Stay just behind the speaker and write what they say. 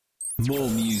More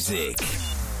music.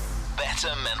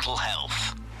 Better mental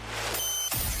health.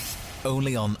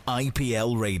 Only on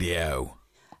IPL Radio.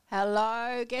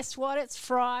 Hello, guess what? It's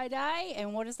Friday,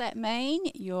 and what does that mean?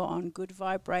 You're on Good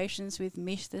Vibrations with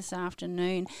Mish this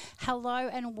afternoon. Hello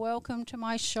and welcome to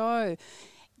my show.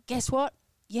 Guess what?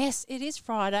 Yes, it is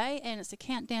Friday, and it's a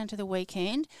countdown to the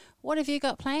weekend. What have you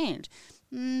got planned?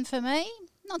 For me,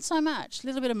 not so much. A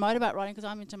little bit of motorbike riding, because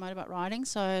I'm into motorbike riding,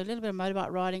 so a little bit of motorbike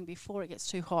riding before it gets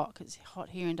too hot, because it's hot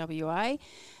here in WA,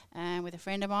 with a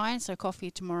friend of mine, so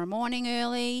coffee tomorrow morning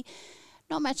early.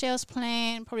 Not much else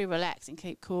planned, probably relax and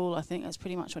keep cool. I think that's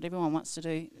pretty much what everyone wants to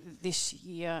do this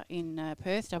year in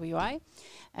Perth, WA.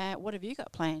 What have you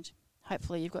got planned?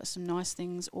 Hopefully you've got some nice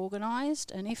things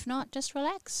organised, and if not, just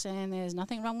relax, and there's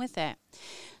nothing wrong with that.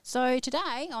 So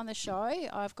today on the show,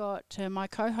 I've got my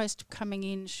co-host coming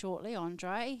in shortly,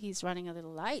 Andre. He's running a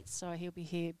little late, so he'll be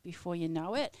here before you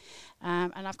know it.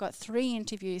 And I've got 3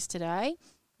 interviews today.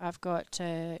 I've got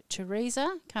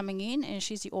Teresa coming in, and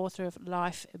she's the author of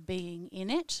Life Being In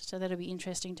It, so that'll be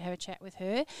interesting to have a chat with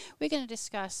her. We're going to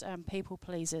discuss people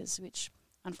pleasers, which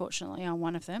unfortunately I'm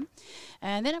one of them.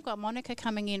 And then I've got Monica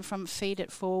coming in from Feed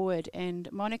It Forward,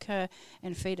 and Monica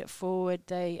and Feed It Forward,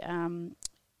 they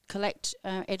collect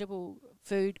edible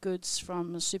food goods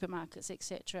from supermarkets,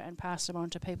 etc., and pass them on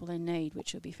to people in need,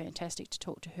 which will be fantastic to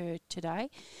talk to her today.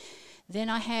 Then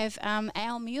I have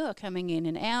Al Muir coming in,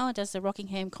 and Al does the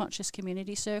Rockingham Conscious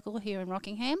Community Circle here in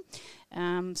Rockingham.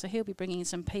 So he'll be bringing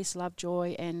some peace, love,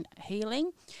 joy and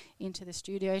healing into the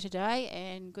studio today,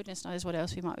 and goodness knows what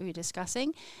else we might be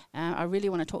discussing. I really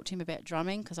want to talk to him about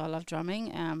drumming, because I love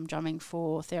drumming, drumming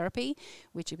for therapy,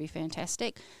 which would be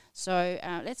fantastic. So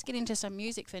let's get into some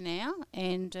music for now,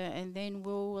 and then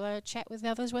we'll chat with the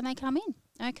others when they come in.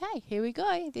 Okay, here we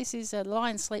go. This is Lie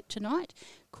and Sleep Tonight,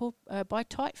 called by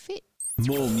Tight Fit.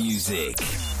 More music.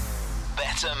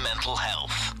 Better mental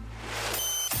health.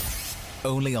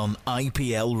 Only on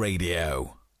IPL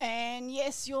Radio. And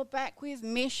yes, you're back with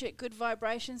Mish at Good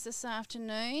Vibrations this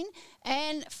afternoon.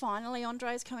 And finally,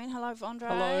 Andre's come in. Hello,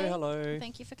 Andre. Hello.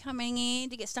 Thank you for coming in.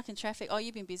 Did you get stuck in traffic? Oh,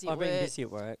 you've been busy at I've work. been busy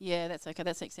at work. Yeah, that's okay.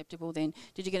 That's acceptable then.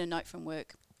 Did you get a note from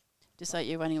work to say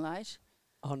you're running late?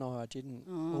 Oh, no, I didn't.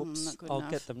 Oh, Oops. not good I'll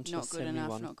enough. get them to Not good send enough, me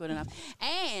one. Not good enough.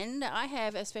 And I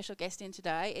have a special guest in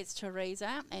today. It's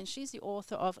Teresa, and she's the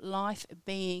author of Life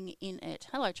Being In It.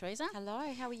 Hello, Teresa.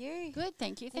 Hello, how are you? Good,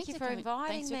 thank you. Thank you for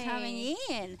inviting Thanks me. for coming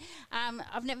in.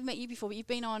 I've never met you before, but you've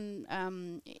been on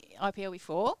IPL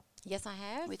before. Yes, I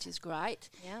have. Which is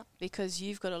great. Yeah. Because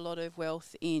you've got a lot of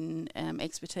wealth in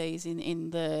expertise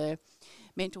in the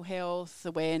mental health,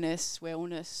 awareness,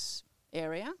 wellness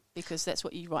area, because that's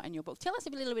what you write in your book. Tell us a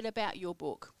little bit about your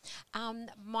book.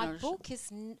 My book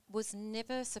was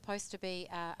never supposed to be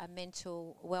a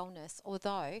mental wellness,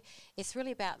 although it's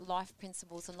really about life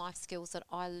principles and life skills that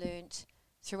I learnt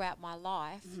throughout my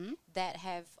life that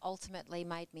have ultimately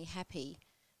made me happy.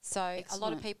 So Excellent. A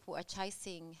lot of people are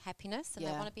chasing happiness and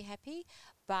they want to be happy,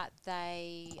 but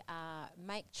they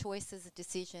make choices,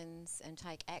 decisions and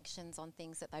take actions on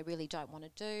things that they really don't want to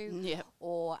do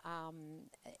or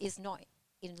is not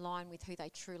in line with who they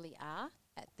truly are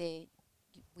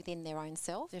within their own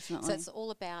self. Definitely. So it's all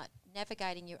about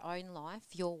navigating your own life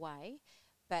your way,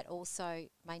 but also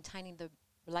maintaining the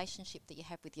relationship that you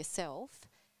have with yourself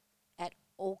at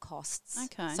all costs.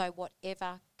 Okay. So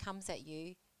whatever comes at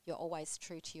you, you're always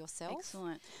true to yourself.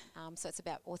 Excellent. So it's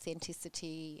about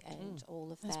authenticity and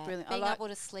all of That's that. brilliant. Being able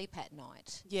to sleep at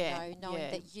night. Yeah. You know,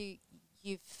 knowing that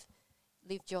you've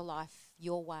lived your life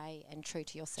your way and true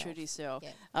to yourself. True to yourself.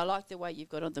 Yeah. I like the way you've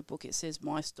got on the book. It says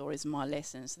my stories, my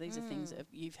lessons. These are things that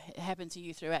you've happened to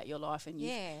you throughout your life, and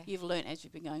you've learnt as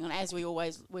you've been going on, as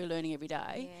we're learning every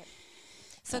day. Yeah.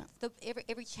 So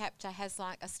every chapter has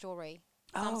like a story,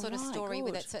 some sort of story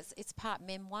with it. So it's part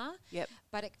memoir. Yep.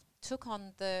 But it took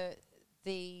on the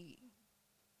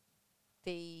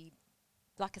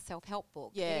like a self-help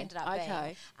book. Yeah. It ended up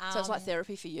being. So it's like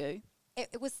therapy for you.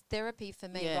 It was therapy for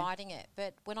me writing it,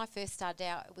 but when I first started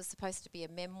out, it was supposed to be a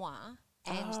memoir,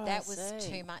 and that was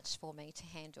too much for me to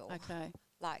handle. Okay.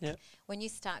 Like when you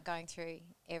start going through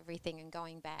everything and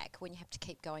going back, when you have to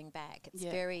keep going back, it's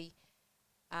very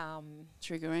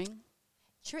triggering.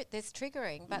 There's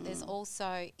triggering, but there's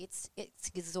also it's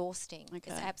exhausting.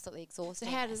 Okay. It's absolutely exhausting.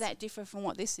 So how does that differ from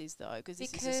what this is, though? Because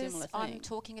this is a similar thing. I'm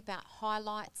talking about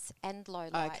highlights and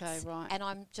lowlights. Okay, right. And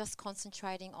I'm just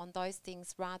concentrating on those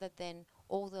things rather than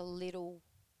all the little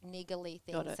niggly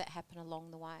things that happen along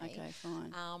the way. Okay,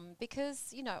 fine.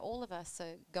 Because, you know, all of us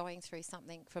are going through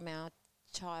something from our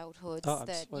childhoods Oh,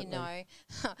 that, you know,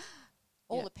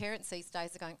 all the parents these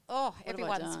days are going, oh, What have I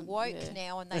everyone's done? woke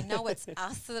now, and they know it's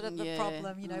us that are the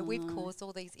problem. You know, we've Mm. caused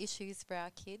all these issues for our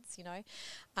kids, you know.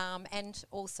 And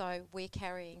also we're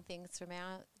carrying things from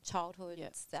our childhood,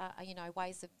 you know,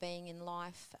 ways of being in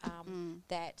life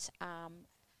that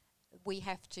we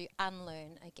have to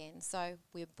unlearn again. So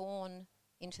we're born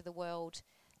into the world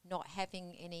not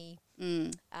having any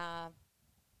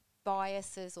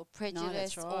biases or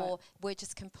prejudice, or we're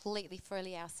just completely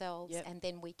freely ourselves, and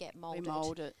then we get moulded. We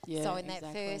mould it. So in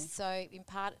that first, in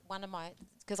part, one of my,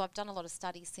 because I've done a lot of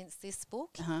studies since this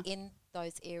book in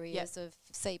those areas of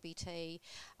CBT,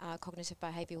 cognitive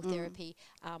behavioural therapy,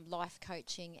 life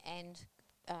coaching, and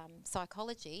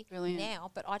psychology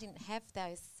now, but I didn't have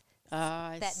those.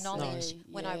 That knowledge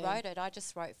when I wrote it, I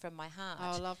just wrote from my heart.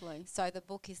 Oh, lovely. So the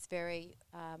book is very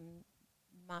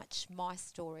much my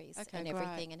stories and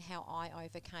everything, and how I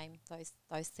overcame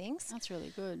those things. That's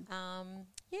really good.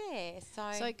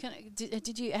 So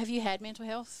did you have you had mental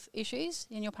health issues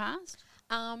in your past?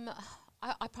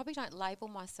 I probably don't label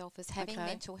myself as having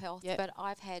mental health, but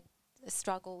I've had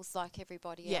struggles like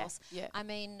everybody else. I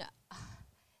mean,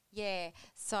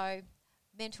 so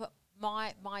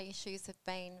my issues have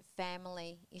been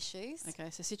family issues. Okay,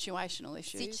 so situational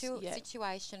issues.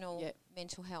 Situational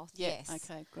mental health, yes.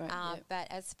 Okay, great. But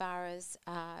as far as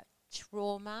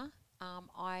trauma,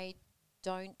 I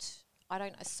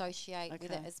don't associate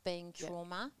with it as being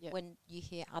trauma when you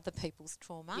hear other people's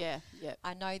trauma.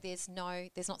 I know there's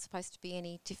not supposed to be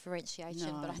any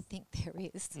differentiation, but I think there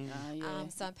is.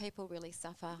 Some people really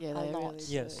suffer a lot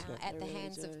at the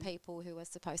hands of people who are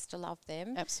supposed to love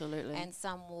them. Absolutely. And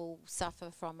some will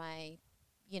suffer from a,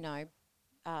 you know,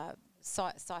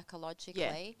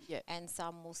 psychologically, and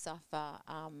some will suffer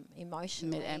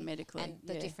emotionally and medically, and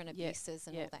the different abuses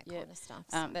and all that kind of stuff.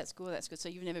 That's good. That's good. So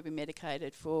you've never been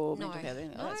medicated for mental health?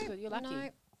 No, that's good. You're lucky. No.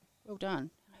 Well done.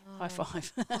 High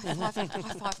five. High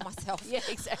five myself. Yeah,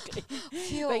 exactly.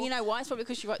 But you know why? It's probably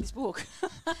because you wrote this book.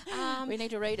 We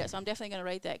need to read it. So I'm definitely going to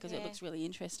read that because it looks really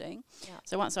interesting.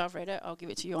 So once I've read it, I'll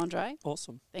give it to you, Andre.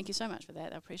 Awesome. Thank you so much for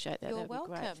that. I appreciate that. You're That'd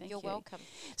welcome. Be great. Thank You're you. welcome.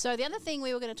 So the other thing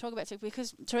we were going to talk about,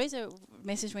 because Teresa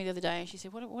messaged me the other day and she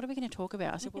said, what are we going to talk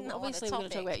about? I said, well, obviously we're going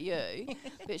to talk about you.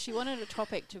 But she wanted a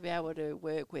topic to be able to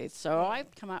work with. So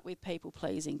I've come up with people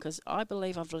pleasing because I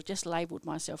believe I've just labelled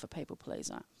myself a people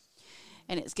pleaser.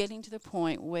 And it's getting to the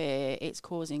point where it's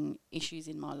causing issues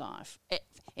in my life.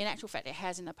 In actual fact, it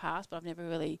has in the past, but I've never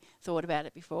really thought about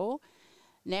it before.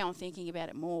 Now I'm thinking about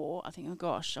it more. I think, oh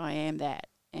gosh, I am that,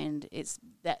 and it's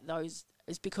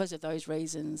because of those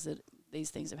reasons that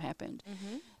these things have happened.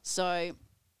 Mm-hmm. So,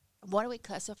 what do we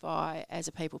classify as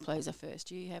a people pleaser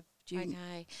first?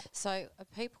 Okay, so a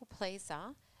people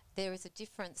pleaser. There is a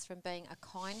difference from being a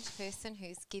kind person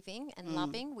who's giving and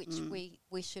loving, which we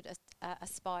should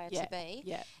aspire to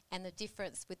be, and the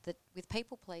difference with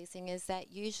people pleasing is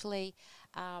that usually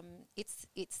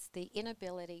it's the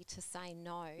inability to say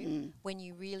no when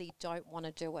you really don't want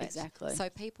to do it. Exactly. So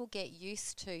people get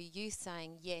used to you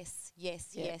saying yes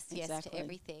to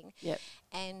everything,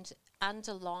 and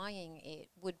underlying it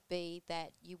would be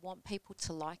that you want people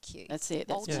to like you. That's it.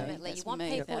 That's ultimately, you want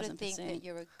me, people to think that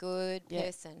you're a good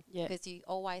person because you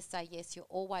always say yes. You're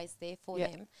always there for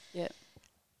them. Yeah.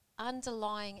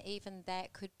 Underlying even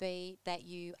that could be that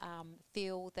you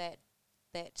feel that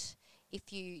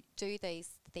if you do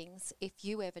these things, if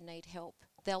you ever need help,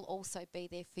 they'll also be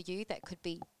there for you. That could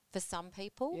be for some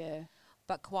people. Yeah.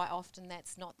 But quite often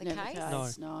that's not the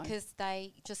case. No. Because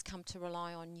they just come to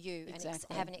rely on you and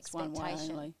have an it's one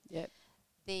expectation. way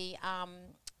only.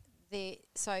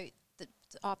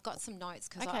 I've got some notes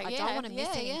because I don't want to miss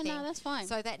anything. Yeah, no, that's fine.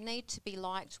 So that need to be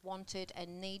liked, wanted,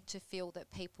 and need to feel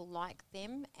that people like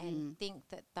them and think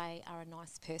that they are a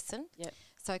nice person. Yep.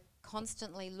 So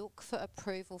constantly look for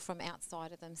approval from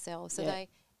outside of themselves. So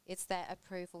it's that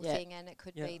approval thing, and it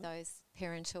could be those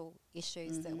parental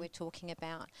issues that we're talking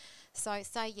about. So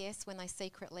say yes when they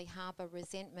secretly harbour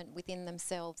resentment within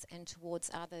themselves and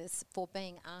towards others for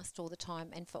being asked all the time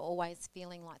and for always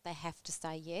feeling like they have to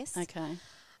say yes. Okay.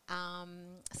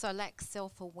 So lack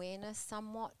self-awareness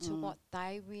somewhat to what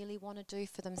they really want to do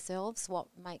for themselves, what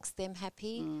makes them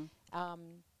happy,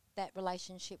 that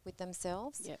relationship with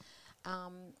themselves. Yep.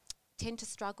 Tend to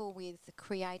struggle with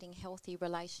creating healthy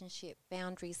relationship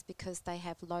boundaries because they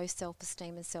have low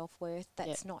self-esteem and self-worth.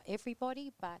 That's not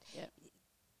everybody, but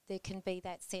there can be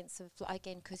that sense of,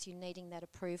 again, because you're needing that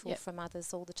approval from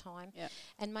others all the time,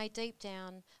 and may deep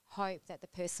down hope that the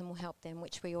person will help them,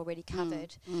 which we already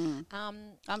covered.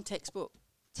 I'm textbook.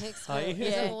 Textbook,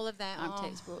 all of that. I'm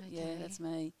textbook. Okay. Yeah, that's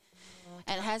me.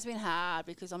 And it has been hard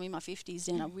because I'm in my 50s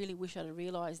and I really wish I'd have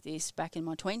realised this back in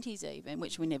my 20s even,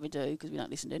 which we never do because we don't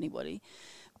listen to anybody.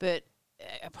 But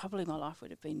probably my life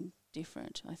would have been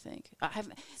different, I think. I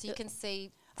haven't. So you can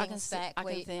see I can things see, back. I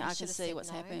where can, think, you I can should have see said what's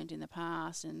no. happened in the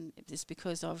past, and it's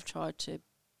because I've tried to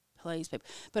please people.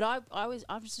 But I was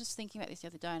just thinking about this the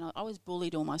other day, and I was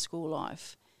bullied all my school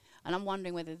life, and I'm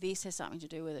wondering whether this has something to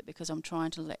do with it because I'm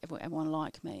trying to let everyone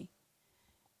like me.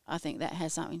 I think that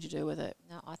has something to do with it.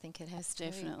 No, I think it has to.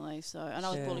 Definitely. So, and I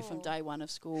was bullied from day one of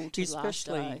school to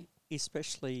especially, the last day.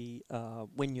 Especially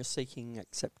when you're seeking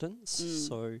acceptance.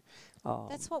 So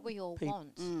That's what we all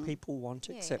want. people want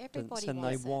acceptance, and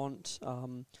everybody they wants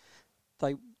want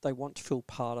they want to feel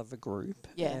part of a group.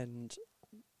 Yeah. And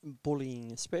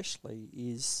bullying, especially,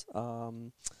 is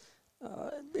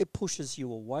it pushes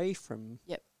you away from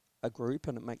a group,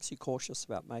 and it makes you cautious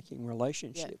about making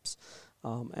relationships.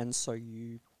 And so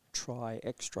you try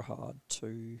extra hard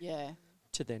to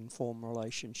then form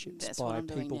relationships. That's by what I'm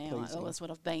doing people now. pleasing. Well, that's what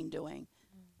I've been doing.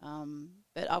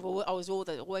 But I was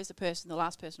always the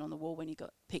last person on the wall when you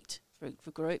got picked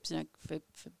for groups, for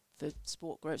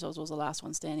sport groups. I was always the last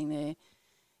one standing there.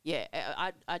 Yeah,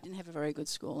 I didn't have a very good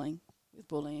schooling with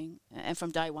bullying, and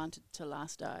from day one to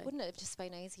last day. Wouldn't it have just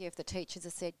been easier if the teachers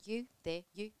had said, you there,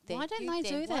 you there, Why don't you they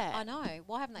there? do that? I know.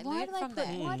 Why haven't they Why learned do they from put, that?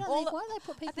 why do they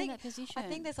put people in that position? I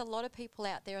think there's a lot of people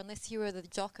out there, unless you were the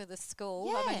jock of the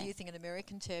school, I'm using an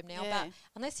American term now, but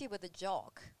unless you were the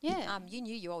jock, you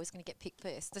knew you were always going to get picked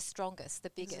first, the strongest, the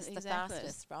biggest, the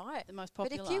fastest, right? The most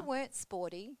popular. But if you weren't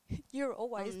sporty, you're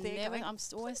always there going, I'm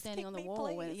always standing on the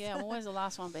wall. Please. I'm always the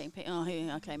last one being picked. Oh,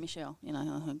 here, okay, Michelle,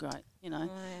 great,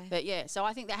 But so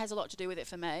I think that has a lot to do with it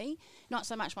for me. Not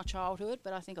so much my childhood,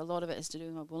 but I think a lot of it is to do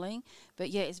with my bullying. But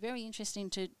it's very interesting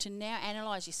to now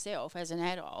analyse yourself as an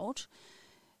adult,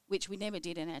 which we never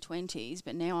did in our 20s,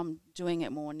 but now I'm doing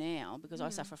it more now because I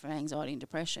suffer from anxiety and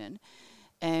depression.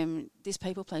 This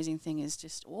people-pleasing thing is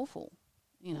just awful.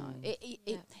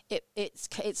 It's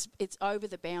over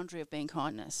the boundary of being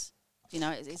kindness.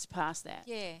 It's past that.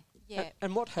 Yeah.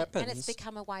 And what happens? And it's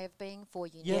become a way of being for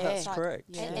you. Yeah, that's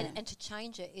correct. And to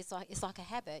change it is like a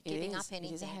habit. Giving up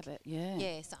anything. It is a habit.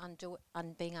 Yeah. So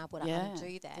being able to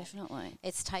undo that. Definitely.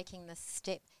 It's taking the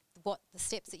step. What the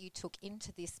steps that you took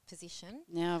into this position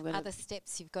now I've got are the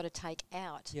steps you've got to take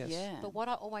out. Yes. Yeah. But what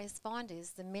I always find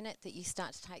is the minute that you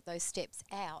start to take those steps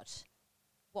out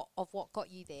of what got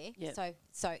you there. Yep.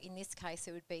 So in this case,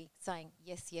 it would be saying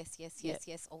yes, yes, yes, yes,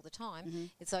 yes all the time. Mm-hmm.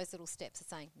 It's those little steps of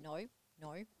saying no,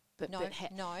 no, But no,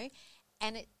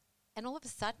 and all of a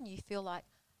sudden you feel like,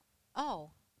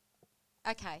 oh,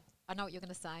 okay, I know what you're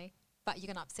going to say, but you're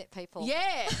going to upset people. Yeah,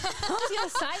 I was going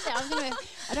to say that.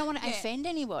 I don't want to offend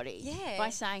anybody by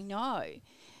saying no,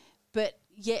 but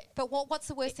But what's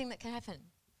the worst thing that can happen?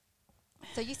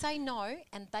 So you say no,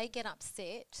 and they get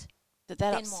upset.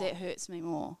 That upset hurts me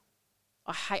more.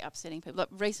 I hate upsetting people. Like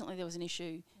recently, there was an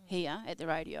issue here at the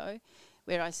radio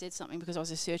where I said something because I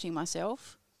was asserting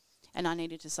myself, and I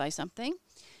needed to say something,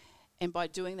 and by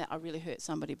doing that, I really hurt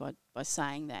somebody by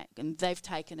saying that, and they've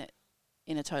taken it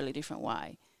in a totally different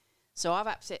way. So I've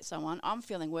upset someone. I'm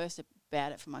feeling worse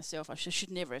about it for myself. I should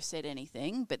never have said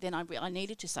anything, but then I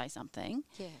needed to say something.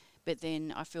 Yeah. But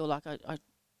then I feel like I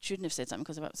shouldn't have said something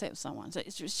because I've upset someone. So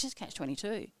it's just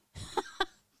catch-22.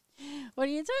 What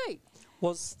do you do?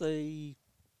 Was the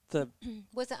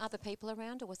Was there other people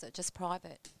around, or was it just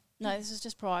private? No, this is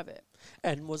just private.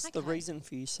 and was the Okay. reason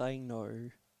for you saying no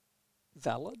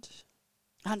valid?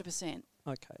 100%.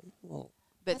 Okay, well,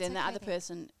 But That's then the okay other then.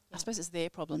 person, I suppose it's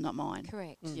their problem, not mine.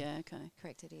 Correct. Yeah, okay.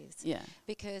 Correct, it is. Yeah.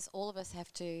 Because all of us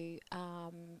have to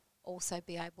also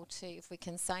be able to, if we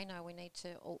can say no, we need to.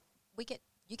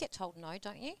 You get told no,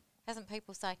 don't you? Hasn't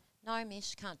people say no,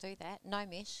 Mish, can't do that. No,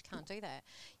 Mish, can't do that.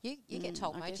 You get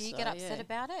told I no. guess Do you so, get upset yeah.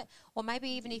 about it, or maybe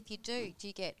even if you do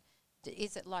you get?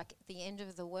 Is it like the end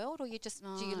of the world, or do you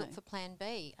look No. for Plan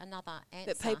B, another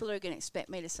answer? But people are going to expect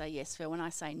me to say yes. For when I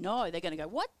say no, they're going to go,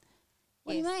 "What?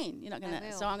 What Yes, do you mean? You're not going they to."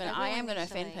 will. So They I will am going to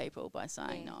offend initially. people by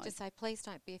saying no. Just say, please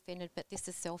don't be offended, but this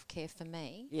is self-care for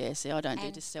me. Yeah. See, I don't do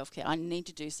And- just self-care. I need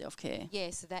to do self-care.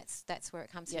 Yeah, so that's where it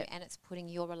comes Yep. from, and it's putting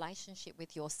your relationship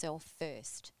with yourself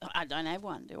first. I don't have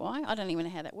one, do I? I don't even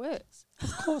know how that works.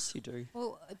 of course you do.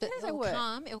 Well, but does that work?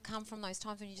 it'll come from those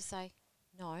times when you just say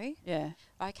no. Yeah.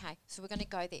 Okay, so we're going to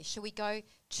go there. Should we go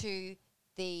to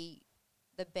the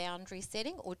boundary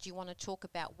setting, or do you want to talk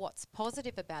about what's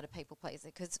positive about a people pleaser?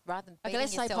 Because rather than Okay, beating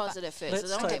let's say yourself up- positive first. Let's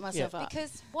So I don't say- get myself up.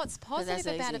 Because what's that's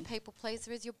positive about a easy. people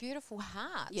pleaser is your beautiful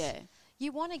heart. Yeah.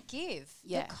 You want to give.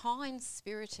 Yeah. You're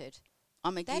kind-spirited.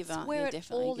 I'm a That's giver. where yeah, it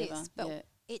definitely all a giver. is. But yeah.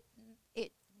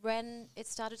 it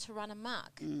started to run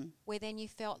amok, where then you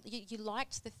felt you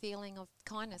liked the feeling of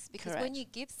kindness, because Correct. when you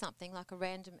give something like a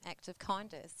random act of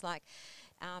kindness, like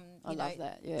I love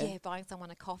that. Yeah, buying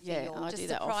someone a coffee, Yeah, or I just do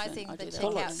that surprising often. I the do that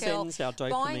often. Well, it checkout girl, sends our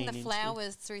buying the dopamine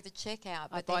flowers through the checkout,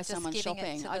 I but buy then just someone giving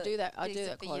shopping. it to I the, do that. I is do it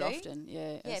that for quite you? often.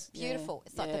 Yeah, Yeah, beautiful.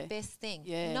 It's like the best thing.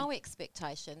 Yeah. No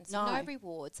expectations, No. no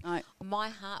rewards. No. My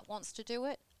heart wants to do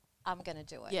it. I'm going to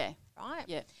do it. Yeah. Right?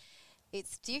 Yeah.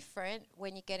 It's different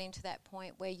when you get into that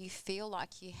point where you feel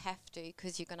like you have to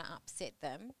because you're going to upset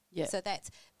them. Yeah. So that's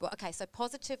okay. So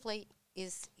positively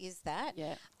is that.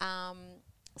 Yeah.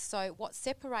 So what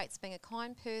separates being a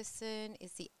kind person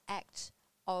is the act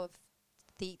of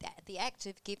the act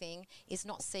of giving is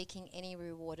not seeking any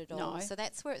reward at all. No. So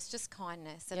that's where it's just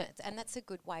kindness, and Yeah. and that's a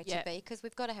good way Yeah. to be, because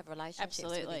we've got to have relationships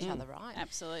Absolutely. with each other, right?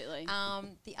 Absolutely.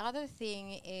 The other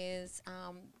thing is,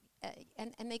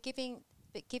 and they're giving.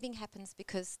 But giving happens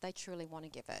because they truly want to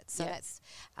give it. So Yeah. that's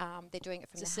they're doing it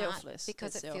from It's the heart selfless.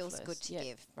 because It's it feels selfless. good to Yeah.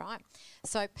 give, right?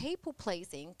 So people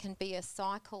pleasing can be a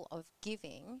cycle of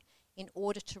giving in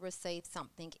order to receive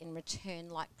something in return,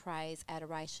 like praise,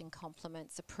 adoration,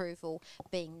 compliments, approval,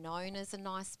 being known as a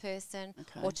nice person,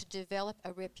 Okay. or to develop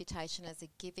a reputation as a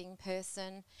giving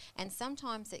person. And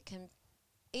sometimes it can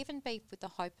even be with the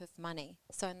hope of money.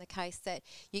 So in the case that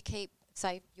you keep,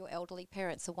 say, your elderly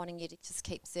parents are wanting you to just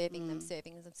keep serving them,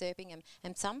 serving them.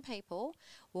 And some people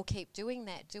will keep doing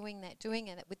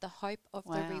it with the hope of the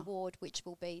Wow. reward, which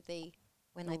will be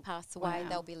when they pass away, wow.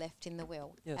 they'll be left in the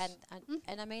will. Yes.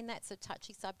 And I mean, that's a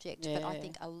touchy subject, but I Yeah.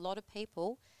 think a lot of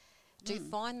people do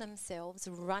find themselves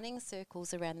running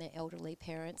circles around their elderly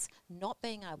parents, not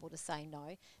being able to say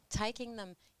no, taking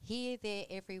them here, there,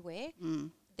 everywhere.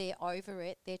 They're over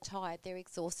it, they're tired, they're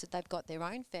exhausted, they've got their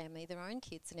own family, their own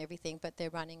kids and everything, but they're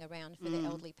running around for their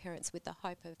elderly parents with the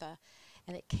hope of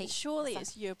and it keeps... Surely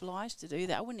you're obliged to do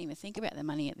that. I wouldn't even think about the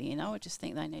money at the end. I would just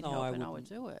think they need No, help I and I would wouldn't.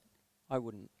 do it. I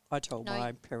wouldn't. I tell No,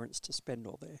 my parents to spend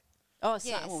all their. Oh,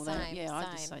 Yeah, well, same,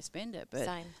 I'd just same. say spend it. But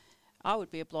Same. I would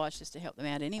be obliged just to help them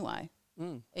out anyway,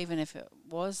 even if it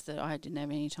was that I didn't have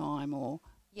any time or...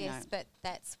 Yes, but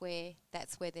that's where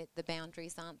the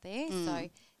boundaries aren't there. So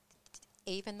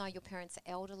even though your parents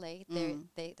are elderly,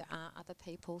 there are other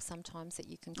people sometimes that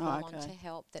you can call on to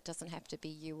help. That doesn't have to be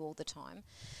you all the time.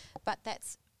 But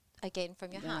that's, again,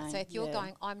 from your heart. So if you're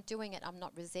going, I'm doing it, I'm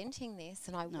not resenting this,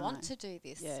 and I want to do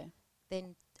this,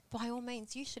 then by all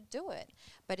means you should do it.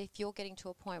 But if you're getting to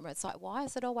a point where it's like, why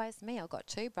is it always me? I've got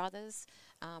 2 brothers,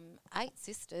 8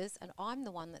 sisters, and I'm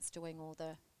the one that's doing all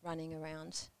the running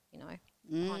around,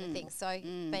 kind of thing. So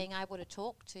being able to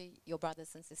talk to your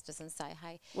brothers and sisters and say,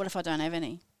 hey... What if I don't have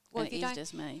any? Well, and if it you is don't,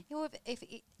 just me.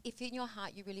 If in your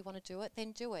heart you really want to do it,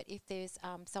 then do it. If there's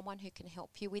someone who can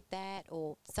help you with that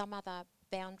or some other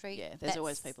boundary... Yeah, there's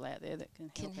always people out there that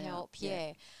can help.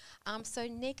 Yeah. So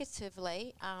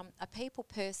negatively, a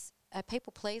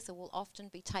people pleaser will often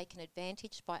be taken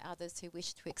advantage by others who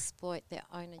wish to exploit their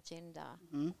own agenda.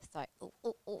 So,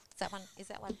 is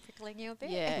that one prickling you a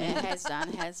bit? Yeah, it has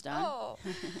done. Oh,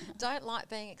 don't like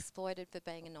being exploited for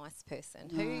being a nice person.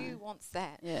 No. Who wants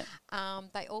that? Yeah.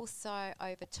 They also,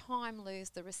 over time, lose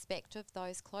the respect of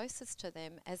those closest to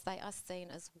them as they are seen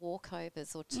as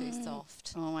walkovers or too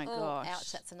soft. Oh, my gosh.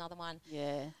 Ouch, that's another one.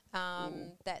 Yeah.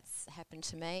 That's happened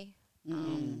to me.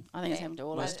 I think it's happened to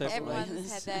all of us. Most definitely.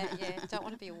 Everyone's had that, yeah. Don't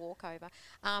want to be a walkover.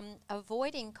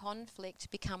 Avoiding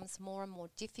conflict becomes more and more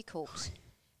difficult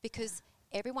because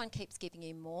everyone keeps giving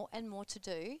you more and more to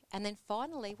do. And then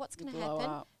finally, what's going to happen?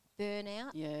 Up.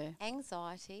 Burnout, Yeah.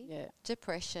 anxiety, Yeah.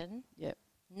 depression, Yep.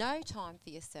 no time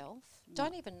for yourself,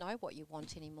 don't even know what you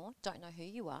want anymore, don't know who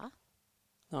you are.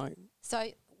 No.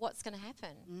 So what's going to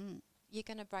happen? You're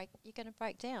going to break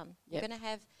down. You're going to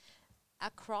have a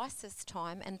crisis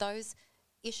time, and those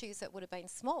issues that would have been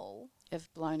small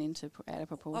Have blown into out of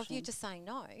proportion. of you just saying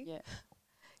no Yeah.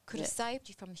 could have saved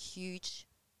you from huge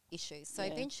issues. So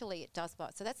eventually it does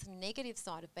bite. So that's the negative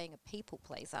side of being a people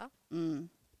pleaser,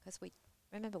 because we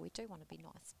do want to be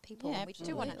nice people. Yeah, and we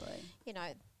do want to, absolutely.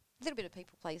 a little bit of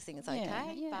people pleasing is Yeah,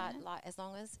 okay, yeah. but like as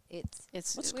long as it's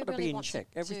It's we got to really be in want to check.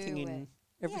 Everything do in it.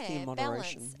 everything in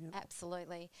moderation. Balance, Yeah.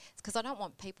 absolutely. Because I don't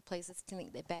want people pleasers to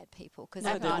think they're bad people, because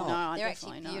No, they're not. they're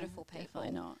definitely actually not. beautiful people.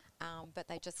 Definitely not. But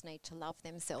they just need to love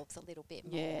themselves a little bit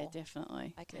more. Yeah,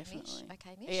 definitely. Okay, definitely. Mish.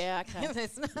 Okay, Mish. Yeah, okay.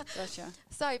 There's no- Gotcha.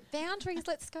 So boundaries.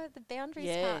 Let's go to the boundaries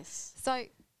Yes. part.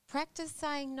 So practice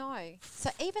saying no. So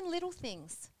even little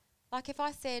things, like if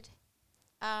I said,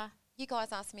 you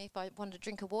guys asked me if I wanted a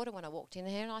drink of water when I walked in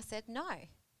here, and I said no. I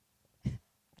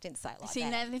didn't say it like See,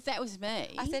 that. now if that was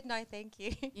me, I said no, thank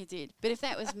you. you did. But if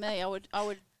that was me, I would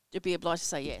be obliged to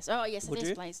say yes. Oh, yes, Would yes,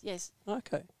 you? please, yes.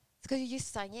 Okay. It's because you're used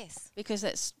to saying yes. Because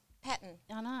that's pattern.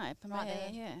 I know. Right there.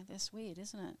 Yeah, that's weird,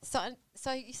 isn't it?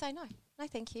 So you say no. No,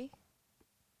 thank you.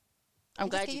 I'm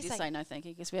glad you did say no, thank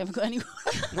you, because we haven't got any.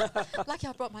 Lucky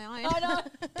I brought my own. I know.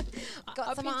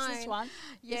 Got some own. This one.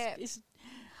 Yeah.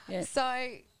 Yeah.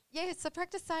 So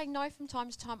practice saying no from time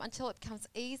to time until it becomes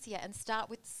easier, and start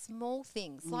with small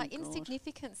things, like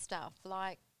insignificant stuff,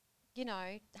 like, you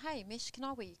know, hey, Mish, can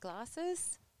I wear your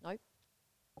glasses? Nope.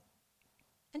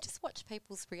 And just watch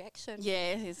people's reaction.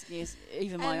 Yeah, yes,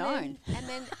 even my own.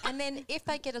 And then if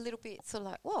they get a little bit sort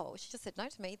of like, whoa, she just said no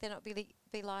to me, then it'll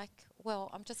be like, well,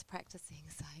 I'm just practicing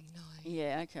saying no.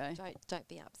 Yeah, okay. Don't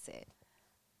be upset.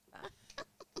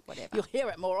 Whatever. You'll hear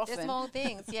it more often. There's small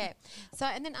things, yeah. So,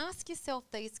 and then ask yourself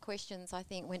these questions, I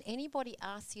think, when anybody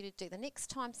asks you to do, the next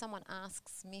time someone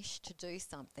asks Mish to do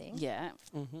something. Yeah.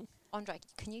 Mm-hmm. Andre,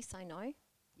 can you say no?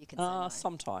 You can say no.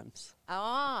 Sometimes.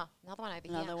 Another one over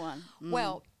here. Another one.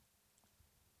 Well,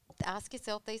 ask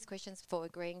yourself these questions before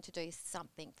agreeing to do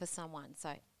something for someone.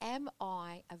 So, am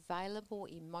I available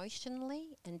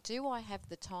emotionally, and do I have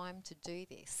the time to do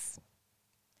this?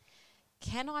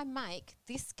 Can I make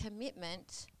this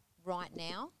commitment right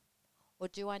now, or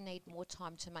do I need more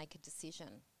time to make a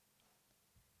decision?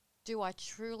 Do I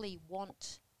truly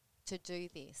want to do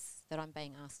this that I'm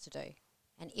being asked to do?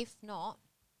 And if not,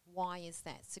 why is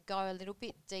that? So go a little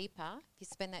bit deeper. If you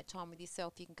spend that time with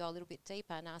yourself, you can go a little bit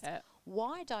deeper and ask,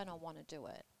 why don't I want to do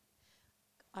it?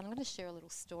 I'm going to share a little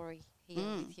story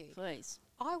here with you. Please.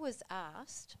 I was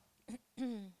asked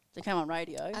to come on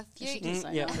radio. A few.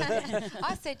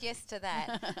 I said yes to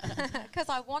that because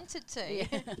I wanted to.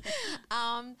 Yeah.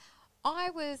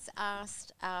 I was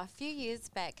asked a few years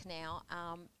back now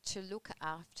to look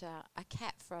after a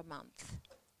cat for a month.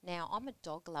 Now, I'm a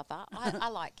dog lover. I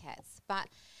like cats, but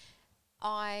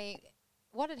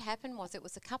what had happened was it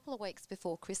was a couple of weeks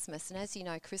before Christmas, and as you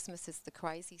know, Christmas is the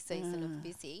crazy season of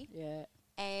busy. Yeah.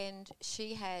 And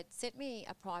she had sent me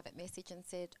a private message and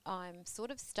said, I'm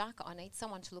sort of stuck. I need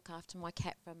someone to look after my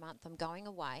cat for a month. I'm going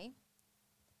away.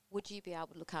 Would you be able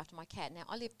to look after my cat? Now,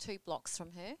 I live 2 blocks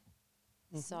from her.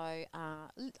 Mm-hmm. So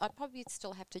I'd probably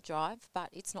still have to drive, but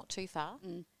it's not too far.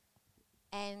 Mm.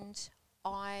 And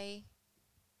I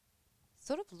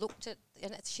sort of looked at,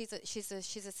 and she's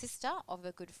a sister of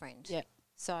a good friend. Yeah.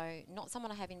 So not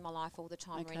someone I have in my life all the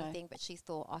time or anything, but she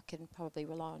thought I can probably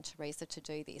rely on Teresa to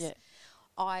do this. Yeah.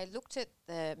 I looked at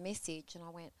the message and I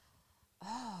went,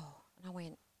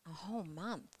 a whole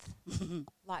month,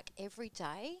 like every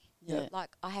day. Yeah. Like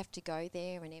I have to go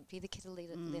there and empty the kitty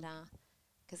litter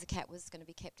because the cat was going to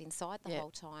be kept inside the whole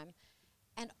time.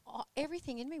 And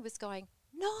everything in me was going,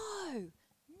 no.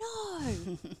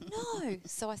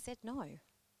 So I said no.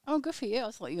 Oh, good for you.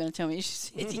 I thought you were going to tell me she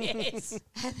said yes.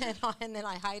 and then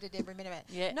I hated every minute of it.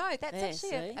 Yeah. No, that's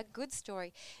actually a good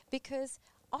story, because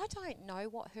I don't know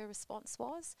what her response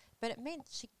was, but it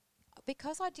meant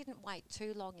because I didn't wait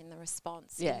too long in the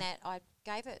response, in that I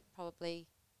gave it probably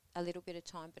a little bit of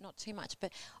time, but not too much.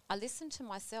 But I listened to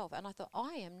myself and I thought,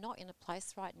 I am not in a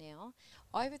place right now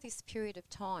over this period of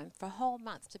time for a whole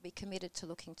month to be committed to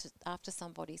looking after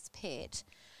somebody's pet.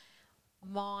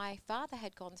 My father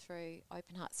had gone through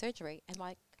open heart surgery and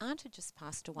my aunt had just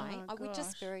passed away. We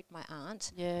just buried my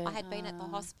aunt. Yeah. I had been at the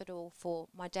hospital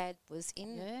my dad was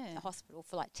in the hospital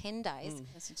for like 10 days.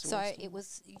 So it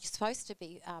was supposed to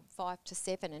be 5 to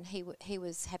 7 and he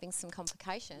was having some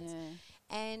complications.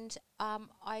 Yeah. And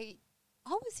I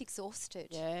was exhausted.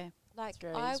 Yeah. Like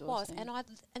I was.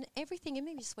 And everything in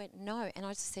me just went no. And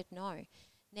I just said no.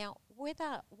 Now,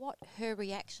 what her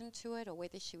reaction to it, or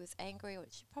whether she was angry, or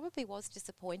she probably was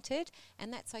disappointed,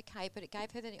 and that's okay, but it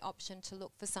gave her the option to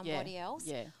look for somebody else.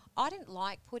 Yeah. I didn't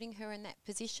like putting her in that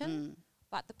position,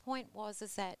 but the point was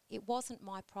that it wasn't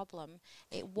my problem.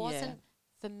 It wasn't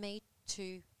for me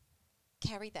to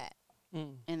carry that.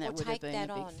 And that would have been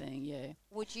a big thing, yeah.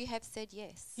 Would you have said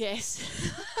yes?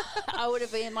 Yes. I would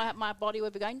have been, my body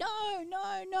would be going,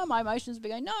 no, my emotions would be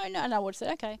going, no, and I would have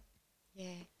said, okay.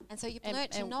 Yeah, and so you've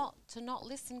learnt to not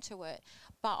listen to it.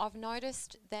 But I've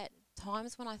noticed that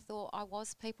times when I thought I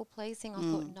was people pleasing, I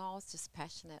thought no, I was just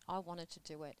passionate. I wanted to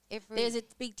do it. There's a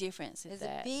big difference. There's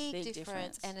a big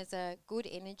difference, and there's a good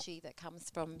energy that comes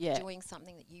from doing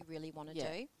something that you really want to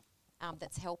do.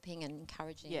 That's helping and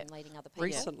encouraging and leading other people.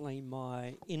 Recently,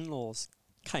 my in-laws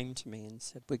came to me and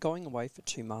said, "We're going away for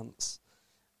 2 months.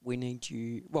 We need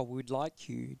you. Well, we'd like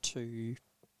you to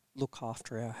look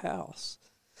after our house."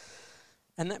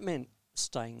 And that meant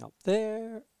staying up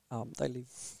there. They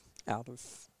live out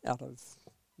of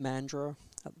Mandurah,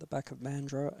 at the back of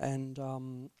Mandurah,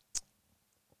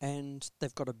 and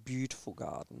they've got a beautiful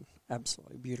garden,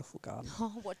 absolutely beautiful garden.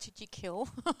 Oh, what did you kill?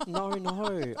 No,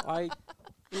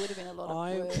 It would have been a lot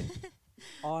of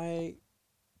work.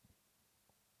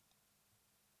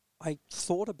 I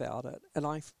thought about it, and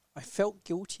I felt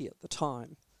guilty at the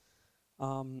time,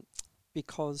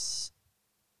 because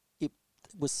it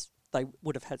was they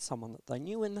would have had someone that they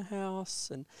knew in the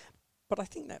house, but I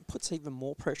think that puts even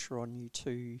more pressure on you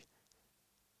to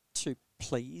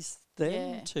please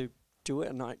them, to do it.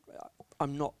 And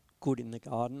I'm not good in the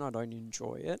garden. I don't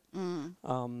enjoy it.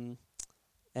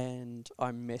 And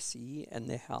I'm messy, and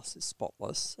their house is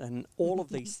spotless, and all of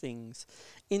these things.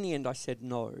 In the end, I said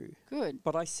no. Good.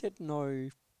 But I said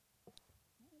no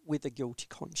with a guilty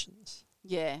conscience.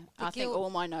 Yeah, I think all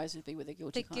my no's would be with a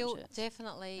guilty conscience. The guilt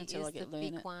definitely is the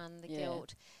big one, the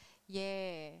guilt.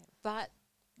 Yeah, but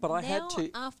I had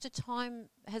to... after time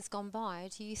has gone by,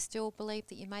 do you still believe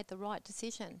that you made the right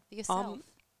decision for yourself?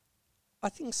 I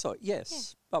think so,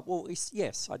 yes. Yeah. But,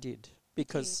 yes, I did,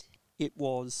 because... It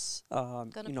was,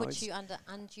 going to put you under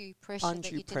undue pressure.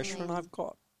 Undue pressure, and I've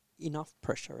got enough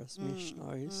pressure, as Mish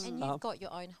knows. And you've got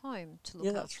your own home to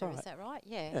look after. Right. Is that right?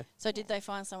 Yeah. So did they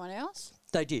find someone else?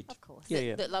 They did. Of course.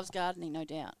 That loves gardening, no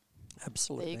doubt.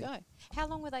 Absolutely. There you go. How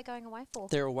long were they going away for?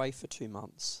 They're away for 2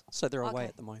 months, so they're away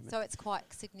at the moment. So it's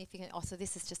quite significant. Oh, so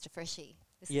this is just a freshie.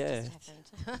 This just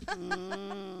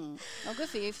happened. Well, good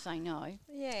for you for saying no.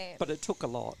 Yeah. But it took a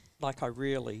lot. Like, I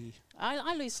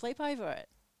lose sleep over it.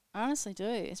 I honestly do.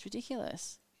 It's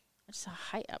ridiculous.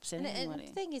 I hate upsetting anybody. And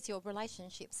the thing is, your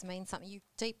relationships mean something. You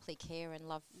deeply care and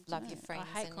love your friends.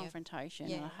 I hate confrontation.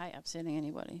 And I hate upsetting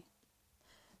anybody.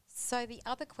 So the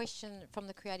other question from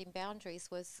the Creating Boundaries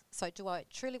was, so do I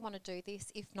truly want to do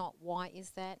this? If not, why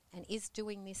is that? And is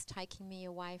doing this taking me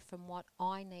away from what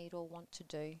I need or want to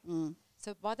do?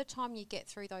 So by the time you get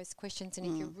through those questions, and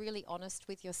if you're really honest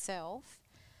with yourself,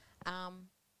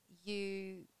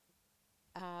 you...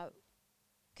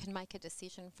 can make a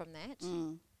decision from that.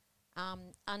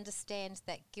 Understand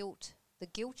that the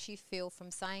guilt you feel from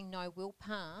saying no will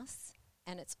pass,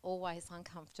 and it's always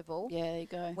uncomfortable. Yeah, there you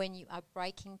go. When you are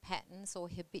breaking patterns or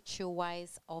habitual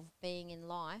ways of being in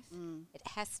life, it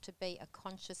has to be a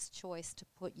conscious choice to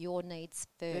put your needs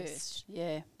first.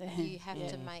 Yeah. You have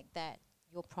to make that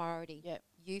your priority. Yep.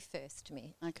 You first,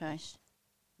 me. Okay.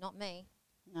 Not me.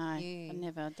 No, you.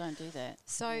 Don't do that.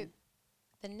 So...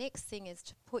 The next thing is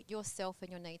to put yourself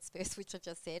and your needs first, which I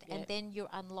just said, and then you're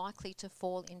unlikely to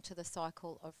fall into the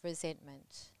cycle of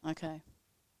resentment. Okay.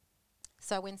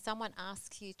 So when someone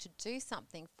asks you to do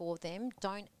something for them,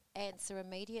 don't answer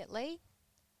immediately.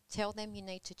 Tell them you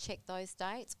need to check those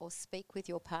dates, or speak with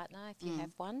your partner if you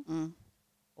have one,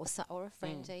 or a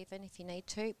friend even if you need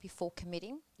to, before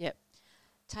committing. Yep.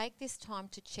 Take this time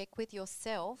to check with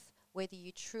yourself whether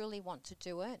you truly want to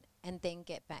do it, and then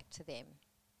get back to them.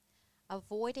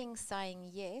 Avoiding saying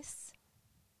yes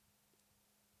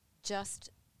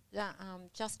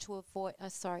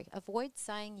avoid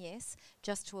saying yes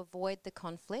just to avoid the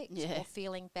conflict or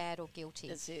feeling bad or guilty.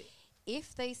 That's it.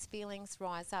 If these feelings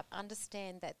rise up,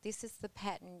 understand that this is the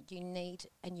pattern you need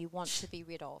and you want to be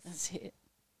rid of. That's it.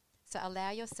 So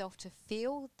allow yourself to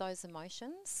feel those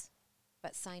emotions,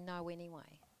 but say no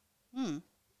anyway.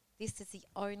 This is the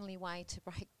only way to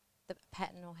break the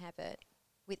pattern or habit.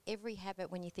 With every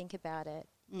habit, when you think about it,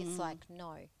 it's like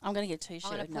no. I'm going to get a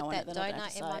T-shirt. I'm going to put that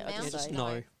donut in my mouth. Just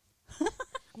no.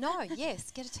 No,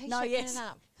 yes, get a T-shirt. No, yes.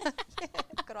 Put it up.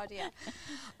 Yeah, good idea.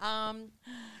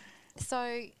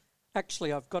 So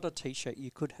actually, I've got a T-shirt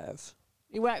you could have.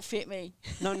 It won't fit me.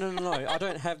 No. I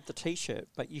don't have the T-shirt,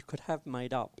 but you could have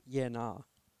made up yeah nah.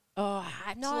 Oh,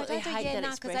 I absolutely hate that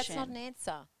expression. Because that's not an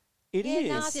answer. It is.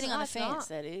 Nah, sitting on the fence,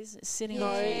 that is. It's sitting no,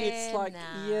 on the fence. it's like,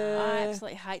 I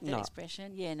absolutely hate that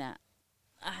expression. Yeah, nah.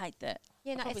 I hate that.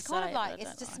 Yeah, no, it's kind of like,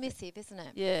 it's dismissive, isn't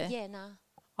it? Yeah. Yeah, nah.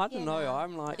 I don't know. Nah.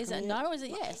 I'm like... Is it no or is it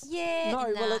yes? Yeah, no,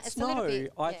 nah, well, it's no.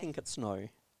 I yeah. think it's no.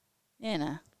 Yeah,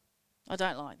 nah. I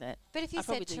don't like that. But if you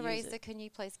said, Teresa, can you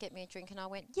please get me a drink? And I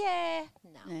went, yeah,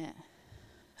 no. Yeah.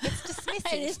 It's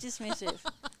dismissive. It is dismissive.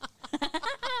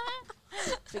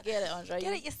 Forget it, Andre.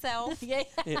 Get it yourself. Yeah.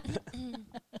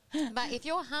 But if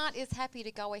your heart is happy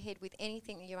to go ahead with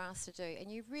anything that you're asked to do,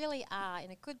 and you really are in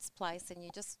a good place and you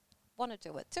just want to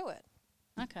do it, do it.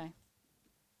 Okay.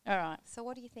 All right. So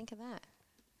what do you think of that?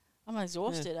 I'm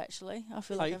exhausted, actually. I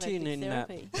feel like I've had big nap.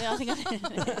 therapy. Yeah, I think I did a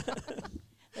nap.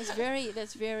 That's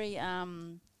very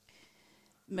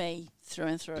me through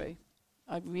and through.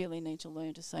 I really need to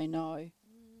learn to say no.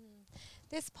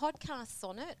 There's podcasts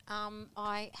on it.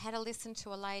 I had a listen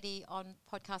to a lady on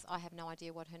podcast. I have no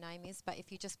idea what her name is, but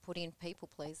if you just put in people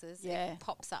pleasers, it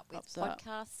pops up with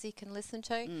podcasts you can listen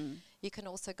to. You can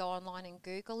also go online and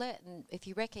Google it, and if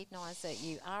you recognise that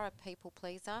you are a people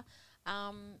pleaser,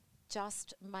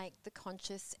 just make the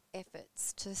conscious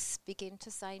efforts to begin to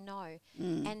say no.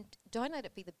 And don't let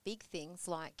it be the big things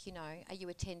like, you know, are you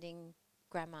attending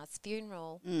grandma's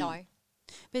funeral? No.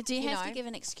 But do you have to give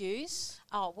an excuse?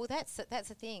 Oh, well, that's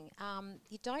the thing.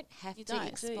 You don't have to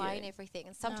explain everything.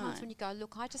 And sometimes when you go,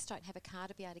 look, I just don't have a car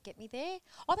to be able to get me there.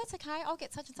 Oh, that's okay. I'll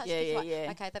get such and such.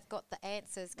 Okay, they've got the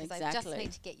answers because they just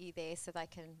need to get you there so they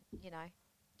can, you know.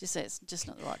 Just say it's just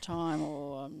not the right time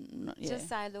or not. Yeah. Just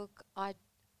say, look, I'm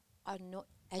not.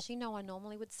 As you know, I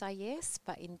normally would say yes,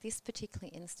 but in this particular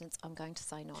instance, I'm going to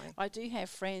say no. I do have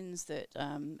friends that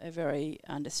are very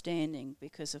understanding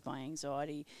because of my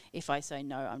anxiety. If I say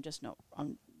no, I'm just not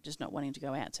wanting to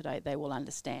go out today, they will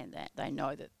understand that. They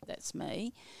know that that's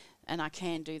me. And I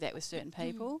can do that with certain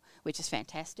people, which is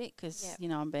fantastic because, you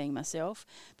know, I'm being myself.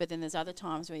 But then there's other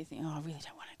times where you think, oh, I really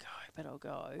don't want to go, but I'll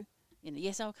go. You know,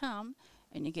 yes, I'll come.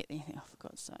 And you get there and think, oh, for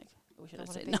God's sake, I wish I'd have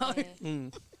said no.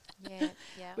 Yeah.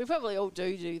 We probably all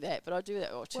do that, but I do that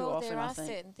too often. Well, there are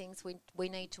certain things we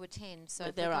need to attend. So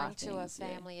if we're going to a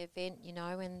family event, you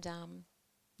know, and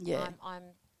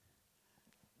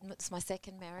it's my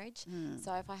second marriage,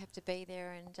 so if I have to be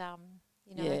there and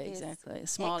you know, exactly.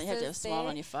 Smile, you have to have a smile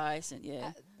on your face, and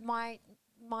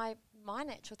my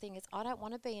natural thing is I don't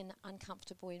want to be in an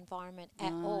uncomfortable environment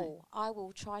at all. I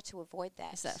will try to avoid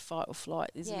that. It's that fight or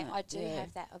flight, isn't it? Yeah, I do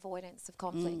have that avoidance of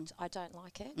conflict. I don't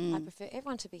like it. I prefer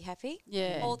everyone to be happy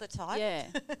all the time. Yeah,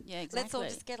 exactly. Let's all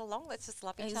just get along. Let's just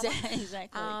love each other.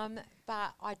 Exactly.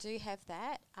 But I do have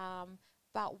that.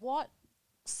 But what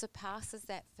surpasses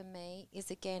that for me is,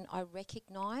 again, I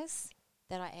recognise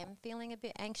that I am feeling a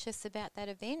bit anxious about that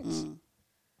event.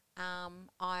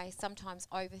 I sometimes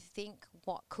overthink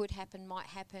what could happen, might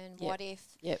happen, what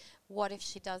if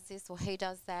she does this or he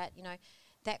does that, you know,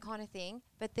 that kind of thing.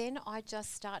 But then I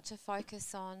just start to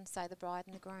focus on, say, the bride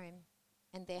and the groom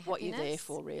and their happiness. What you're there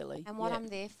for, really. And what I'm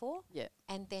there for. Yeah.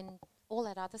 And then all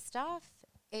that other stuff,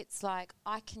 it's like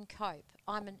I can cope.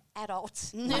 I'm an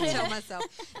adult. I tell myself,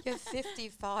 you're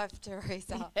 55,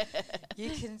 Teresa. You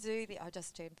can do the... I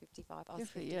just turned 55. I was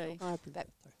 54.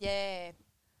 Yeah.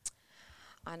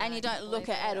 I know, and you don't look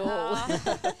at all. I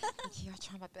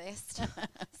try my best.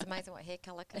 It's amazing what hair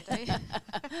colour can do.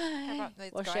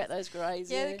 Wash out those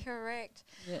greys. Yeah, correct.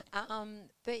 Yeah.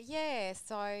 But yeah,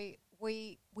 so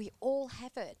we all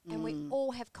have it, and we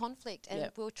all have conflict, and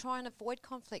we'll try and avoid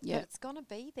conflict, but it's going to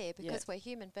be there because we're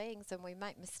human beings and we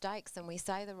make mistakes and we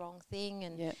say the wrong thing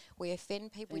and we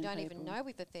offend people. We don't even know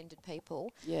we've offended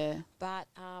people. Yeah. But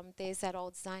there's that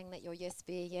old saying, let your yes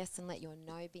be a yes and let your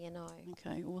no be a no.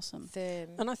 Okay, awesome. Firm.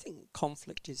 And I think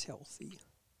conflict is healthy.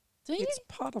 Do you? It's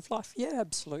part of life. Yeah,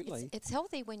 absolutely. It's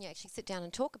healthy when you actually sit down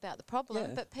and talk about the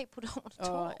problem, but people don't want to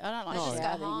talk. I don't like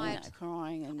shouting,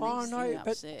 crying and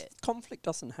upset. But conflict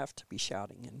doesn't have to be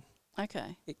shouting in.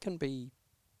 Okay. It can be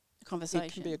a conversation.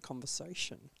 It can be a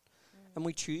conversation. And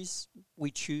we choose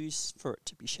for it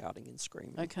to be shouting and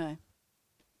screaming. Okay.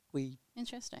 We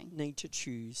need to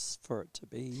choose for it to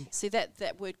be... See,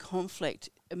 that word conflict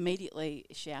immediately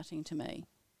is shouting to me.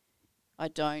 I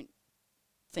don't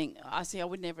think I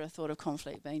would never have thought of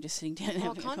conflict being just sitting down and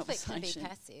having a conversation. Conflict can be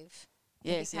passive.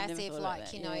 Yes, passive,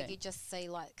 like you know, you just see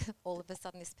like all of a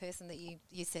sudden this person that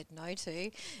you said no to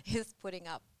is putting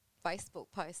up Facebook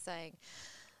posts saying,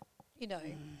 you know,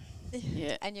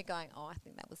 and you're going, oh, I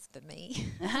think that was for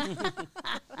me.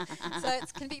 So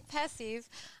it can be passive,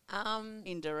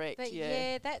 indirect. But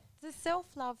that the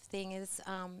self-love thing is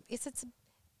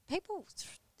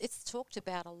it's talked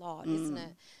about a lot, isn't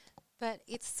it? But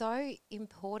it's so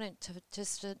important to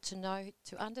know,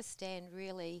 to understand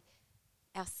really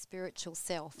our spiritual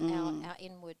self, our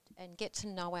inward, and get to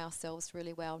know ourselves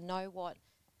really well. Know what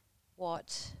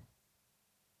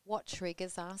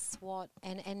triggers us,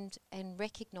 and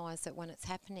recognise it when it's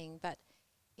happening. But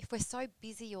if we're so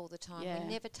busy all the time, we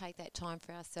never take that time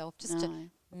for ourselves just to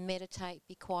meditate,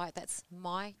 be quiet. That's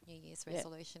my New Year's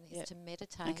resolution is to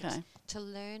meditate, to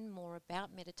learn more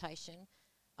about meditation.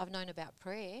 I've known about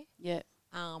prayer,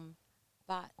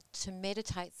 but to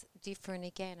meditate's different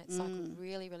again. It's like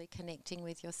really, really connecting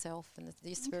with yourself and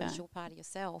the spiritual part of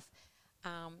yourself.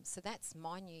 So that's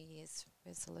my New Year's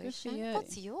resolution.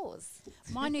 What's yours?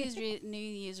 My New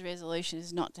Year's resolution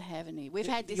is not to have any. We've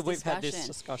had this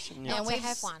discussion. And we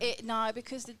have one. No,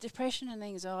 because the depression and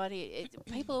anxiety,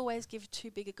 people always give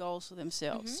too big a goals for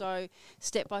themselves. So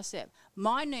step by step.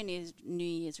 My New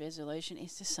Year's resolution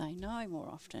is to say no more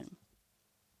often.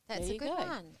 That's a good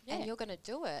one. Yeah. And you're going to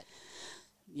do it.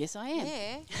 Yes, I am.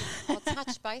 Yeah. I'll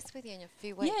touch base with you in a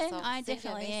few weeks. Yeah, I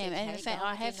definitely am. And in fact,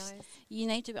 I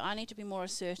need to be more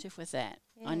assertive with that.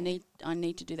 Yeah. I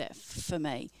need to do that for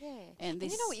me. Yeah. And you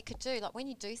know what you could do? Like when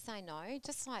you do say no,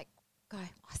 just like go,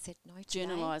 I said no today.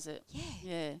 Journalise it.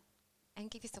 Yeah. And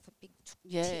give yourself a big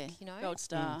tick, you know. Gold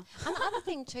star. And the other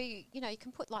thing too, you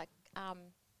can put like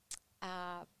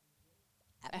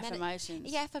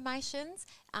affirmations. Affirmations,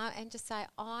 and just say,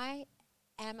 I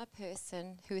am a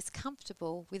person who is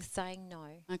comfortable with saying no.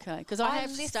 Okay, because I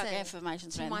have stuck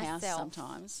affirmations around the house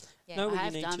sometimes. Yeah. No, what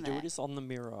you need to do it is on the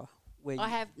mirror. Where I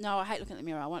hate looking at the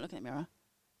mirror. I won't look at the mirror.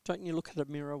 Don't you look at a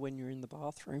mirror when you're in the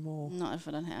bathroom or? Not if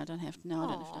I don't have. I don't have to. No,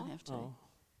 I don't have to. Oh.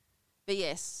 But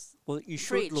yes. Well, you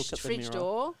should look at the mirror. Fridge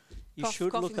door. You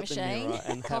should look at the mirror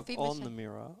and have on the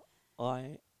mirror,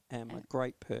 I am a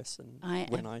great person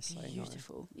when I say no.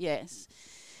 Beautiful. Yes.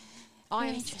 I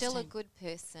am still a good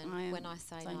person when I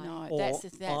say no. Or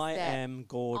I am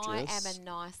gorgeous. I am a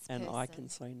nice person. And I can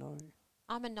say no.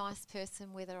 I'm a nice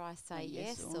person whether I say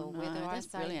yes or whether I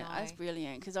say brilliant. no. That's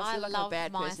brilliant because I feel like I'm a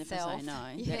bad person if I say no.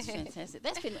 Yeah. That's fantastic.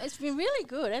 It's been really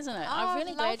good, hasn't it? I'm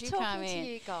really glad you come in.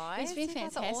 You guys. It's been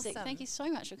fantastic. Awesome. Thank you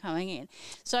so much for coming in.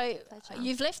 So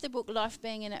you've left the book Life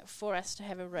Being in It for us to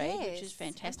have a read, which is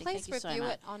fantastic. And please Thank you so much.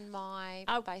 review it on my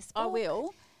Facebook. I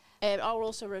will. And I'll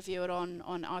also review it on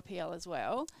IPL as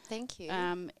well. Thank you.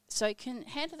 So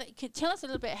tell us a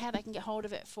little bit how they can get hold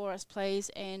of it for us, please,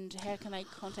 and how can they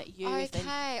contact you?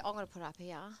 Okay, I'm going to put it up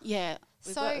here. Yeah,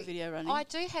 we've got a video running. I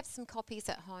do have some copies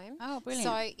at home. Oh, brilliant.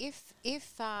 So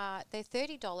if they're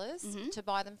 $30 to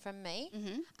buy them from me,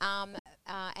 and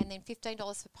then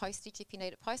 $15 for postage if you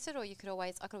need it posted, or I could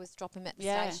always drop them at the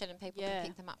station and people can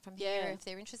pick them up from here if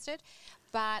they're interested.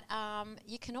 But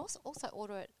you can also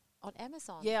order it on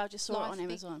Amazon. Yeah, I just saw it on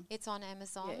Amazon. It's on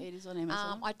Amazon. Yeah, it is on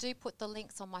Amazon. I do put the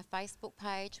links on my Facebook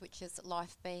page, which is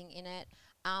Life Being In It.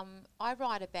 I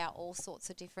write about all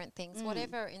sorts of different things,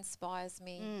 whatever inspires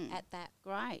me at that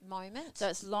moment. So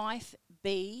it's Life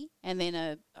B and then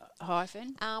a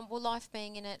hyphen. Well, Life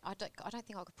Being In It, I don't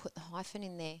think I could put the hyphen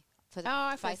in there for the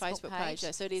Facebook page.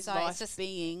 So it is Life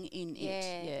Being In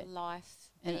It. Yeah, Life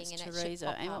Being In It. And it's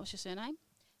Teresa. And what was your surname?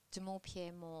 De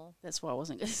Montpierre Moore. That's what I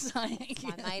wasn't going to say.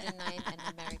 My maiden name and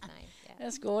my married name. Yeah.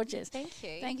 That's gorgeous. Thank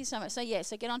you. Thank you so much. So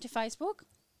get onto Facebook.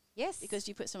 Yes. Because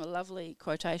you put some lovely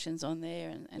quotations on there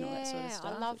and all that sort of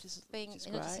stuff. I love being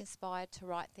just inspired to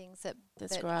write things that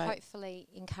hopefully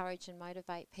encourage and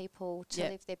motivate people to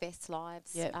live their best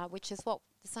lives, which is what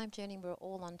the same journey we're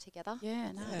all on together.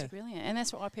 Yeah, no, it's brilliant. And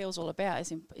that's what IPL is all about,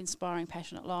 is inspiring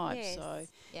passionate lives. Yes. So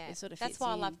it sort of that's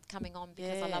why I love coming on,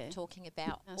 because I love talking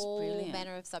about all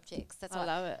manner of subjects. That's I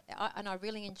love it. And I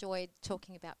really enjoyed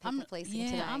talking about people pleasing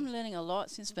today. Yeah, I'm learning a lot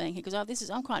since being here, because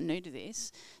I'm quite new to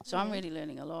this, so I'm really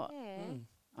learning a lot. Yeah.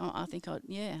 I think I'm I think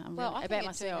about you're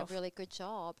myself. doing a really good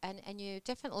job, and you're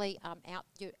definitely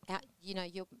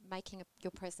you're making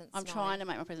your presence. I'm trying to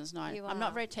make my presence known. I'm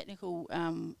not very technical.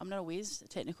 I'm not a whiz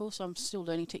technical, so I'm still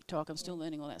learning TikTok. I'm still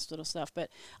learning all that sort of stuff. But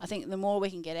I think the more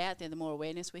we can get out there, the more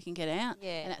awareness we can get out.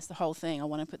 Yeah, and that's the whole thing. I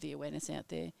want to put the awareness out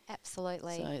there.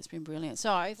 Absolutely. So it's been brilliant.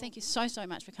 So thank you so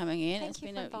much for coming in. You've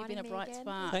been a bright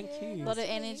spark. Thank you. A lot of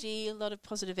energy, a lot of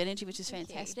positive energy, which is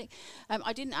fantastic.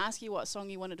 I didn't ask you what song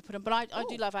you wanted to put on, but I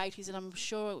do love 80s, and I'm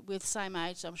sure we're the same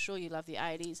age, so I'm sure you love the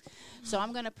 80s. So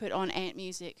I'm going to put on Ant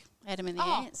Music, Adam and the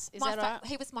Ants. Is that right?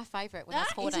 He was my favourite when I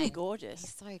was 14. Isn't he gorgeous?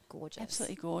 He's so gorgeous.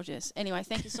 Absolutely gorgeous. Anyway,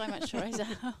 thank you so much, Teresa.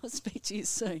 I'll speak to you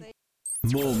soon.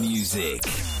 More music.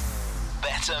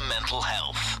 Better mental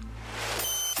health.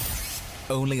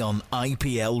 Only on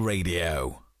IPL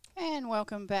Radio. And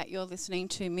welcome back. You're listening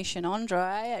to Mission Andre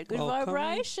at Good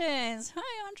Vibrations.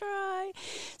 Hi, Andre.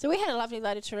 So we had a lovely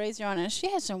lady, Teresa, on, and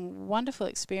she had some wonderful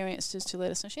experiences to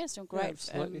let us know. She had some great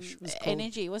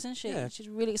energy, wasn't she? Yeah. She's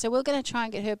really. So we're going to try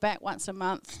and get her back once a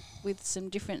month with some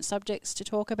different subjects to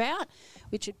talk about,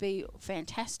 which would be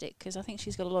fantastic, because I think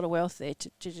she's got a lot of wealth there to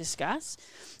discuss.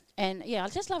 And, I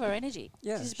just love her energy.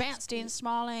 Yeah, she's bounced in,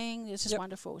 smiling. It's just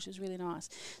wonderful. She's really nice.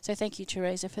 So thank you,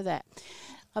 Teresa, for that.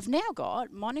 I've now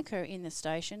got Monica in the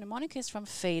station, and Monica's from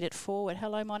Feed It Forward.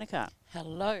 Hello, Monica.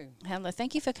 Hello. Hello.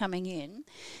 Thank you for coming in.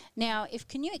 Now,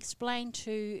 can you explain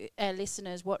to our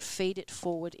listeners what Feed It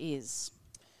Forward is?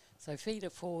 So Feed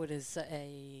It Forward is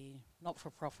a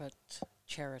not-for-profit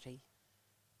charity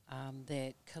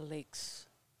that collects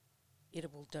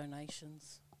edible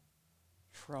donations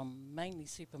from mainly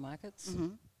supermarkets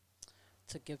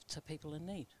to give to people in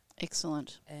need.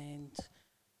 Excellent. And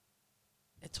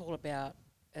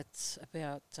it's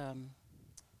about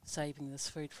saving this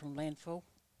food from landfill.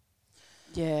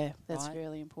 Yeah, that's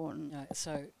really important.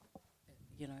 So,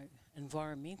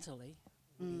 environmentally,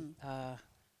 we are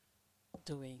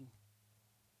doing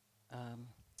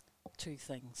two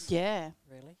things. Yeah.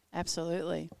 Really.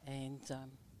 Absolutely. And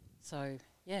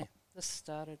this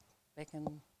started back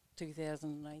in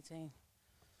 2018.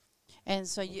 And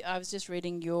so I was just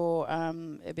reading your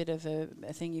a bit of a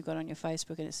thing you got on your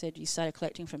Facebook, and it said you started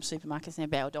collecting from supermarkets in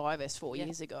Baldivis 4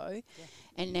 years ago,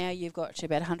 and now you've got to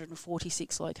about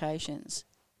 146 locations.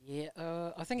 Yeah,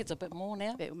 I think it's a bit more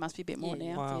now. It must be a bit more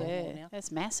now. Wow. Yeah,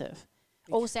 that's massive.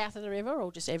 All south of the river,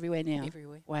 or just everywhere now?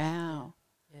 Everywhere. Wow.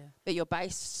 Yeah. But you're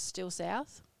based still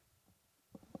south?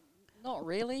 Not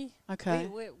really. Okay.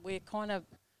 We're kind of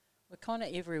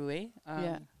everywhere.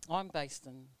 I'm based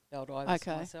in Baldivis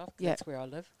myself. That's where I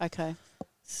live. Okay.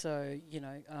 So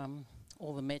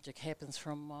all the magic happens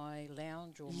from my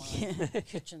lounge or my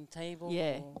kitchen table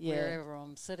or wherever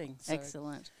I'm sitting. So,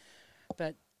 excellent.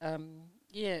 But and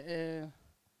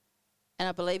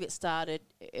I believe it started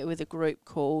with a group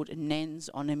called Nens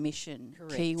on a Mission,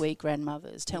 correct. Kiwi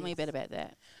Grandmothers. Tell me a bit about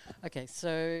that. Okay,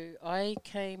 so I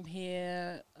came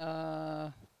here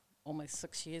almost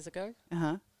 6 years ago.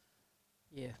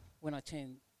 Yeah, when I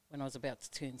was about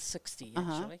to turn 60,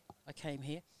 actually, I came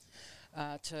here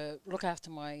to look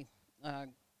after my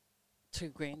 2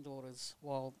 granddaughters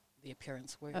while their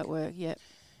parents work. At work, yep.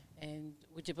 And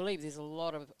would you believe there's a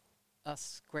lot of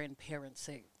us grandparents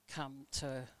that come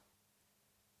to,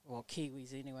 well,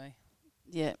 Kiwis anyway.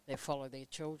 Yeah. They follow their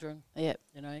children. Yep.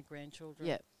 Grandchildren.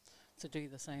 Yep. To do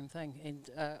the same thing. And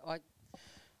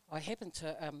I happened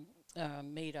to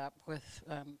meet up with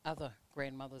other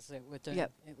grandmothers that were doing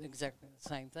exactly the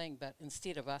same thing, but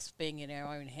instead of us being in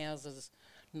our own houses,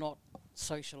 not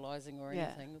socialising or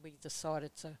anything, we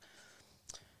decided to,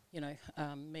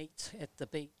 meet at the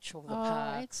beach or the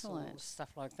parks or stuff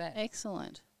like that.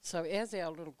 Excellent. So as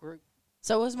our little group,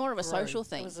 so it was more of a social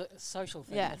thing. It was a social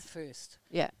thing at first.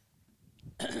 Yeah.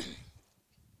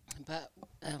 But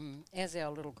as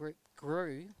our little group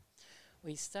grew,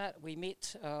 we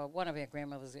met one of our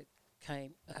grandmothers that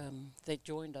came, that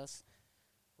joined us,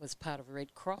 was part of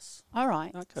Red Cross. All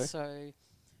right. Okay. So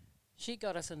she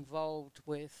got us involved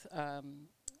with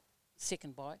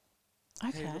Second Bite,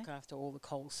 who look after all the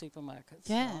Coles supermarkets.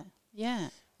 Yeah, right? yeah.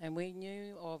 And we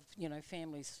knew of,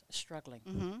 families struggling,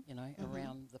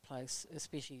 around the place,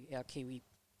 especially our Kiwi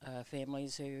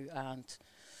families who aren't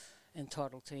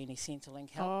entitled to any Centrelink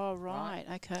help. Oh, right.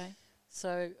 Okay.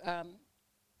 So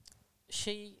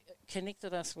she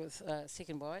connected us with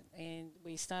Second Bite, and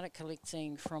we started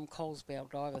collecting from Coles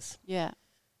Baldivis. Yeah.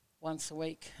 Once a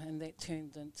week, and that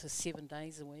turned into 7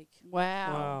 days a week.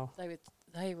 Wow.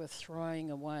 They were throwing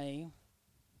away,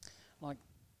 like,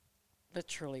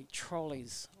 literally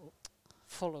trolleys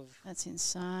full of. That's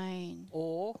insane.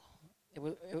 Or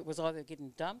it was either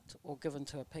getting dumped or given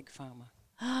to a pig farmer.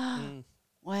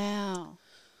 Wow.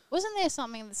 Wasn't there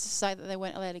something to say that they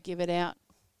weren't allowed to give it out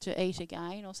to eat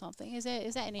again or something? Is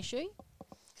that an issue?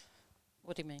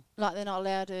 What do you mean? Like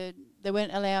they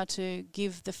weren't allowed to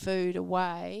give the food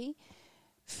away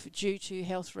due to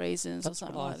health reasons or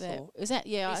something like that. Is that,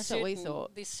 that's what we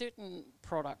thought. There's certain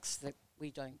products that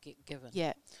we don't get given.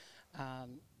 Yeah.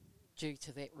 Due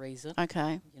to that reason.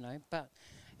 Okay. But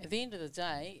at the end of the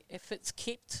day, if it's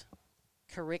kept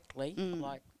correctly,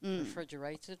 like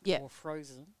refrigerated or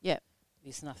frozen,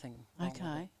 there's nothing wrong with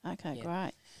it. Okay,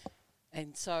 great.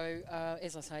 And so,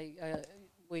 as I say,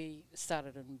 we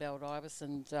started in Baldivis,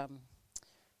 and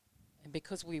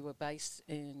because we were based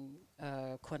in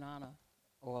Kwinana,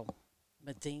 or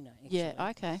Medina, actually. Yeah,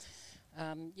 okay.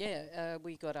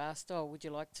 We got asked, would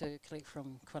you like to collect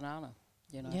from Kwinana?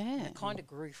 Yeah. It kind of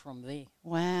grew from there.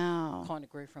 Wow. Kind of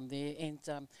grew from there. And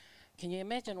can you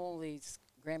imagine all these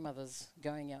grandmothers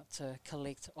going out to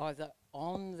collect either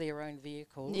on their own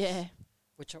vehicles,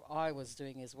 which I was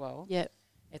doing as well. Yep.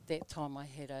 At that time, I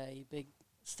had a big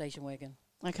station wagon.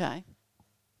 Okay.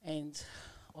 And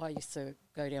I used to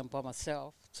go down by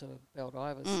myself to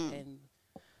Baldivis, and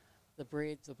the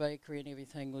bread, the bakery and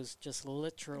everything was just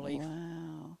literally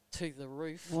to the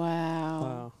roof.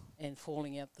 Wow. And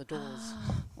falling out the doors.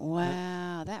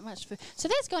 Wow, that much food. So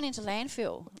that's gone into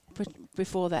landfill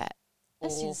before that.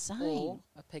 That's insane. Or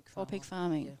a pig farm. Or pig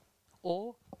farming. Yeah.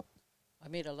 Or I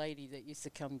met a lady that used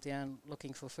to come down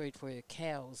looking for food for her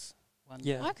cows one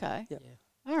day. Okay. Yep.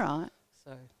 All right.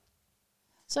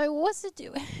 So what's the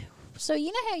do? So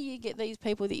you know how you get these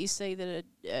people that you see that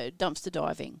are dumpster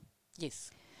diving?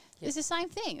 Yes. It's the same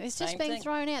thing. It's just being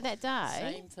thrown out that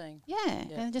day. Same thing. Yeah,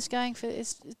 and just going for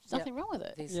it's nothing wrong with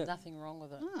it. There's nothing wrong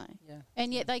with it. No. Yeah.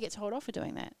 And yet they get told off for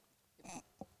doing that,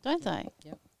 don't they?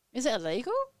 Yep. Is it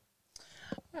illegal?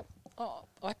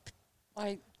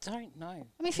 I don't know. I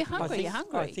mean, if you're hungry, you're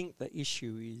hungry. I think the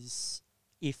issue is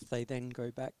if they then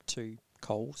go back to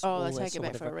Coles. Oh, they take it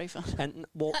back for a refund. And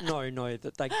no,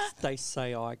 that they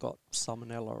say I got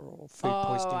salmonella or food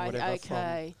poisoning,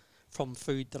 whatever, from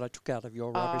food that I took out of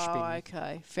your rubbish bin. Oh,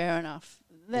 okay, fair enough.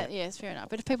 It's fair enough.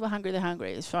 But if people are hungry, they're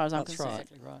hungry. As far as I'm concerned, right.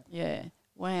 Exactly right. Yeah.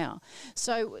 Wow.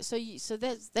 So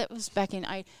that was back in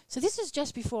 8. So this is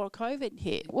just before COVID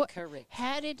hit. Correct.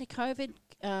 How did the COVID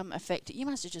affect it? You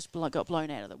must have just got blown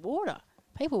out of the water.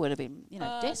 People would have been,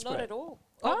 desperate. Not at all.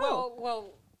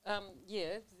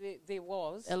 There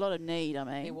was a lot of need. I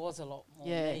mean, there was a lot more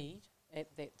need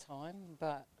at that time,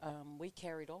 but we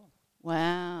carried on.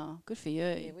 Wow, good for you.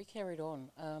 Yeah, we carried on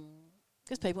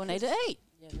because people need to eat.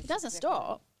 Yeah, it doesn't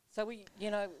stop. So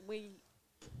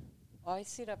I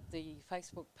set up the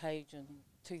Facebook page in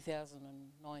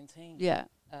 2019. Yeah.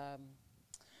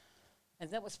 And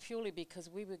that was purely because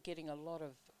we were getting a lot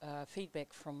of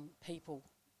feedback from people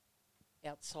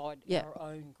outside our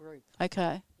own group.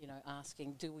 Okay.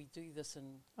 Asking, do we do this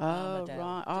in Armidale?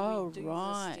 Right. Do we do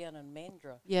this down in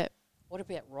Mandurah? Yeah. What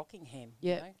about Rockingham?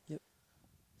 Yeah. Yep.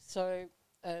 So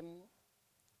I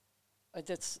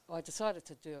decided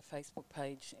to do a Facebook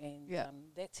page, and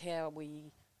that's how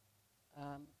we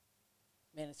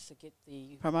managed to get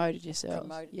promoted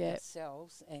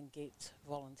yourselves and get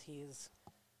volunteers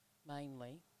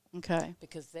mainly. Okay.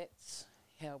 Because that's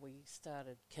how we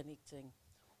started connecting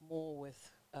more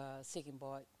with Second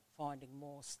Bite, finding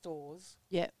more stores.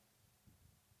 Yep.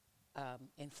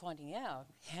 And finding out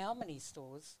how many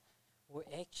stores were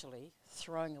actually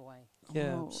throwing away.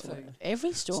 Yeah. Food.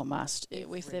 Every store must,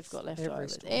 if they've got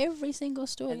leftovers. Every single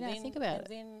store, think about it.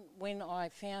 And then when I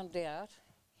found out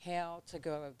how to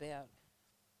go about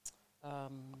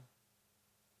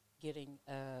getting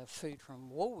food from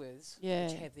Woolworths,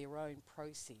 which have their own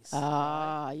process.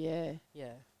 Yeah.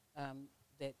 Yeah.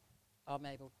 That I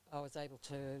was able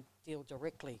to deal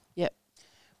directly. Yep.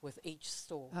 With each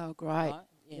store. Oh, great. Right?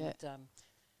 And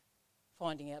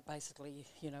finding out basically,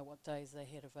 what days they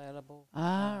had available.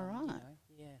 Right.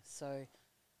 So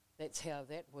that's how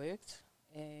that worked.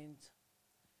 And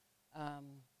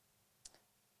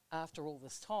after all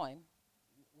this time,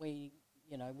 we've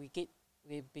been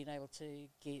able to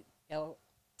get Aldi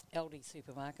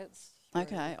supermarkets.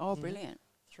 Okay. Brilliant.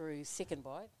 Through Second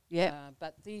Bite. Yeah.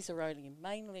 But these are only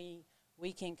mainly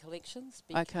weekend collections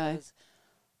because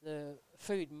the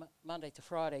food Monday to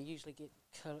Friday usually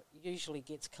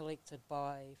gets collected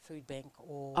by Food Bank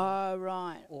or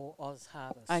or Oz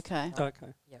Harvest. Okay. Right?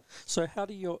 Okay. Yep. So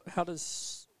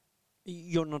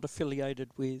you're not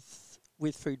affiliated with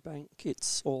Food Bank?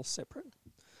 It's all separate.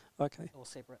 Okay. All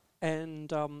separate.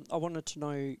 And I wanted to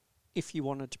know if you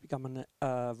wanted to become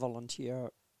a volunteer,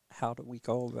 how do we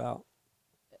go about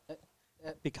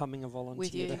becoming a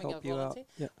volunteer to help you out?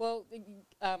 Yeah. Well,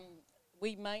 at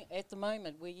the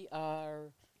moment we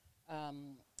are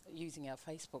using our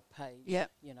Facebook page. Yeah.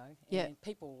 And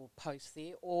people will post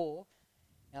there, or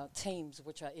our teams,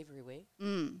 which are everywhere.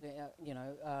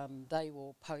 They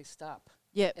will post up.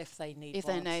 Yep. If they need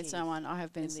someone. I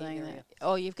have been seeing that.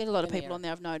 Oh, you've got a lot of people on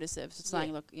there. I've noticed that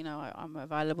saying, look, I'm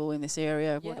available in this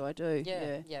area. What do I do?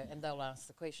 Yeah, and they'll ask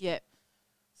the question. Yeah.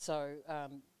 So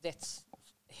that's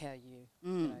how you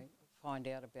find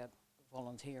out about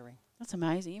volunteering. That's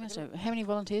amazing. You must have. How many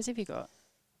volunteers have you got?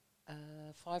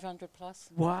 500 plus.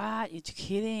 What? You're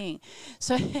kidding.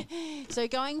 So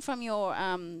going from your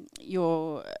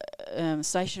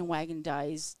station wagon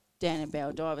days down in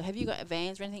Baldiva, have you got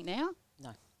vans or anything now?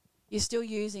 No. You're still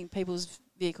using people's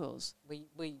vehicles? We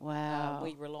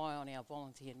rely on our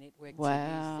volunteer network to use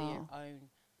their own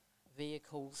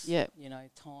vehicles. Yep.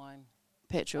 Time.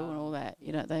 Petrol and all that.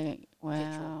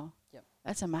 Petrol. Yep.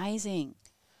 That's amazing.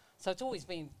 So it's always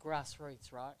been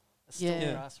grassroots, right? It's still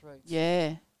grassroots.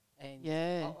 Yeah. And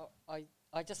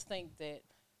I just think that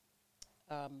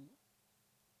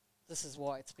this is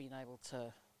why it's been able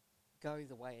to go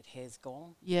the way it has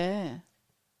gone. Yeah.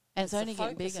 And it's only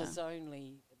getting bigger. The focus has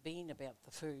only been about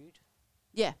the food.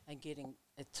 Yeah. And getting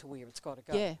it to where it's got to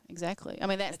go. Yeah, exactly. I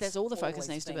mean, that's all the focus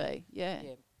needs to be. Yeah.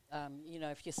 Yeah.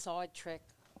 If you sidetrack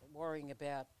worrying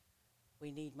about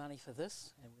we need money for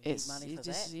this and we need money for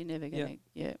that. You're never going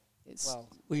to,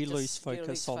 we lose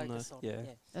focus on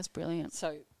That's brilliant.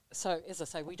 So as I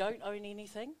say, we don't own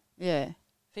anything. Yeah.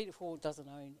 Feed It Forward doesn't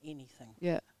own anything.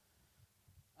 Yeah.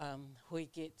 We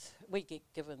get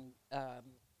given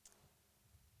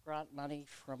grant money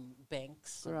from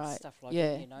banks and stuff like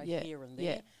that, here and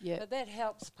there. Yeah. But that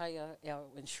helps pay our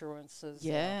insurances.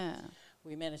 Yeah.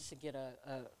 We managed to get a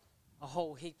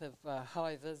whole heap of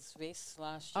high-vis vests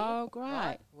last year. Oh, great.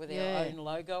 Right, with our own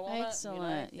logo on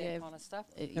Excellent. it, that kind of stuff.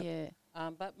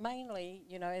 But mainly,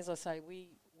 as I say,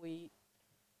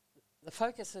 the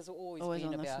focus has always been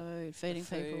on about the food, feeding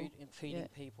people. And feeding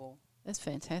people. That's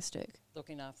fantastic.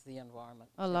 Looking after the environment.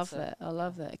 I love that.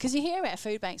 Because you hear about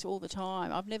food banks all the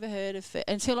time. I've never heard of it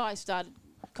until I started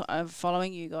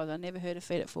following you guys. I never heard of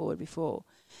Feed It Forward before.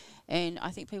 And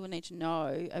I think people need to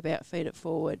know about Feed It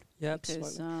Forward. Yeah,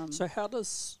 absolutely. So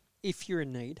if you're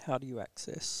in need, how do you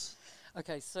access?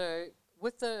 Okay, so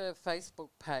with the Facebook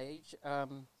page,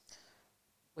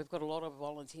 we've got a lot of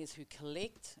volunteers who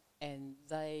collect, and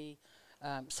they,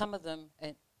 some of them,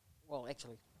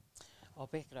 actually, I'll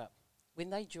back it up. When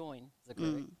they join the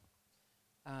group,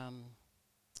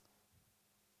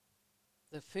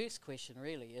 the first question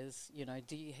really is,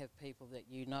 do you have people that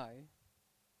you know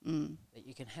that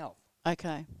you can help?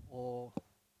 Okay. Or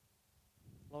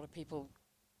a lot of people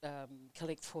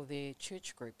collect for their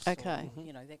church groups. Okay. Or,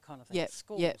 that kind of thing.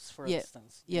 Schools, for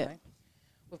instance. Yeah.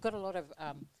 We've got a lot of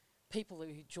people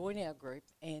who join our group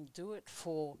and do it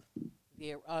for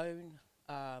their own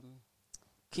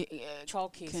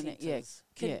childcare centres,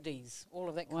 kindies, all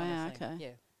of that kind of thing. Okay.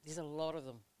 Yeah, there's a lot of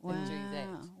them that do that.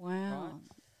 Wow. Right?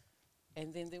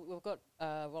 And then we've got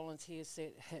volunteers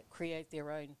that create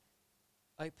their own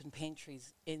open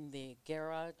pantries in their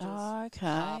garages,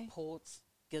 carports,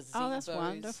 gazebos. Oh, that's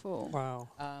wonderful. Wow.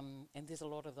 And there's a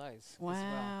lot of those. Wow.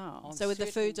 As well, so with the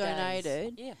food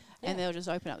donated, and they'll just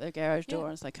open up their garage door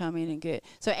as they come in and get.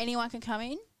 So anyone can come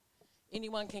in?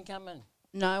 Anyone can come in.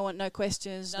 No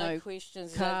questions, no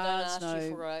questions. Cards, don't ask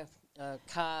you for a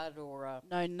card or a...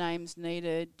 No names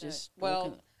needed, just...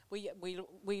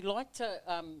 We like to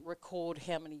record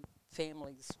how many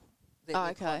families that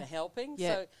we're kind of helping.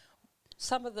 Yep. So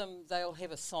some of them, they'll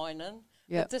have a sign-in.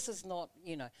 Yep. But this is not,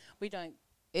 we don't...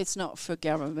 It's not for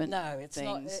government it's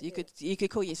things. Not, you could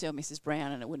call yourself Mrs.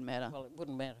 Brown and it wouldn't matter. Well, it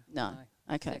wouldn't matter. No.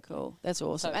 Okay, exactly. Cool. That's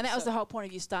awesome. And that was the whole point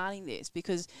of you starting this,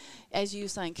 because as you were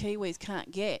saying, Kiwis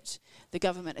can't get the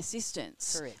government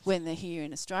assistance when they're here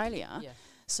in Australia. Yeah.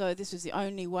 So this was the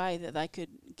only way that they could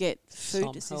get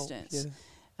food assistance.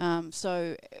 Help,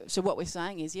 So what we're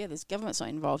saying is, the government's not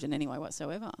involved in any way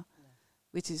whatsoever,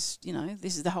 which is,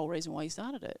 this is the whole reason why you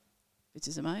started it, which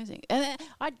is amazing. And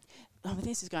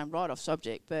this is going right off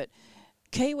subject, but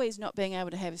Kiwis not being able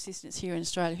to have assistance here in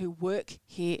Australia who work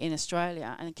here in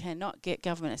Australia and cannot get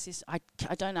government assistance,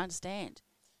 I don't understand.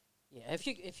 Yeah, if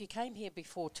you came here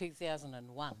before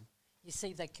 2001, you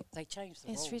see they changed the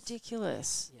rules. It's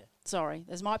ridiculous. Yeah. Sorry,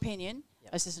 that's my opinion.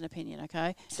 Yep. It's just an opinion,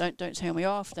 okay? Don't tell me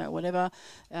off, don't whatever.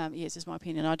 It's just my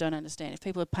opinion. I don't understand. If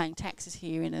people are paying taxes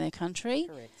here in their country,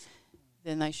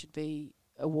 then they should be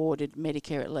awarded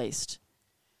Medicare at least.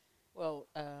 Well,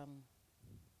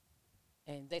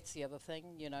 and that's the other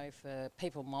thing, for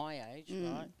people my age,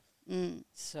 right? Mm.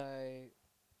 So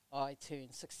I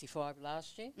turned 65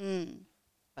 last year,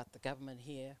 but the government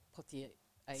here put the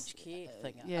aged care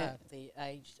thing, the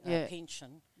aged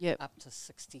pension up to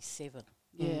 67.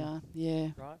 Yeah.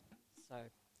 Right? So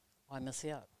I miss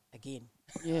out again.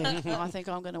 Yeah, I think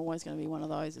I'm always going to be one of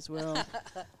those as well.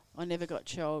 I never got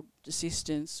child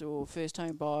assistance or first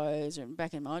home buyers, and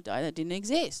back in my day that didn't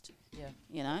exist. Yeah.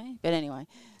 But anyway,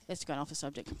 that's going off the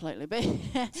subject completely. But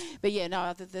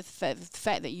the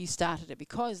fact that you started it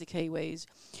because the Kiwis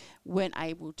weren't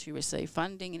able to receive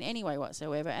funding in any way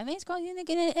whatsoever, and these guys, they're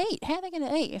going to eat. How are they going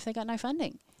to eat if they got no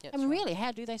funding? Really,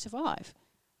 how do they survive?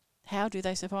 How do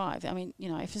they survive? I mean,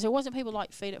 if there wasn't people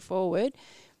like Feed It Forward,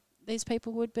 these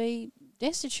people would be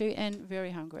destitute and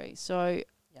very hungry. So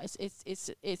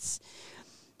it's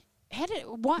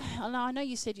I know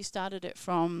you said you started it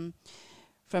from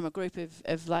a group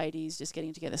of ladies just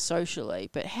getting together socially,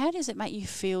 but how does it make you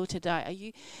feel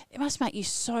today? It must make you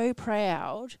so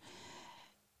proud,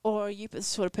 or are you the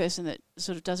sort of person that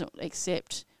sort of doesn't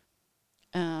accept,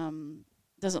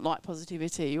 doesn't like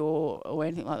positivity or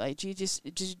anything like that?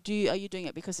 Are you doing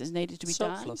it because it's needed to be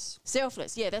done?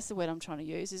 Selfless. Yeah, that's the word I'm trying to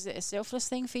use. Is it a selfless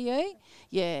thing for you?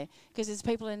 Yeah, because there's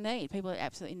people in need. People are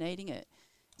absolutely needing it.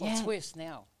 Well, it's worse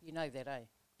now. You know that, eh?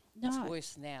 No. It's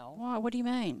worse now. Why? What do you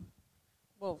mean?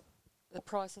 Well, the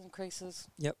price increases.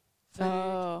 Yep.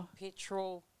 Food,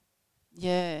 petrol.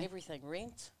 Yeah. Everything.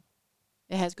 Rent.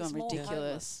 It has gone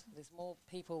ridiculous. There's more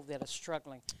people that are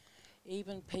struggling.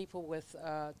 Even people with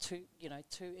two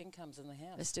incomes in the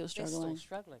house. They're still struggling.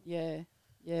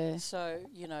 Yeah. So,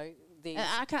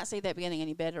 I can't see that getting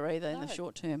any better either in the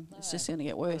short term. No, it's just going to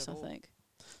get worse, I think.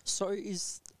 So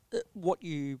is what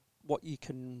you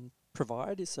can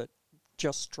provide, is it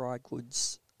just dry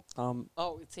goods?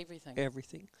 It's everything.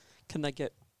 Everything. Can they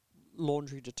get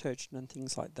laundry detergent and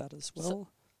things like that as well?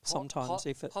 Sometimes,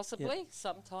 possibly,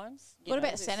 sometimes. What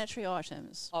about sanitary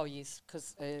items? Oh yes,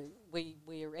 because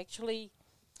we are actually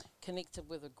connected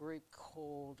with a group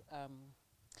called,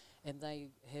 and they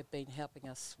have been helping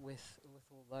us with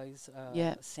all those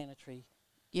sanitary.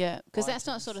 Yeah, because that's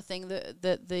not the sort of thing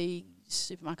that the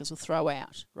supermarkets will throw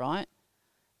out, right?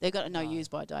 They've got no use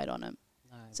by date on them.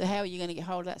 No. So how are you going to get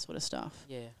hold of that sort of stuff?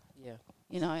 Yeah.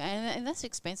 You know, and that's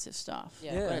expensive stuff.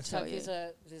 Yeah. So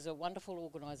there's a wonderful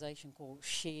organisation called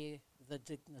Share the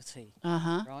Dignity.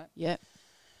 Right. Yep.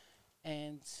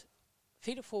 And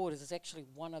Feeder Forward is actually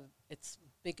one of its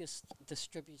biggest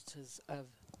distributors of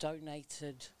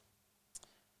donated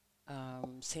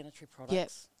sanitary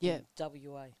products in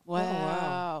WA.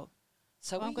 Wow.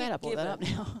 So I'm glad I brought that up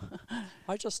now.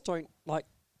 I just don't like.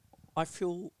 I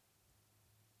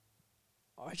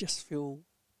just feel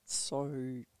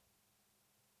so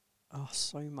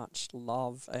much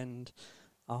love, and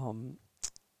I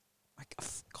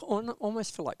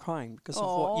almost feel like crying because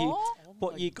of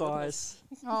what you guys.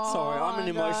 Sorry, I'm an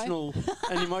emotional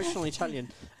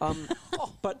Italian.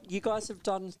 But you guys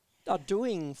are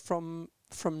doing from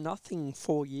nothing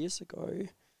 4 years ago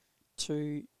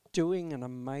to doing an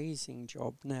amazing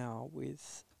job now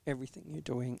with everything you're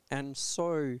doing, and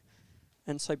so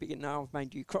big. Now I've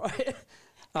made you cry.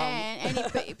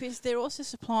 Because they're also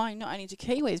supplying not only to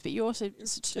Kiwis, but you're also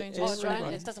doing to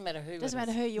Australians. It doesn't matter who. Doesn't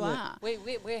matter who you are.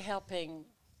 We're helping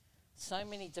so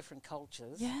many different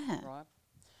cultures. Yeah. Right.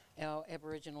 Our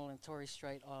Aboriginal and Torres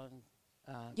Strait Island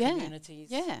communities.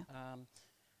 Yeah.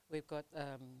 We've got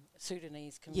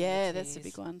Sudanese communities. Yeah, that's a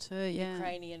big one too. Yeah.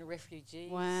 Ukrainian refugees.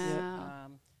 Wow.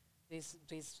 There's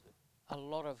a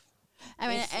lot of. I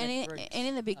mean, and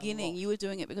in the beginning, you were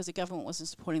doing it because the government wasn't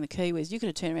supporting the Kiwis. You could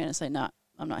have turned around and said, "No,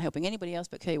 I'm not helping anybody else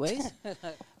but Kiwis,"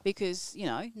 because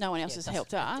no one else has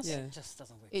helped us. Yeah. It just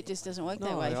doesn't work. It just doesn't work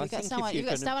that way. If you've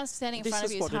got someone standing in front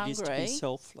of you who's hungry, this is what it is to be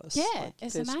selfless. Yeah, like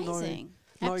it's amazing.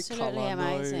 No Absolutely colour,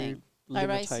 amazing. No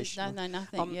racism, no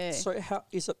nothing. Yeah. So how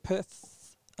is it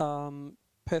Perth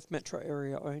metro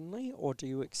area only, or do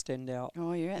you extend out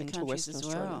you're out into the countries Western as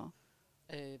Australia? well.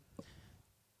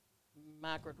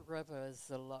 Margaret River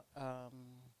is a lot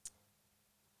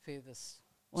furthest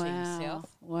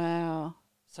south. Wow.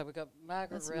 So we've got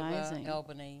Margaret River, amazing.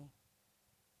 Albany,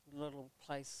 a little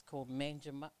place called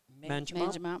Manjimup.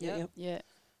 Yeah.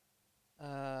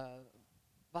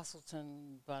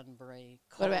 Busselton, Bunbury.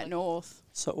 What about north?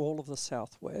 So all of the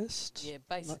southwest. Yeah,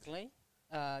 basically.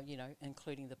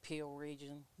 Including the Peel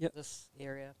region. Yep. This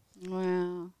area.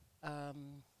 Wow.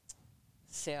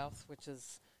 South, which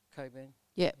is Coburn.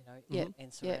 Yep.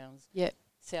 And surrounds. Yep.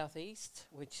 Southeast,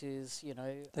 which is,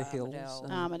 the hills.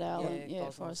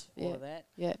 Armidale, Forest, all of that.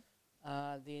 Yep.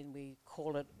 Then we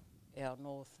call it our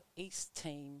northeast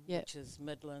team, which is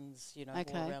Midlands,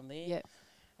 all around there. Yep.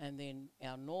 And then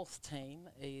our north team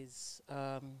is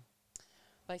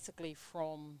basically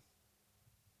from,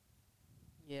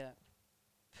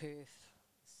 Perth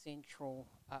Central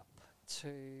up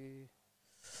to,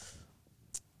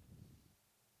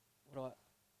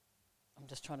 I'm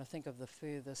just trying to think of the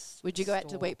furthest. Would you go out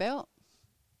to the Wheat Belt?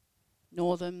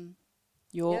 Northern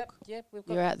York? Yep.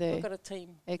 You're out there. We've got a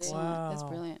team. Excellent. Wow. That's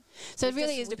brilliant. So it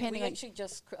really is depending on...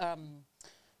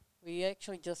 We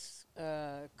actually just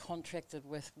contracted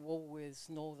with Woolworths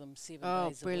Northam 7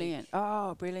 days a week.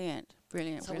 Oh, brilliant.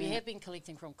 Brilliant. So we have been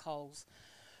collecting from Coles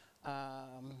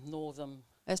Northam.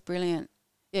 That's brilliant.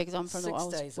 Yeah, because I'm from the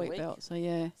old 6 days Wheat Belt, so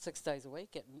yeah. 6 days a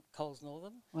week at Coles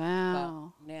Northam.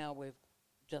 Wow. But now we've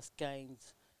just gained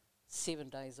 7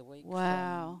 days a week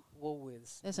from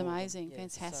Woolworths. That's amazing.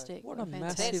 Fantastic. So what a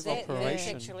massive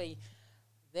operation.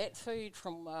 That food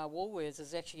from Woolworths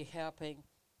is actually helping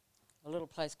a little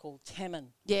place called Tammin.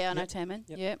 Yeah, I know Tammin.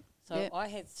 Yep. So I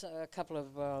had a couple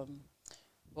of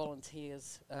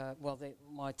volunteers,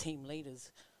 my team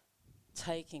leaders,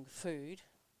 taking food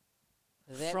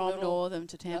from Northam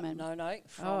to Tammin.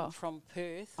 From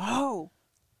Perth. Oh.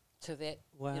 To that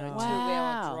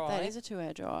 2-hour drive. That is a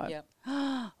 2-hour drive. Yep.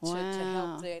 To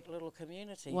help that little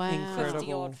community. Wow. Incredible.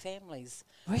 50 odd families.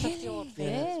 Really? 50 odd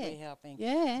families we're helping.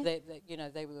 Yeah.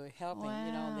 They were helping,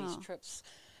 on these trips.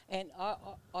 And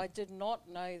I did not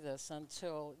know this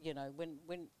until,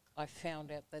 when I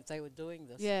found out that they were doing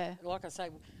this. Yeah. Like I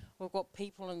say, we've got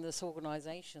people in this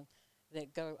organisation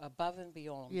that go above and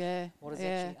beyond what is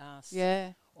actually asked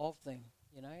of them,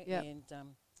 Yep. And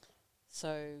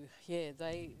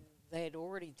they had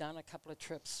already done a couple of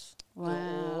trips. Wow.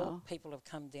 Or people have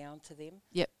come down to them.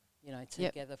 Yep.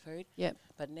 To gather food. Yep.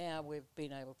 But now we've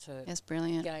been able to That's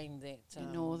brilliant. gain that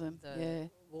Northam.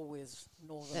 Woolworths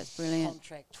Northam That's brilliant.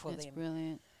 contract for That's them.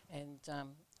 Brilliant. And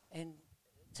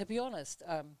to be honest,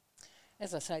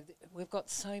 as I say, we've got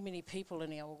so many people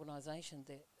in our organisation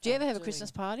that. Do you ever have a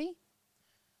Christmas party?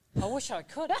 I wish I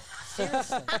could.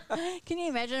 Seriously. Can you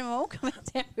imagine them all coming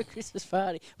down for a Christmas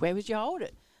party? Where would you hold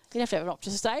it? You'd have to have an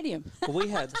Optus Stadium. Well, we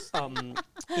had,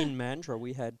 in Mandurah,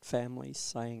 we had families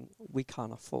saying we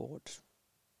can't afford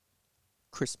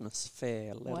Christmas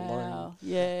fare, let alone.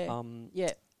 Yeah.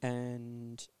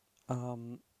 and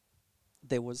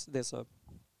there's a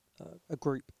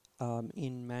group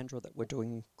in Mandurah that were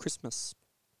doing Christmas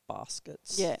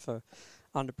baskets for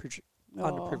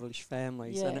underprivileged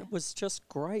families, and it was just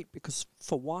great because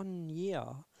for 1 year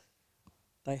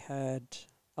they had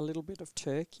a little bit of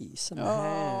turkey, some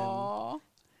ham,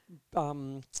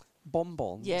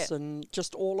 bonbons, and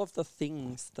just all of the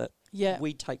things that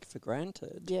we take for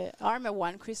granted. Yeah, I remember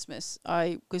one Christmas,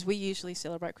 because we usually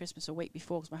celebrate Christmas a week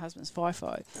before because my husband's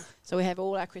FIFO. So we have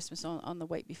all our Christmas on the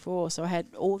week before. So I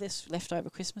had all this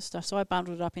leftover Christmas stuff. So I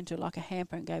bundled it up into like a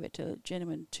hamper and gave it to a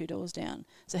gentleman 2 doors down.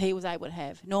 So he was able to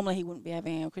have, normally he wouldn't be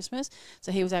having it on Christmas.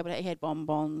 So he was able to, he had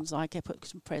bonbons, I put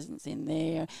some presents in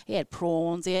there. He had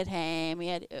prawns, he had ham, he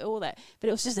had all that. But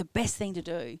it was just the best thing to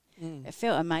do. It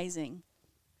felt amazing.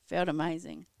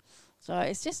 So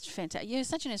it's just fantastic. You're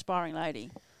such an inspiring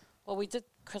lady. Well, we did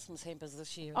Christmas hampers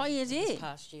this year. Oh, you did? This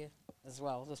past year as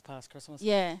well, this past Christmas.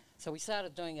 Yeah. So we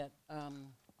started doing it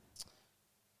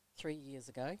 3 years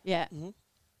ago. Yeah. Mm-hmm.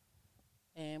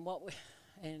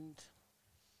 And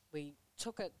we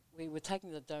took it, we were taking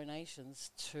the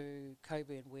donations to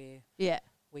Coburn where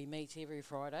we meet every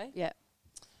Friday. Yeah.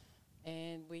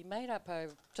 And we made up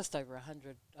just over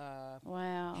 100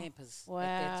 hampers at Wow.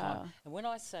 that time. And when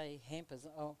I say hampers,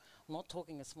 I'm not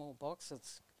talking a small box.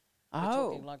 We're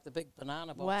talking like the big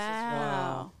banana boxes.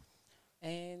 Wow.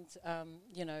 And,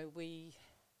 we,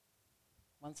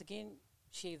 once again,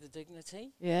 share the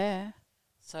dignity. Yeah.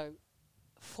 So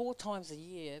 4 times a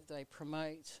year they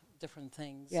promote different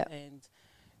things. Yep. And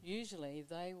usually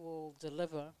they will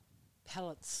deliver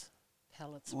pallets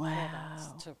of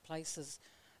products to places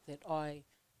that I,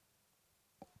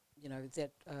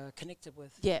 connected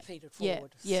with, Feed It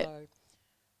Forward. Yeah. So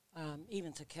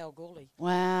even to Kalgoorlie.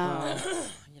 Wow.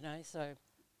 So.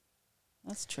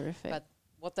 That's terrific. But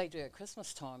what they do at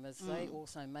Christmas time is they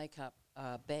also make up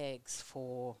bags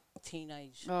for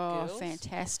teenage girls. Oh,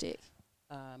 fantastic.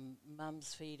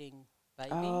 Mums feeding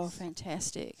babies. Oh,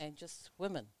 fantastic. And just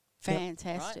women.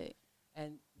 Fantastic. Right?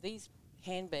 And these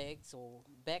handbags or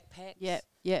backpacks.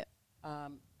 Yep.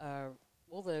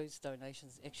 All those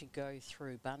donations actually go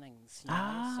through Bunnings.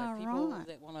 So people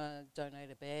that want to donate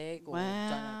a bag or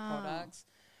donate products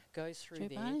goes through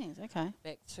there. Bunnings, okay.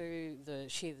 Back to the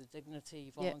Share the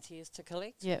Dignity volunteers to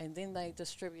collect. Yep. And then they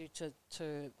distribute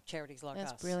to charities like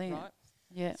us. That's brilliant. Right?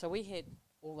 Yeah. So we had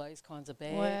all those kinds of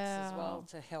bags as well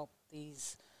to help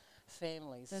these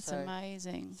families. That's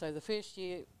amazing. So the first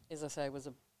year, as I say, was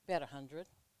about 100.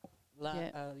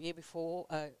 Year before,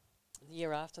 the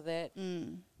year after that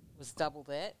was double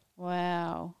that.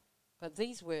 Wow. But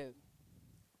these weren't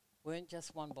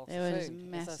just one box There of was food.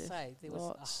 massive As I say, there was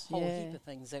lots, a whole heap of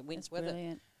things that went That's with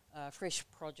brilliant. it. Fresh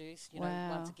produce, Wow.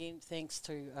 once again, thanks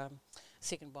to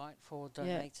Second Bite for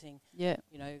donating,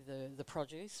 the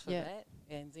produce for that.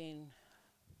 And then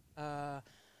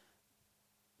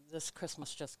this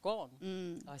Christmas just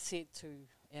gone, I said to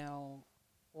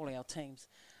all our teams,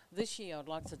 this year I'd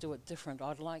like to do it different.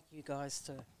 I'd like you guys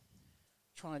to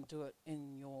try and do it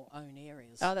in your own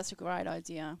areas. Oh, that's a great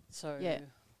idea. So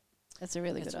that's a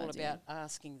really good idea. It's all about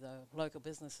asking the local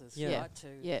businesses,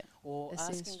 or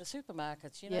asking the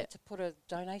supermarkets, to put a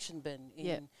donation bin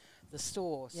in the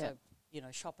store, so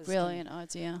shoppers can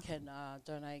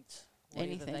donate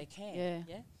whatever anything they can.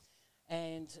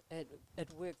 And it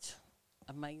worked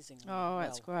amazingly. Oh,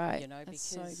 that's great. That's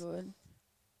so good.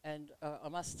 And I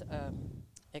must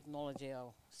acknowledge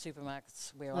our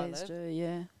supermarkets where Please I live.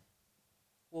 do,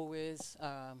 Woolworths,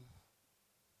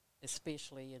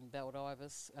 especially in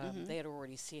Baldivis, they had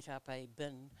already set up a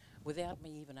bin without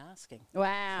me even asking.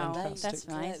 Wow, that's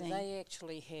amazing. They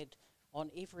actually had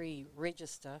on every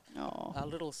register a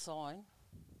little sign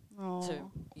to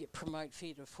promote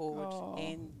Feed It Forward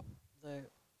and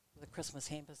the Christmas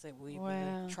hampers that we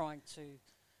were trying to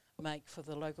make for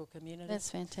the local community.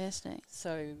 That's fantastic.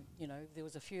 So, there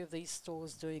was a few of these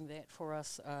stores doing that for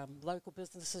us. Local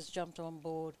businesses jumped on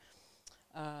board,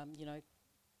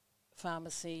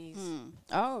 pharmacies.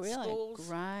 Oh, really? Schools,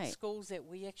 great. Schools that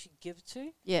we actually give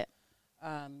to. Yeah.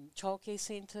 Childcare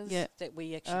centres that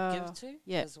we actually give to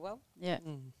as well. Yeah.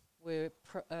 Where,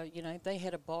 they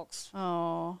had a box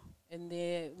in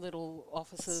their little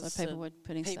offices. So people were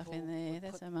putting stuff in there.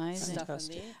 That's amazing. Stuff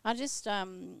in there. I just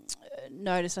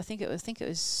noticed. I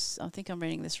think I'm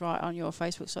reading this right on your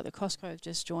Facebook site. The Costco have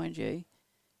just joined you.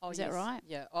 Oh, is that right?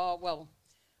 Yeah. Oh well,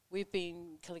 we've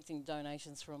been collecting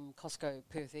donations from Costco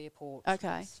Perth Airport.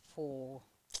 For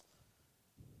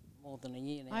more than a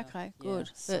year now. Okay, good.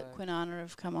 So Kwinana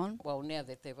have come on. Well, now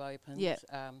that they've opened. Yeah.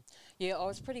 I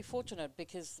was pretty fortunate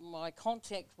because my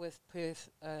contact with Perth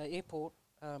Airport,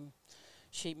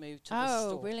 she moved to the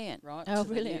store. Oh, brilliant. Right. Oh,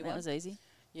 brilliant. That was easy.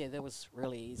 Yeah, that was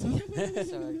really easy.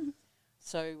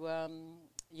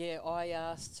 I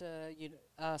asked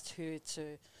her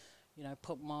to,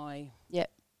 put my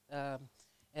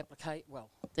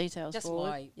details just forward.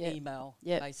 my email,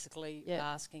 basically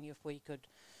asking if we could,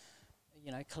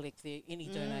 collect any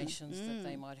donations that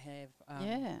they might have.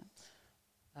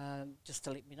 Just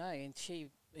to let me know, and she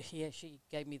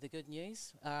gave me the good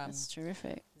news. That's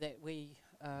terrific. That we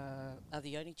are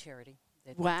the only charity.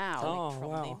 That wow!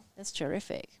 From them. That's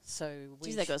terrific. So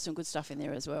they got some good stuff in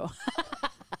there as well.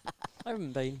 I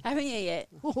haven't been. Haven't you yet?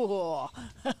 Yeah,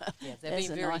 they've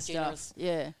been very nice generous. Stuff.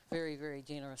 Yeah, very, very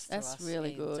generous to us. That's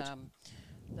really good.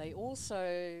 They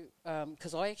also,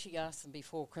 because I actually asked them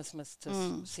before Christmas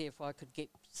to see if I could get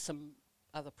some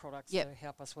other products to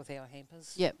help us with our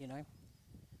hampers. Yep.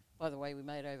 By the way, we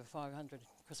made over 500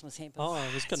 Christmas hampers. Oh,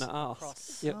 I was going to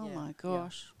ask. Yep. Oh my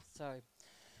gosh. Yeah. So,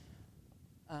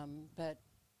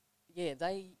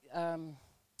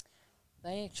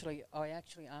 I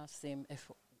actually asked them if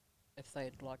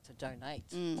they'd like to donate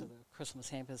to the Christmas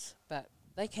hampers, but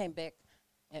they came back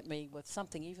at me with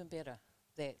something even better,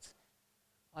 that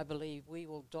I believe we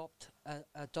will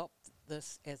adopt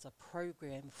this as a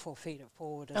program for Feed It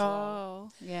Forward as well.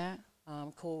 Oh, yeah.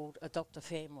 Called Adopt a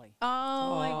Family.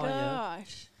 Oh my gosh.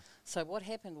 Yeah. So what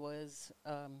happened was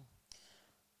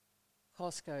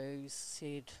Costco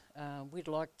said, we'd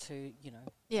like to,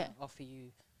 offer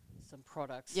you some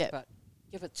products, but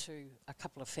give it to a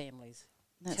couple of families.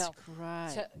 That's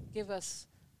great. Give us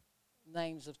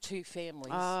names of 2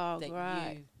 families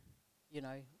that you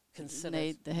consider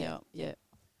need the help. Yeah.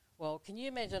 Well, can you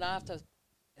imagine after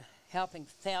helping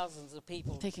thousands of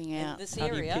people picking in out this How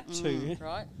area, do you pick 2?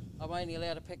 right? I'm only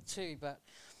allowed to pick 2, but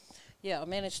I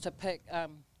managed to pick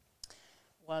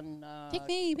one. Pick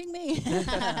me.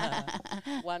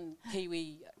 One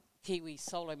Kiwi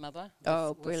solo mother.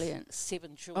 With brilliant.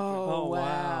 7 children. Oh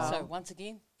wow. So once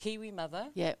again, Kiwi mother.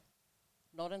 Yep.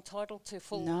 Not entitled to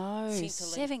full. No. Centrelink,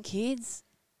 7 kids.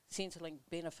 Centrelink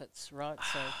benefits, right?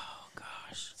 So. Oh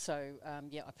gosh. So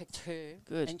I picked her.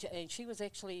 Good. And she was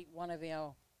actually one of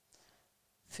our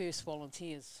first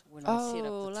volunteers when I set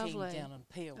up the team down in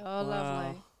Peel. Oh,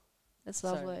 lovely. That's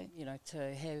lovely.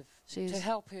 So, to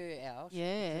help her out.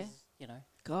 Yeah.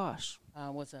 Gosh.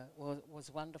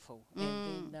 Was wonderful.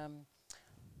 And then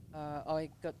I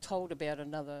got told about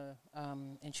another,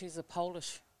 and she's a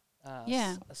Polish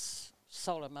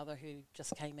solo mother who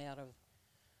just came out of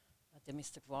a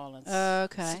domestic violence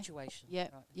situation. Yeah.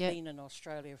 Right? Been in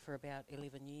Australia for about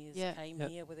 11 years. Came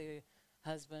here with her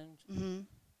husband.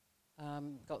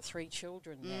 Got 3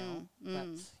 children now,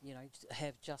 but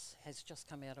has just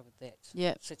come out of that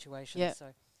situation.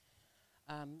 So,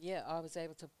 I was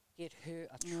able to get her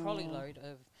a trolley load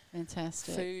of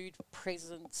fantastic food,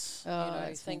 presents,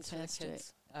 things fantastic. For the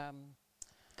kids.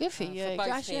 Good for you,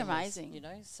 gosh, you're amazing.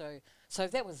 So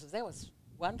that was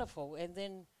wonderful. And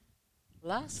then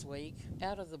last week,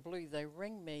 out of the blue, they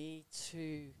ring me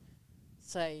to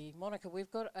say, Monica,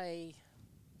 we've got a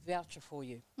voucher for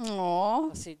you.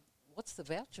 Aww. I said, what's the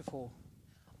voucher for?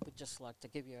 We'd just like to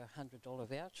give you a $100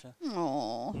 voucher.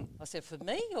 Aww. I said, for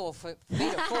me or for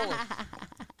Feed It Forward?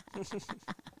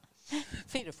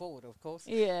 Feed It Forward, of course.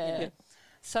 Yeah.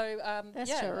 So,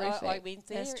 that's terrific. I went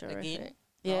there again.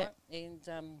 Yeah. Right,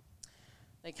 and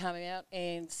they come out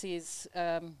and says,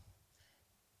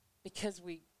 because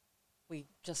we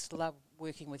just love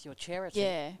working with your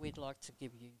charity, we'd like to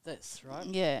give you this, right?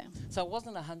 Yeah. So it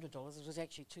wasn't $100, it was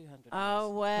actually $200. Oh,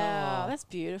 wow. That's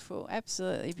beautiful.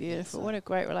 Absolutely beautiful. What a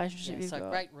great relationship you've got. So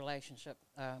great relationship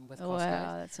with Costco.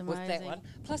 Wow, that's amazing. With that one.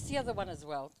 Plus the other one as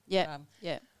well. Yeah,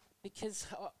 Because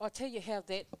I'll tell you how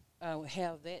that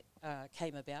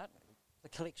came about, the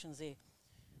collections there.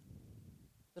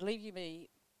 Believe you me,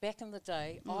 back in the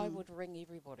day, I would ring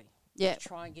everybody to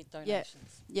try and get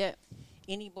donations. Yeah.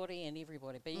 Anybody and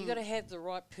everybody. But you got to have the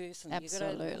right person.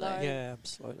 Absolutely. You gotta know,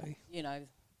 absolutely.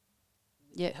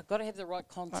 You've got to have the right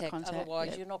contact.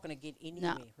 Otherwise, you're not going to get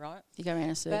anywhere, right? You go around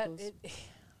in circles. But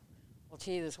I'll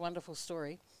tell you this wonderful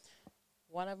story.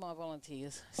 One of my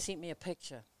volunteers sent me a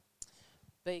picture.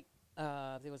 There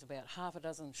was about half a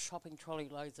dozen shopping trolley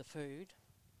loads of food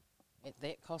at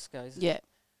that Costco's that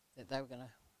they were going to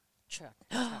chuck.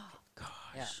 Gosh.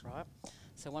 Yeah, right.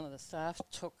 So one of the staff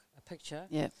took a picture,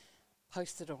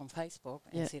 posted it on Facebook,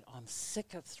 and said, "I'm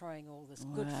sick of throwing all this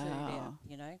good food out."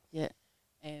 Yeah.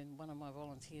 And one of my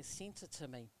volunteers sent it to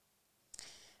me,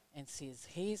 and says,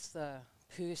 "Here's the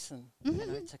person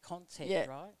to contact."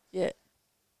 Right. Yeah.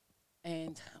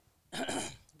 And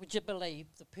would you believe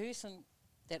the person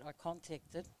that I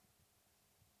contacted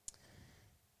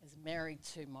is married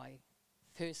to my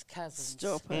first cousin's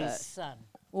Stop it. son.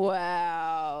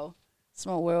 Wow.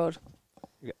 Small world.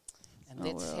 Yeah. And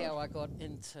that's how I got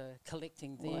into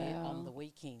collecting there on the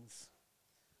weekends.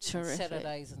 Terrific.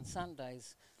 Saturdays and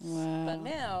Sundays. Wow. But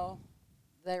now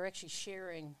they're actually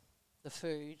sharing the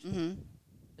food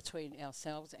between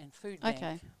ourselves and Food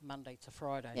Bank Monday to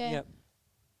Friday. Yeah. Yep.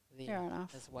 Fair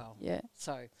enough. As well. Yeah.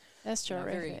 So that's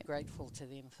terrific. Very grateful to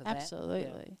them for Absolutely.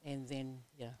 that. Yeah. And then,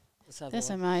 that's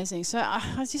amazing. So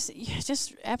I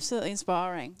just absolutely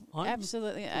inspiring.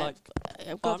 Absolutely, I'm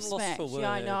lost for words.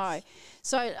 Yeah, I know.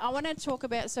 So I want to talk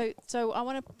about. So I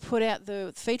want to put out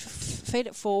the Feed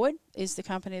It Forward is the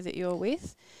company that you're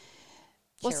with.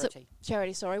 What's charity. The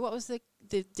charity? Sorry, what was the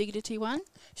dignity one?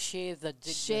 Share the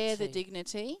dignity. Share the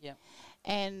dignity. Yeah.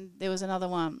 And there was another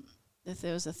one.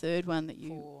 There was a third one that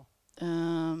you.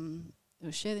 It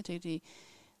was Share the Dignity.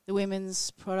 The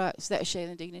women's products that Share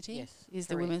the Dignity is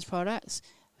the women's products.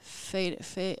 Feed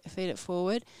it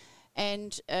forward,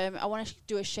 and I want to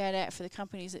do a shout out for the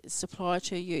companies that supply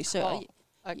to you. So,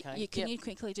 can you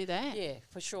quickly do that? Yeah,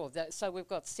 for sure. So we've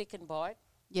got Second Bite.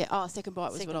 Yeah. Oh, Second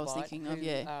Bite was what I was thinking of.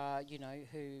 Yeah.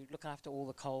 Who look after all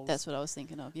the Coles. That's what I was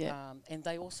thinking of. Yeah. And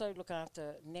they also look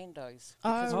after Nando's.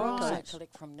 Because we also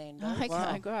collect from Nando's.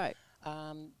 Okay, great.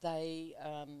 They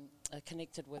are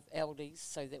connected with Aldi's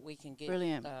so that we can get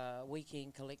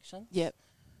weekend collections. Yep.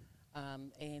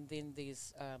 And then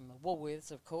there's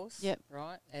Woolworths, of course. Yep.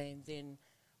 Right. And then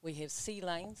we have Sea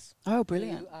Lanes. Oh,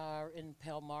 brilliant. Who are in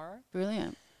Palmyra.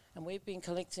 Brilliant. And we've been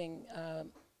collecting,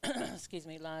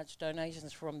 large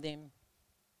donations from them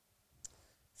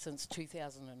since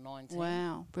 2019.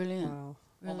 Wow, brilliant. Wow.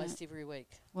 Almost every week.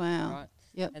 Wow. Right.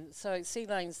 Yep. And so Sea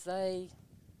Lanes, they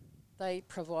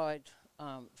provide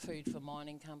food for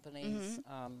mining companies.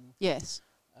 Yes.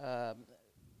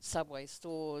 Subway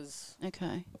stores.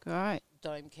 Okay, great.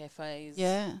 Dome cafes.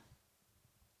 Yeah.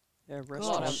 Yeah,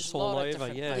 restaurants all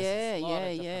over. Yeah.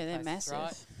 They're massive.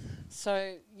 Right?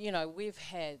 So we've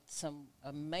had some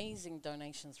amazing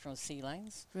donations from Sea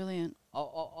Lanes. Brilliant.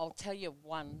 I'll tell you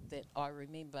one that I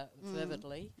remember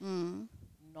vividly.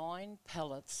 9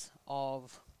 pallets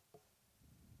of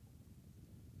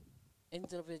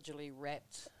individually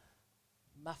wrapped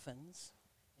muffins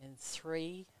in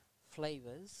 3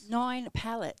 flavours. 9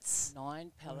 pallets.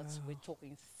 9 pallets. Wow. We're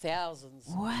talking thousands.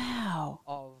 Wow.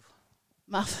 Of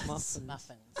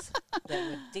muffins that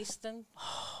were destined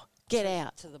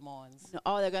to the mines.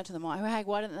 No, they're going to the mines.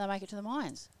 Why didn't they make it to the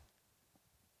mines?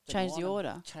 Change the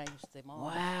order. Changed their mind.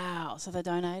 Wow. So they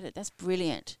donated. That's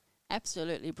brilliant.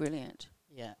 Absolutely brilliant.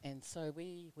 Yeah, and so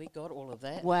we got all of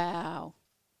that. Wow.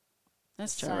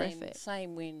 That's terrific.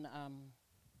 Same when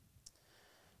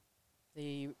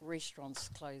the restaurants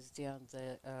closed down.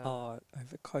 Over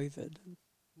COVID.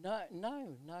 No.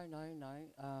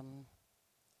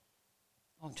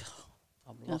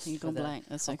 I'm lost. You've gone blank.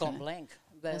 That's okay. I've gone blank.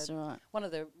 That's all right. One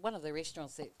of the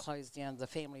restaurants that closed down, the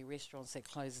family restaurants that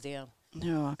closed down.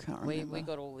 No, I can't remember. We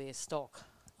got all their stock.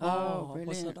 Oh, brilliant.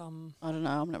 Was it, I don't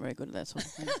know. I'm not very good at that sort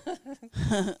of thing.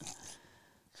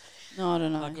 No, I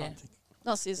don't know. I can't think.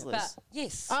 Not Sizzlers. But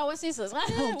yes. Oh, it's Sizzlers.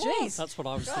 Oh, jeez. That's what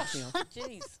I was thinking of.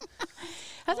 Jeez.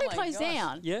 Have they closed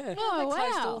down? Yeah. Oh, they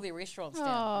closed wow. all their restaurants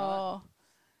down,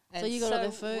 right? So you got all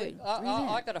the food.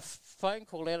 I got a phone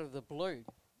call out of the blue.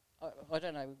 I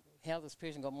don't know how this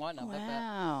person got my number.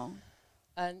 Wow.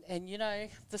 But, and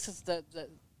this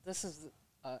is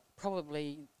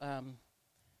probably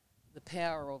the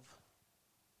power of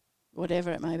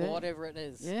whatever it may be. Whatever it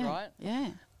is, right?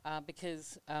 Yeah.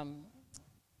 Because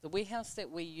the warehouse that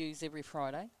we use every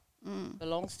Friday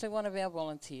belongs to one of our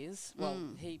volunteers. Well,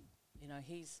 he's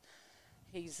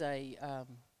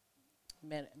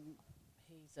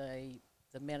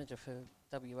the manager for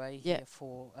WA here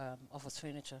for office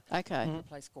furniture. Okay. A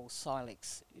place called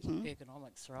Silex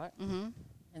Ergonomics, right?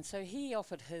 And so he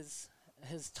offered his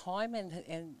time and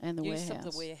the use warehouse.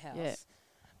 of the warehouse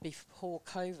before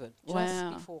COVID,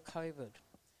 just before COVID.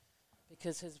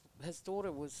 Because his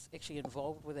daughter was actually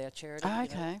involved with our charity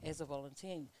as a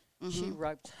volunteer. She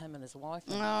roped him and his wife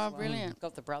in as well. Brilliant.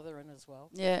 Got the brother in as well.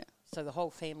 Yeah. So the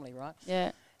whole family, right?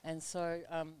 Yeah. And so,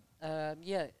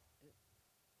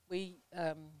 we,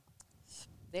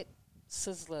 that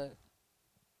Sizzler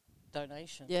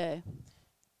donation,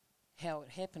 how it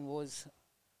happened was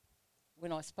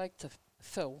when I spoke to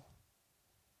Phil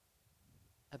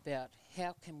about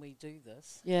how can we do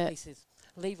this, he says,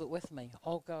 leave it with me.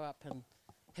 I'll go up and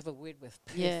have a word with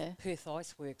Perth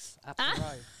Iceworks up the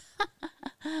road.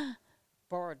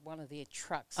 Borrowed one of their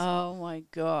trucks. Oh, my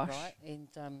gosh. Right? And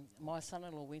my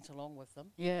son-in-law went along with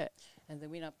them. Yeah. And they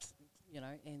went up,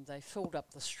 and they filled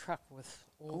up this truck with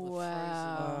all the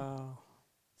frozen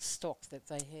stock that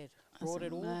they had. brought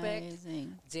it all back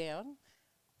down.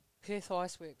 Perth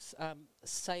Iceworks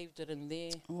saved it in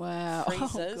their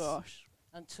freezers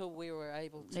until we were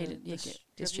able to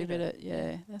distribute it.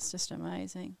 Yeah, that's just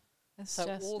amazing. That's so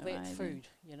just all amazing. that food,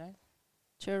 you know.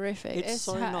 Terrific. It's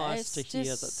so nice to hear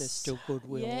that there's still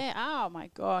goodwill. Yeah, oh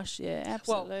my gosh, yeah,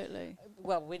 absolutely.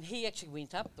 Well, when he actually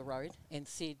went up the road and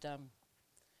said,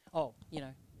 oh, you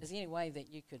know, is there any way that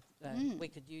you could, we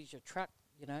could use your truck,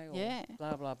 you know, or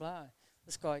blah, blah, blah.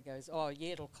 This guy goes, oh,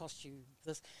 yeah, it'll cost you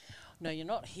this. No, you're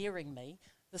not hearing me.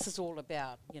 This is all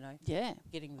about, you know,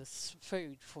 getting this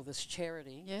food for this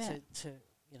charity to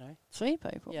you know. Feed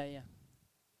people. Yeah, yeah.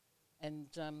 And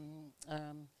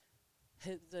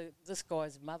this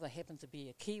guy's mother happened to be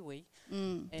a Kiwi,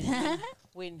 and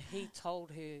when he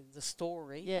told her the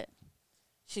story,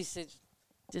 she said,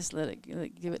 "Just let it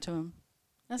give it to him."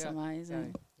 That's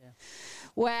amazing. Yeah.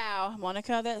 Wow,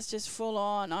 Monica, that's just full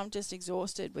on. I'm just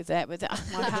exhausted with that.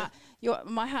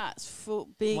 My heart's full,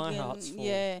 big. My heart's full.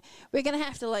 Yeah, we're going to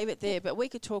have to leave it there, but we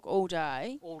could talk all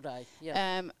day. All day,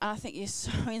 yeah. I think you're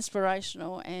so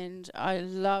inspirational, and I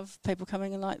love people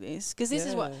coming in like this because this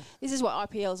is what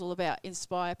IPL is all about: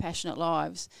 inspire passionate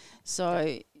lives.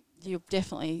 So. You're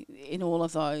definitely in all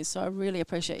of those, so I really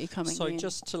appreciate you coming in. So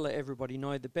just to let everybody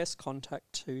know, the best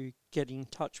contact to get in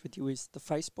touch with you is the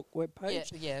Facebook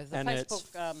webpage. Yeah, the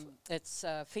Facebook, it's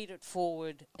Feed It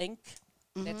Forward Inc.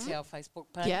 That's our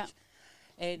Facebook page. Yeah.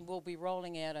 And we'll be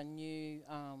rolling out a new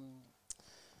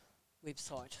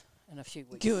website in a few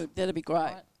weeks. Good, that'd be great.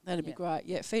 Right? That'd be great.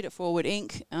 Yeah, Feed It Forward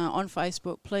Inc. On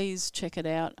Facebook. Please check it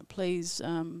out. Please...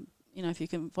 you know, if you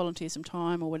can volunteer some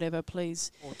time or whatever,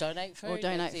 please. Or donate food. Or if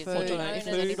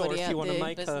you want to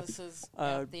make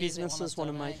businesses want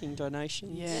to making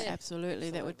donations. Yeah,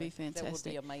 absolutely. That would be fantastic. That would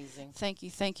be amazing.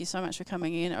 Thank you so much for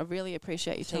coming in. I really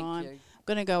appreciate your time. I'm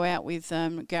going to go out with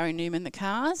Gary Newman, The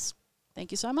Cars.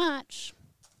 Thank you so much.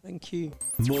 Thank you.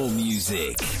 More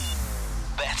music.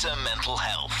 Better mental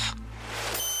health.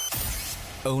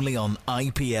 Only on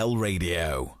IPL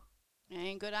Radio.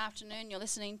 And good afternoon. You're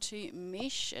listening to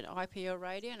Mish at IPL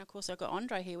Radio, and of course I've got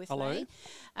Andre here with me.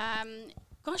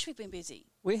 Gosh, we've been busy.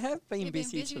 We have been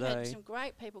busy today. We've had some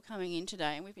great people coming in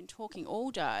today, and we've been talking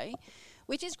all day,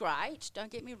 which is great.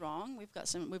 Don't get me wrong. We're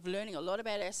learning a lot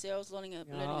about ourselves, learning a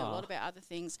lot about other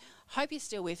things. Hope you're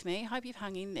still with me. Hope you've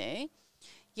hung in there.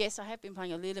 Yes, I have been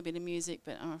playing a little bit of music,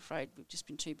 but I'm afraid we've just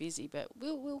been too busy. But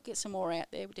we'll get some more out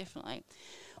there, definitely.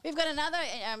 We've got another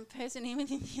person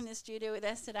in the studio with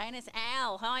us today, and it's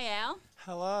Al. Hi, Al.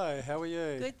 Hello, how are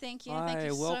you? Good, thank you. Hi, thank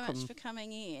you welcome. so much for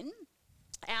coming in.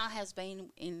 Al has been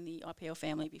in the IPL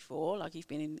family before, like you've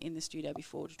been in the studio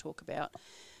before to talk about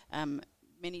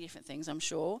many different things, I'm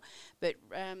sure. But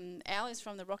Al is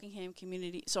from the Rockingham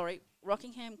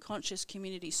Conscious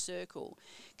Community Circle.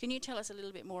 Can you tell us a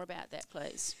little bit more about that,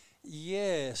 please?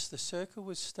 Yes, the circle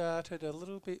was started a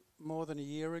little bit more than a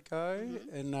year ago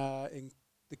in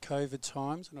the COVID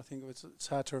times, and I think it's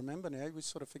hard to remember now. We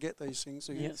sort of forget these things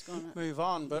and move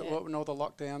on, but when all the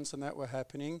lockdowns and that were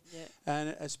happening,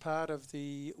 and as part of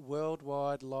the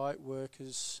Worldwide Light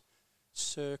Workers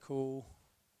Circle,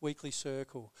 weekly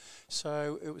circle.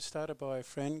 So it was started by a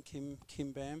friend,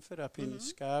 Kim Bamford, up in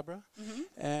Scarborough,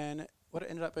 and what it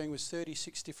ended up being was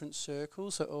 36 different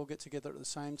circles that all get together at the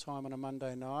same time on a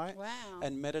Monday night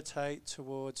and meditate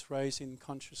towards raising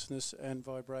consciousness and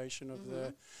vibration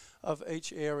of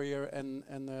each area and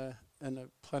the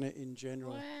planet in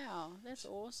general. Wow, that's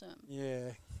awesome.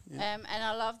 Yeah. And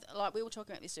I love, like we were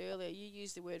talking about this earlier, you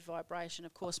used the word vibration.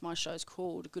 Of course, my show's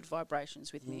called Good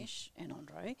Vibrations with Mish and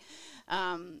Andre.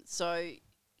 So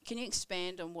can you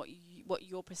expand on what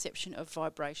your perception of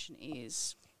vibration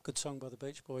is? Good song by the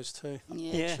Beach Boys too.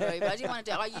 Yeah, true. But I didn't want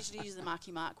to I usually use the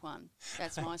Marky Mark one.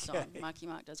 That's my song. Marky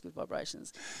Mark does Good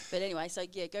Vibrations. But anyway, so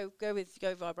go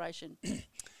vibration.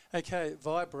 Okay,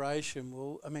 vibration.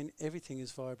 Well, I mean, everything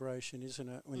is vibration, isn't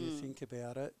it, when you think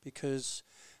about it? Because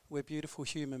we're beautiful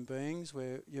human beings.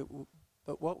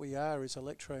 But what we are is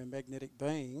electromagnetic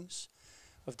beings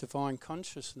of divine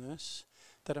consciousness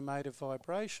that are made of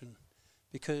vibration.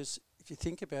 Because if you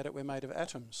think about it, we're made of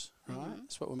atoms, right?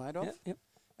 That's what we're made of. Yep.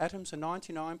 Atoms are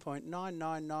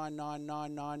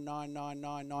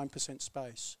 99.999999999%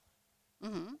 space.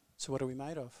 So what are we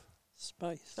made of?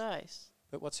 Space.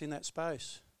 But what's in that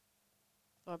space?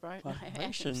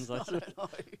 Vibrations. I don't know.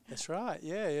 That's right.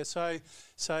 Yeah. So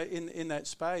in that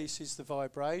space is the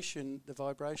vibration. The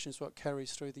vibration is what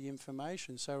carries through the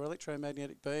information. So we're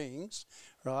electromagnetic beings,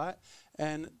 right?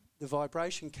 And the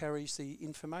vibration carries the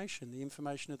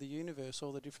information of the universe,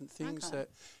 all the different things that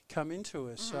come into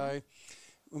us. So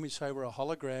when we say we're a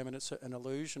hologram and it's an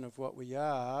illusion of what we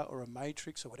are, or a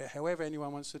matrix, or whatever, however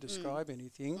anyone wants to describe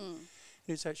anything,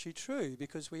 it's actually true,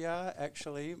 because we are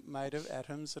actually made of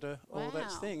atoms that are all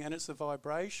that thing, and it's the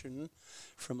vibration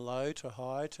from low to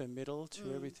high to middle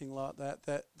to everything like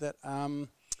that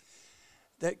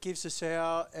gives us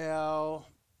our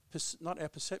not our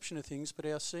perception of things, but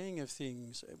our seeing of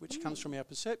things, which comes from our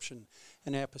perception.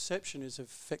 And our perception is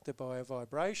affected by our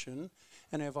vibration,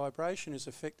 and our vibration is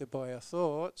affected by our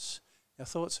thoughts. Our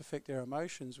thoughts affect our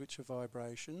emotions, which are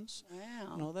vibrations,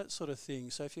 and all that sort of thing.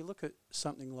 So if you look at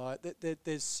something like that,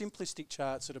 there's simplistic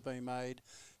charts that have been made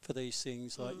for these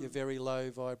things, like your very low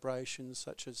vibrations,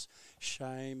 such as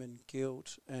shame and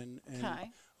guilt and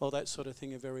all that sort of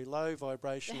thing, a very low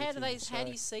vibration. So how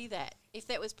do you see that? If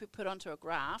that was put onto a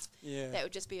graph, that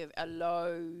would just be a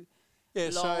low. Yeah,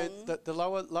 so the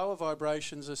lower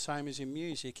vibrations are the same as in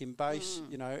music. In bass,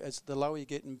 you know, as the lower you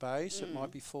get in bass, it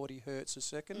might be 40 hertz a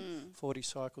second, 40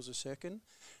 cycles a second,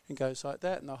 and goes like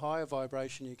that. And the higher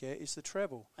vibration you get is the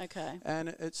treble. Okay. And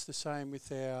it's the same with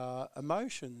our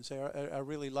emotions. Our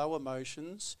really low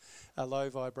emotions are low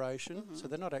vibration, so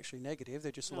they're not actually negative,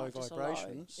 they're just low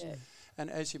vibrations. Low, And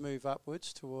as you move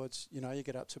upwards towards, you know, you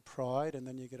get up to pride, and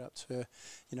then you get up to,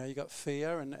 you know, you got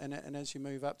fear, and as you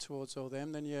move up towards all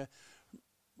them, then you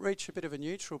reach a bit of a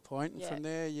neutral point, and from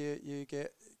there you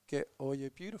get all your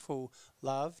beautiful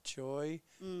love, joy,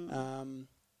 pleasure,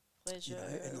 you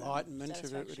know, enlightenment,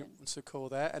 if it wants to call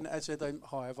that, and as are the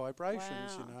higher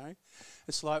vibrations, you know.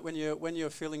 It's like when you're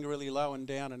feeling really low and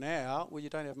down and out, well, you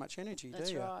don't have much energy, do you?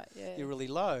 That's right, yeah. You're really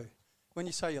low. When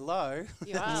you say you're low,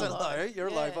 you are low. You're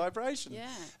a low vibration. Yeah.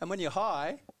 And when you're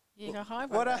high, you go high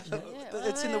vibration.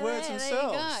 It's in the words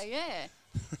themselves. There you go,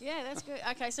 yeah, that's good.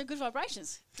 Okay, so good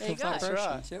vibrations. There you go. That's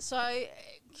right. Yep. So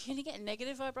can you get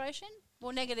negative vibration?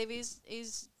 Well, negative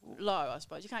is low, I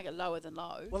suppose. You can't get lower than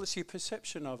low. Well, it's your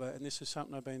perception of it, and this is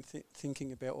something I've been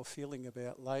thinking about or feeling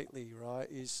about lately, right,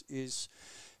 is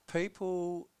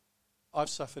people... I've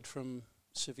suffered from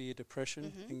severe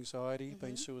depression, anxiety,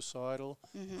 been suicidal,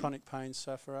 chronic pain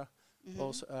sufferer,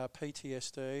 also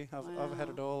PTSD. I've had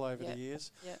it all over the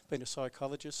years. Been a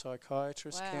psychologist,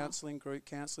 psychiatrist, counselling, group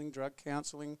counselling, drug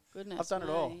counselling. Goodness, I've done it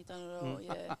all. You've done it all,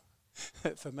 yeah.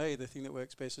 For me, the thing that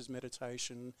works best is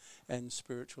meditation and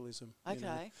spiritualism.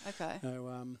 Okay.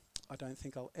 So, I don't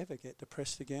think I'll ever get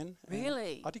depressed again.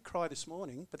 Really? I did cry this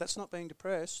morning, but that's not being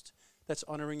depressed. That's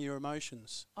honouring your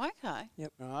emotions. Okay.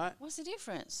 Yep. Right. What's the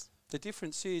difference? The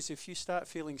difference is if you start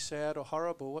feeling sad or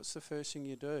horrible, what's the first thing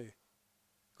you do?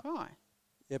 Cry.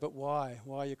 Yeah, but why?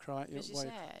 Why are you crying? Because you're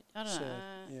sad. I don't know.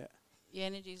 Yeah. Your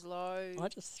energy's low. I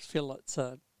just feel it's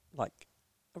a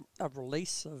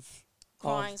release of...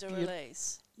 Crying's a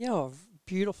release. Yeah, of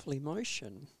beautiful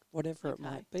emotion, whatever it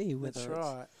might be. That's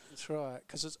right.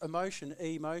 Because it's emotion,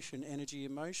 energy,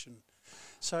 emotion.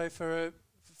 So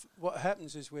what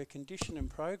happens is we're conditioned and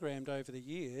programmed over the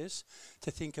years to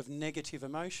think of negative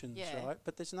emotions, right?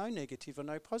 But there's no negative or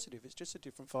no positive. It's just a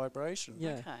different vibration.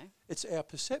 Yeah. Okay. It's our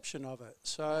perception of it.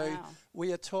 So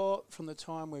we are taught from the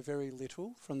time we're very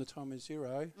little, from the time we're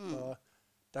zero,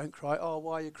 don't cry. Oh,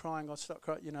 why are you crying? I'll stop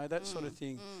crying. You know, that sort of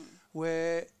thing.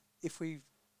 Where if we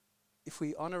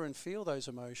honour and feel those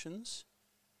emotions,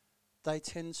 they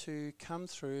tend to come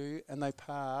through and they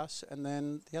pass, and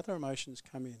then the other emotions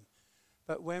come in.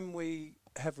 But when we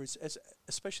have,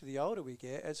 especially the older we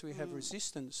get, as we have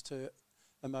resistance to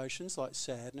emotions like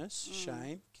sadness,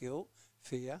 shame, guilt,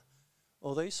 fear,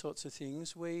 all these sorts of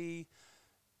things, we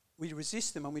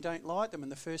resist them and we don't like them,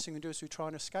 and the first thing we do is we try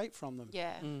and escape from them.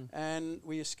 Yeah. And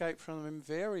we escape from them in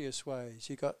various ways.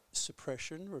 You've got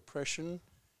suppression, repression,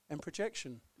 and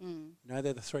projection. You know,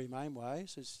 they're the three main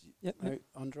ways, as you know,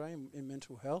 Andre, in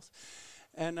mental health.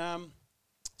 And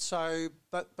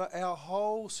but our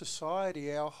whole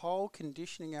society, our whole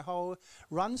conditioning, our whole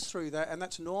runs through that, and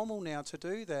that's normal now to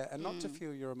do that and not to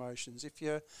feel your emotions. If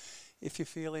you're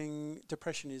feeling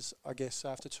depression is, I guess,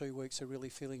 after 2 weeks of really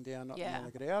feeling down, not being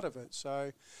able to get out of it.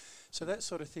 So that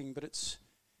sort of thing. But it's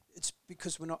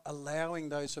because we're not allowing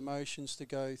those emotions to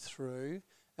go through,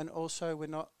 and also we're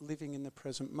not living in the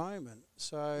present moment.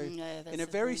 So in a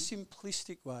very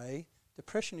simplistic way,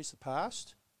 depression is the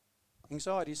past,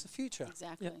 anxiety is the future.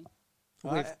 Exactly.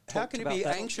 Yep. How can you be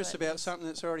anxious about something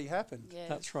that's already happened? Yes.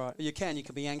 That's right. You can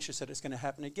be anxious that it's going to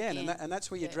happen again, and that's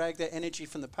where you drag that energy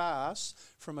from the past,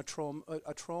 from a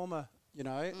trauma, you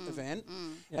know, event,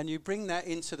 and you bring that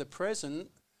into the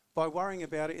present by worrying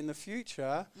about it in the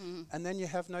future, and then you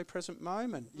have no present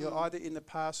moment. You're either in the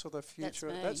past or the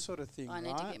future, that sort of thing. I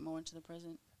need to get more into the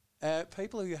present.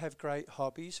 People who have great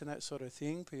hobbies and that sort of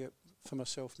thing, be it for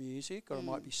myself music, or it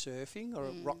might be surfing,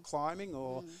 or rock climbing,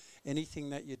 or anything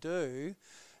that you do.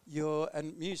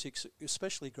 And music's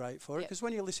especially great for it, because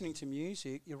when you're listening to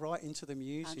music, you're right into the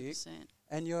music 100%.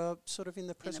 and you're sort of in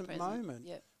the present moment.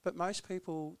 Yep. But most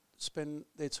people spend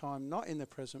their time not in the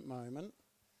present moment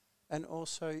and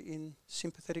also in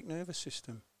sympathetic nervous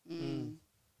system.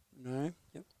 No?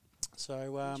 Yep.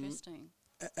 So, interesting.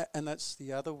 And that's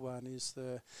the other one is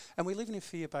and we live in a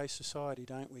fear-based society,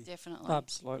 don't we? Definitely.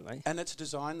 Absolutely. And it's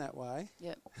designed that way.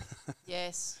 Yep.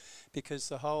 Yes. Because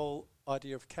the whole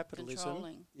idea of capitalism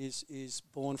Controlling. is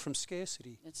born from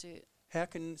scarcity. That's it. How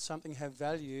can something have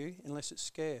value unless it's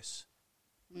scarce?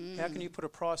 How can you put a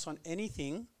price on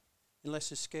anything unless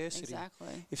there's scarcity?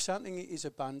 Exactly. If something is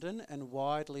abundant and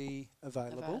widely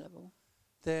available.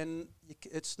 Then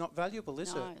it's not valuable,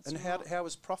 is it? And how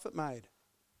is profit made?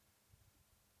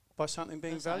 By something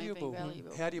being valuable.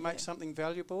 How do you make something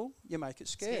valuable? You make it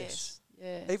scarce.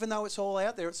 Yeah. Even though it's all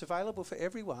out there, it's available for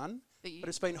everyone, but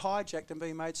it's been hijacked and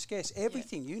been made scarce.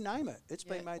 Everything, you name it, it's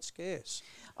been made scarce.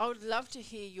 I would love to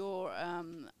hear your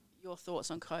thoughts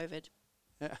on COVID.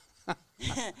 Yeah.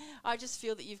 I just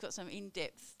feel that you've got some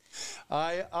in-depth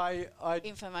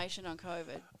information on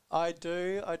COVID. I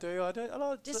do.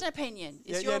 Just an opinion.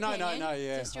 It's your opinion.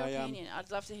 Just your opinion. I'd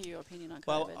love to hear your opinion on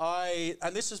COVID. Well,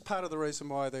 and this is part of the reason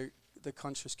why the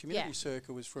Conscious Community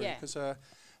Circle was free, because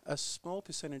a small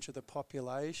percentage of the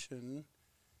population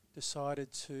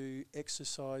decided to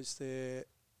exercise their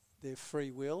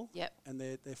free will and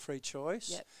their free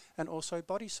choice and also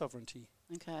body sovereignty.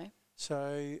 Okay.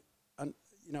 So,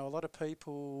 a lot of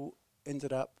people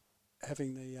ended up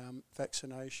having the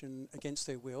vaccination against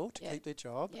their will to keep their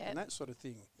job and that sort of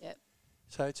thing. Yep.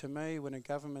 So to me, when a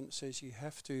government says you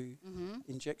have to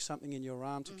inject something in your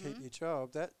arm to keep your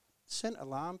job, that sent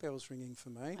alarm bells ringing for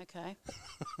me. Okay.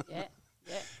 Yeah.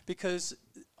 Because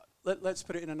let's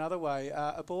put it in another way,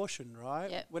 abortion,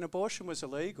 right? Yep. When abortion was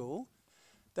illegal,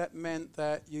 that meant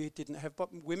that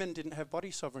women didn't have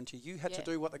body sovereignty. You had to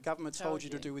do what the government told you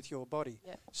to do with your body.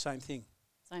 Yep. Same thing.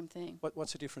 Same thing.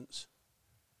 What's the difference?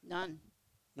 None.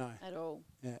 No. At all.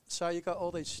 Yeah. So you got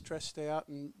all these stressed out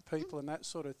and people and that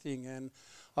sort of thing, and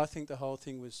I think the whole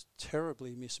thing was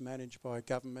terribly mismanaged by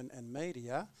government and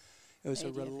media. It was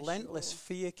a relentless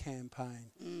fear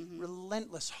campaign.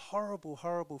 Relentless, horrible,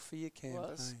 horrible fear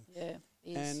campaign. Yeah.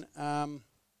 Is. And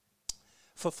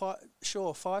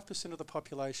 5% of the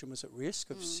population was at risk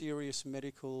of serious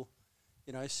medical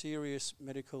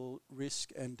risk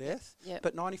and death,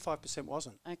 but 95%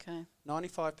 wasn't. Okay.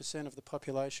 95% of the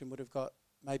population would have got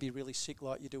maybe really sick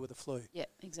like you do with the flu. Yeah,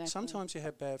 exactly. Sometimes you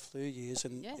have bad flu years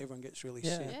and everyone gets really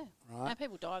sick, right? And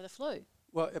people die of the flu.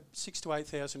 Well, 6,000 to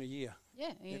 8,000 a year.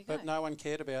 Yeah, there you go. But no one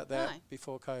cared about that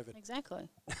before COVID. Exactly.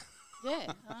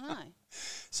 Yeah, I know.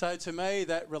 So to me,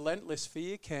 that relentless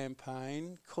fear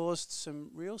campaign caused some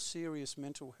real serious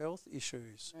mental health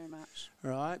issues. Very much.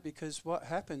 Right? Because what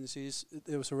happens is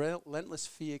there was a relentless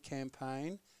fear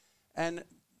campaign, and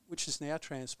which has now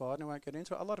transpired, and I won't get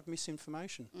into it, a lot of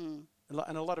misinformation.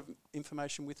 And a lot of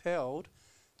information withheld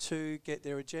to get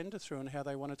their agenda through and how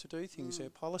they wanted to do things,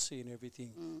 their policy and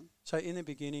everything. So in the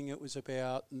beginning, it was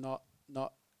about not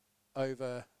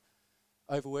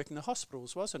overworking the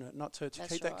hospitals, wasn't it? Not to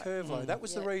keep that curve low. That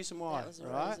was the reason why,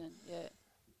 right?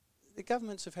 The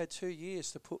governments have had 2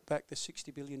 years to put back the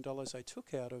 $60 billion they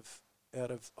took out of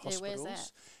hospitals. Where's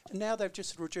that? And now they've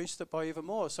just reduced it by even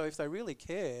more. So if they really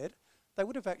cared, they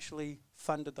would have actually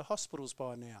funded the hospitals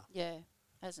by now. Yeah,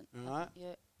 hasn't. Right?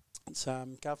 Yeah. It's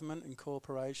government and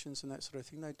corporations and that sort of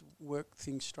thing. They work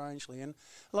things strangely. And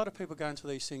a lot of people go into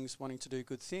these things wanting to do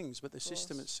good things, but the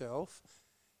system itself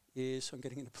is, I'm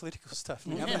getting into political stuff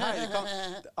now.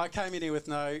 I came in here with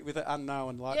the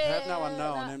unknown, to have no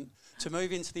unknown. And to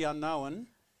move into the unknown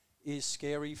is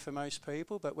scary for most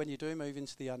people, but when you do move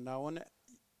into the unknown,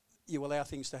 you allow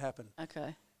things to happen.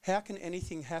 Okay. How can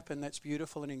anything happen that's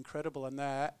beautiful and incredible and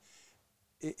that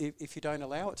if you don't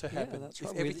allow it to happen? That's if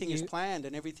right. everything is planned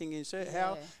and everything is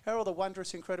how are all the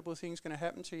wondrous, incredible things going to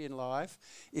happen to you in life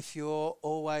if you're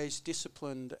always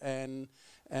disciplined and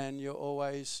you're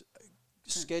always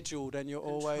scheduled and you're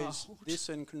always this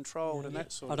and controlled and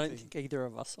that sort of thing? I don't think either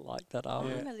of us are like that, are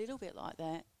we? I'm a little bit like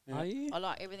that. Yeah. Are you? I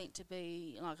like everything to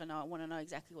be like I want to know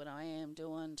exactly what I am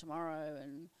doing tomorrow,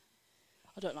 and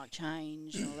I don't like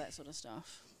change and all that sort of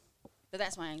stuff. But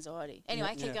that's my anxiety.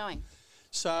 Anyway, keep going.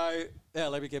 So,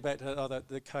 let me get back to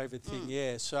the COVID thing.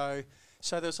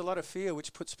 So there's a lot of fear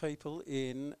which puts people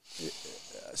in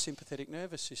a sympathetic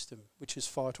nervous system, which is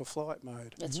fight or flight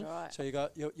mode. That's right. So you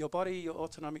got your body, your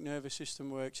autonomic nervous system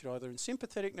works. You're either in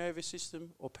sympathetic nervous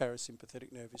system or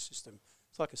parasympathetic nervous system.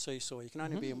 It's like a seesaw. You can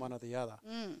only be in one or the other.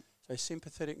 So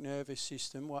sympathetic nervous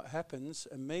system, what happens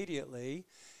immediately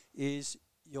is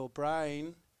your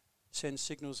brain sends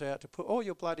signals out to put all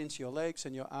your blood into your legs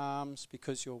and your arms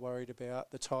because you're worried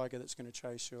about the tiger that's going to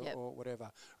chase you or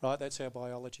whatever, right? That's our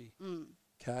biology,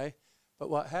 okay? But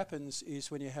what happens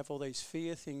is when you have all these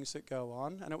fear things that go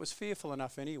on, and it was fearful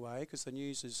enough anyway because the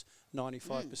news is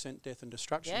 95% death and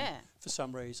destruction for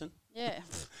some reason. Yeah.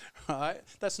 Right?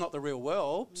 That's not the real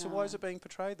world, so why is it being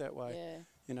portrayed that way? Yeah.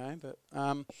 You know, but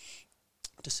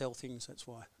to sell things, that's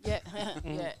why. Yeah,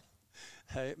 yeah.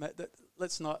 Hey,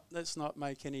 let's not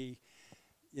make any,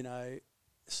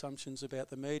 assumptions about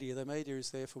the media. The media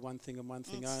is there for one thing and one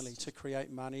thing only: to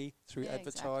create money through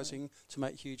advertising to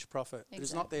make huge profit. Exactly. It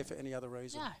is not there for any other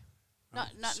reason. No.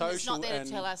 It's not there to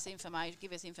tell us information,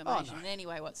 give us information in any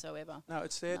way whatsoever. No,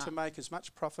 it's there to make as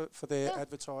much profit for their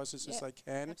advertisers as they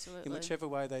can, in whichever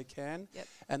way they can. Yep.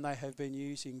 And they have been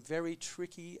using very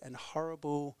tricky and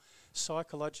horrible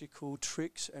psychological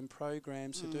tricks and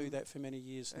programs to do that for many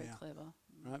years now. Very clever.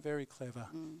 Right, very clever.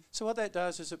 So what that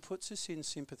does is it puts us in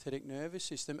sympathetic nervous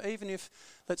system. Even if,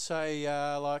 let's say,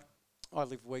 like I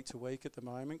live week to week at the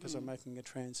moment because I'm making a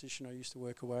transition. I used to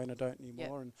work away and I don't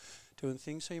anymore, and doing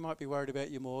things. So you might be worried about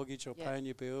your mortgage or paying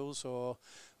your bills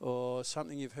or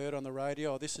something you've heard on the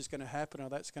radio, or this is going to happen or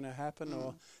that's going to happen,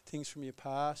 or things from your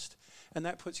past. And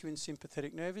that puts you in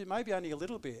sympathetic nervous, maybe only a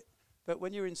little bit. But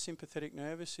when you're in sympathetic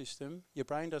nervous system, your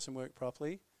brain doesn't work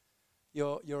properly.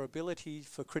 Your ability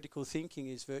for critical thinking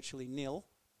is virtually nil,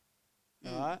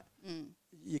 right?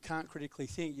 You can't critically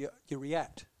think. You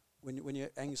react. When you're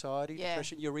anxiety,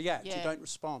 depression, you react. You don't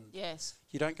respond. Yes.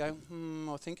 You don't go,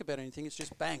 or think about anything. It's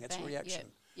just bang, it's a reaction.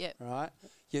 Yep. Right?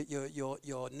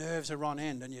 Your nerves are on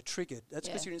end and you're triggered. That's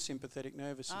because you're in sympathetic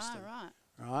nervous system.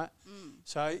 Right?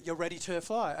 So you're ready to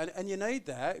fly. And you need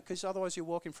that because otherwise you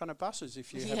walk in front of buses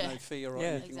if you have no fear or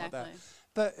anything like that.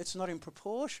 But it's not in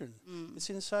proportion. It's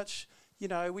in such,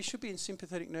 we should be in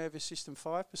sympathetic nervous system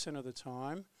 5% of the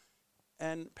time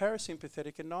and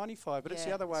parasympathetic at 95, but it's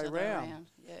the other way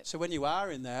around. Yep. So when you are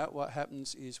in that, what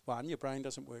happens is, one, your brain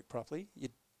doesn't work properly. You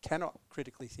cannot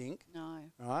critically think. No.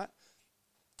 Right?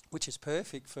 Which is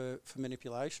perfect for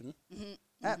manipulation.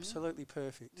 Absolutely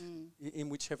perfect in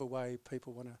whichever way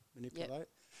people want to manipulate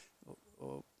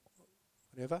or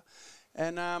whatever.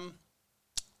 And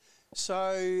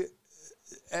so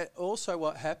also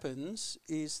what happens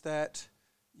is that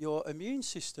your immune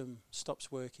system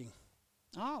stops working.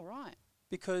 Oh, right.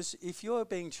 Because if you're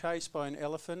being chased by an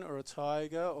elephant or a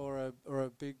tiger or a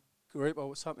big group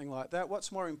or something like that,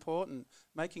 what's more important?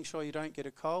 Making sure you don't get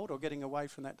a cold or getting away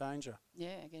from that danger? Yeah,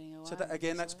 getting away. So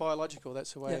that's biological.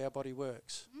 That's the way our body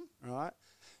works, right?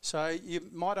 So you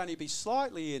might only be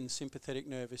slightly in sympathetic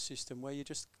nervous system where you're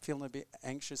just feeling a bit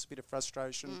anxious, a bit of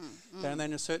frustration. And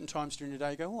then at certain times during the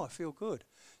day you go, I feel good.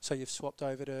 So you've swapped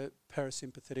over to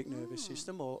parasympathetic nervous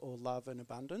system or love and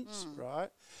abundance, right?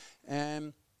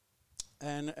 And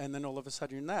then all of a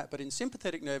sudden you're in that. But in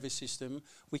sympathetic nervous system,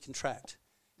 we contract.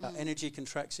 Energy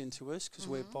contracts into us because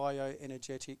we're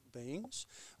bioenergetic beings.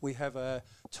 We have a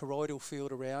toroidal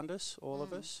field around us, all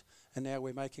of us. And now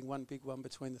we're making one big one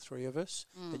between the three of us,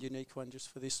 a unique one just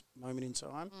for this moment in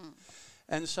time.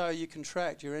 And so you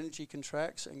contract, your energy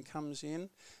contracts and comes in.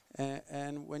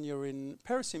 And when you're in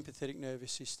parasympathetic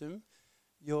nervous system,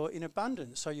 you're in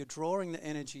abundance. So you're drawing the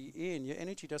energy in. Your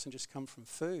energy doesn't just come from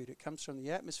food. It comes from the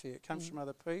atmosphere. It comes from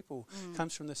other people. It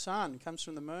comes from the sun. It comes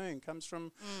from the moon. It comes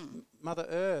from Mother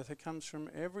Earth. It comes from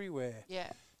everywhere.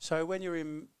 Yeah. So when you're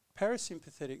in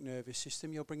parasympathetic nervous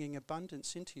system, you're bringing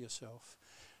abundance into yourself.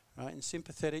 Right? In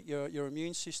sympathetic, your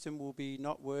immune system will be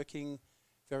not working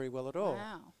very well at all.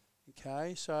 Wow.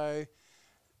 Okay, so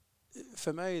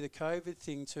for me, the COVID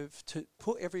thing, to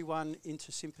put everyone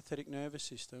into sympathetic nervous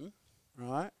system,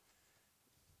 right,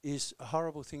 is a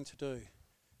horrible thing to do.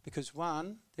 Because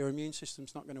one, their immune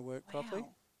system's not going to work properly,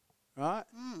 right?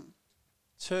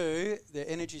 Two, their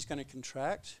energy's going to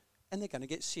contract and they're going to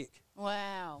get sick.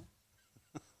 Wow.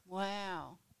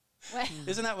 Wow.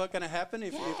 Isn't that what's going to happen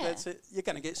if that's it? You're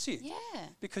going to get sick. Yeah.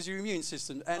 Because your immune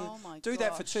system. And do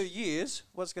that for 2 years,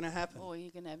 what's going to happen? Oh,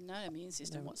 you're going to have no immune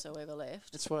system whatsoever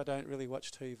left. That's why I don't really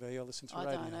watch TV or listen to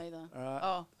radio. I don't either.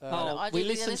 All right. I we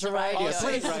listen to radio.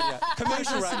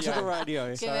 Commercial radio. To the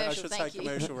radio. So I should say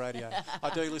commercial radio. I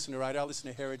do listen to radio. I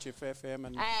listen to Heritage FM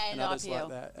and others IPL. like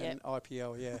that. And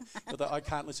IPL, yeah. Although I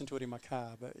can't listen to it in my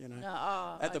car, but,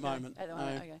 at the moment. At the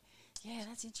moment, okay. Yeah,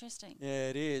 that's interesting. Yeah,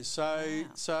 it is.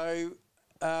 So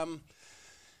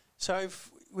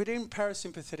within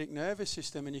parasympathetic nervous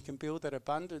system, and you can build that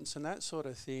abundance and that sort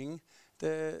of thing,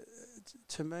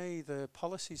 to me, the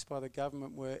policies by the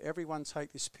government were everyone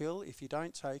take this pill. If you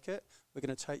don't take it, we're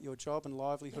going to take your job and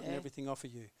livelihood and everything off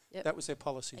of you. Yep. That was their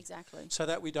policy. Exactly. So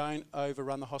that we don't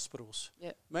overrun the hospitals.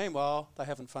 Yep. Meanwhile, they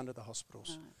haven't funded the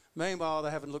hospitals. No. Meanwhile,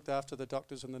 they haven't looked after the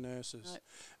doctors and the nurses.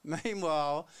 No.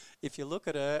 Meanwhile, if you look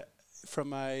at it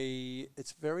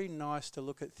it's very nice to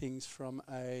look at things from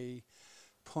a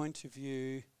point of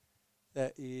view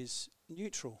that is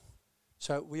neutral.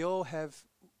 So we all have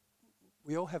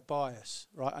bias,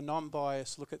 right? A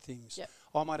non-biased look at things. Yep.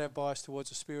 I might have bias towards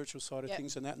the spiritual side of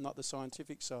things and that, not the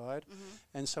scientific side,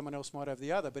 and someone else might have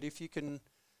the other. But if you can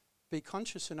be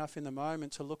conscious enough in the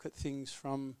moment to look at things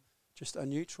from just a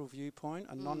neutral viewpoint,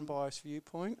 a non-biased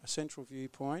viewpoint, a central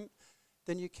viewpoint,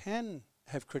 then you can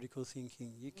have critical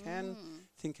thinking. You can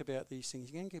think about these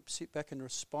things. You can sit back and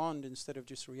respond instead of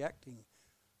just reacting.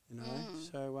 You know.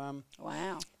 So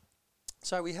wow.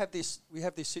 So we have this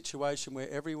situation where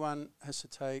everyone has to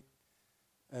take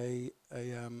a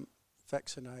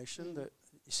vaccination that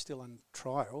is still on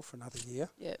trial for another year.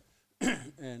 Yep.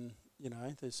 And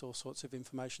there's all sorts of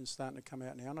information starting to come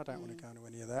out now, and I don't want to go into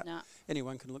any of that. No.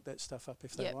 Anyone can look that stuff up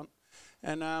if they want.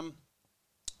 And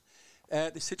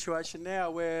the situation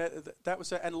now where that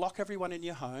was and lock everyone in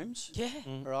your homes. Yeah.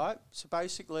 Right? So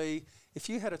basically, if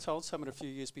you had told someone a few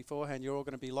years beforehand you're all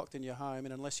going to be locked in your home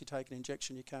and unless you take an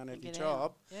injection you can't have your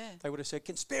job, they would have said,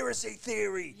 conspiracy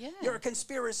theory! Yeah. You're a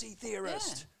conspiracy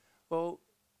theorist! Yeah. Well,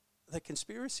 the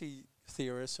conspiracy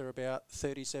theorists are about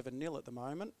 37-0 at the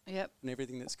moment. Yep. And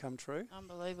everything that's come true.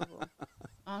 Unbelievable.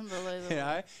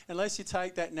 Unbelievable. Unless you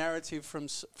take that narrative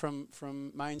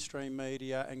from mainstream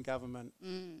media and government,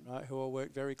 right, who all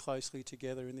work very closely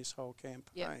together in this whole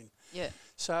campaign. Yeah.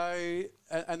 So,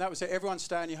 and that was it. Everyone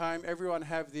stay in your home. Everyone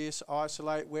have this,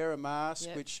 isolate, wear a mask,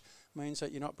 which means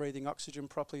that you're not breathing oxygen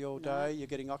properly all day. You're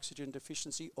getting oxygen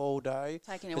deficiency all day.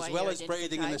 Taking away as well as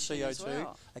breathing in the CO2.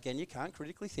 Well. Again, you can't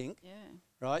critically think. Yeah.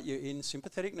 Right? You're in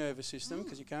sympathetic nervous system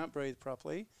because you can't breathe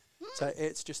properly. So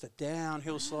it's just a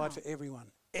downhill slide for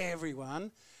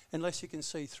everyone, unless you can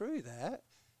see through that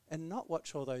and not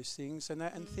watch all those things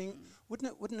and think,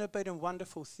 wouldn't it have been a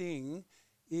wonderful thing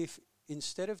if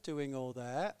instead of doing all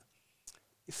that,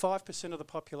 if 5% of the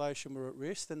population were at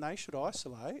risk, then they should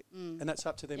isolate, and that's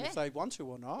up to them if they want to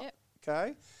or not,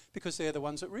 okay? Because they're the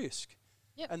ones at risk.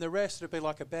 Yep. And the rest would be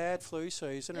like a bad flu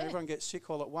season and everyone gets sick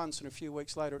all at once and a few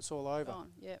weeks later it's all over. Gone.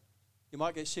 Yep. You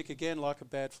might get sick again like a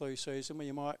bad flu season where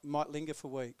you might linger for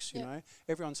weeks, you know.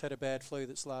 Everyone's had a bad flu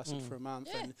that's lasted for a month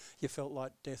and you felt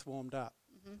like death warmed up,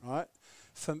 right?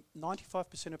 For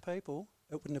 95% of people,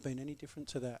 it wouldn't have been any different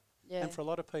to that. Yeah. And for a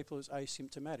lot of people, it's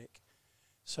asymptomatic.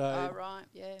 So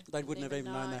they wouldn't have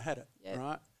even known they had it,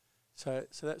 right? So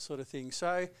that sort of thing.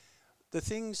 So the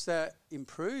things that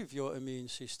improve your immune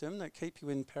system, that keep you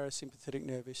in parasympathetic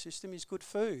nervous system, is good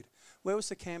food. Where was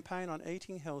the campaign on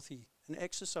eating healthy and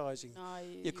exercising? No,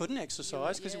 you couldn't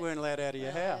exercise because you weren't allowed out of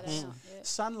your house.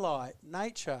 Sunlight,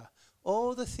 nature,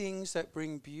 all the things that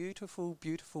bring beautiful,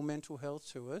 beautiful mental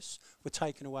health to us were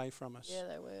taken away from us. Yeah,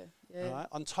 they were. Yeah. Right?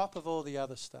 On top of all the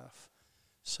other stuff.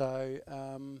 So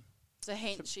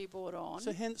hence you bought on.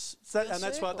 So hence,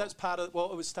 that's why that's part of.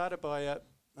 Well, it was started by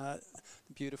the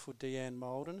beautiful Deanne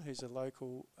Molden, who's a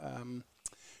local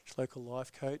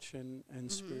life coach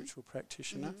and spiritual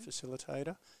practitioner,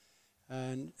 facilitator,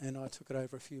 and I took it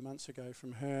over a few months ago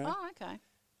from her. Oh, okay.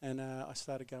 And I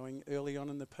started going early on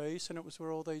in the piece, and it was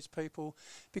where all these people,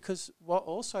 because what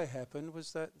also happened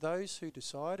was that those who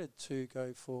decided to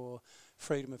go for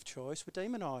freedom of choice were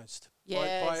demonised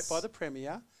by the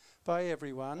Premier, by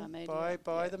everyone,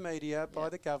 by the media, by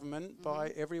the government,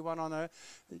 by everyone on a...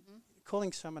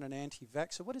 Calling someone an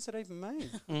anti-vaxxer, what does that even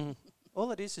mean?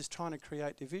 All it is trying to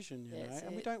create division, you know,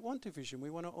 and we don't want division.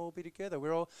 We want to all be together.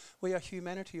 We are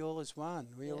humanity all as one.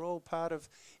 We are all part of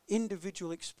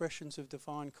individual expressions of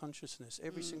divine consciousness,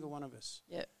 every single one of us.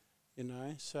 Yep. You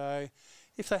know, so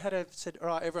if they had said, all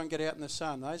right, everyone get out in the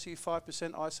sun, those of you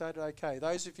 5% isolated, okay.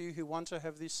 Those of you who want to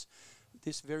have this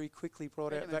very quickly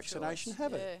brought out vaccination,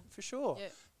 have it, for sure.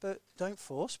 Yep. But don't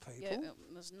force people. Yeah,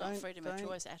 there's no freedom of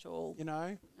choice at all. You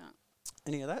know? No.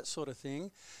 Any of that sort of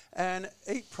thing, and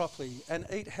eat properly and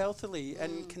eat healthily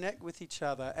and connect with each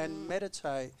other and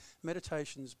meditate.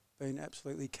 Meditation's been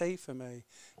absolutely key for me.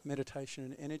 Meditation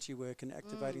and energy work and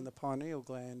activating the pineal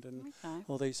gland and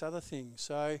all these other things.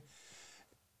 So,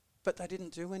 but they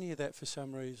didn't do any of that for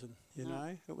some reason, you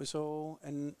know. It was all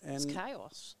and it's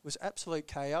chaos. It was absolute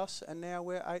chaos, and now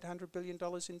we're $800 billion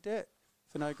in debt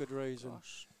for no good reason.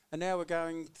 Gosh. And now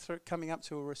we're coming up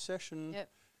to a recession. Yep.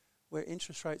 Where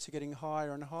interest rates are getting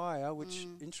higher and higher, which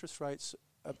interest rates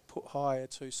put higher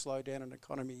to slow down an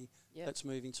economy that's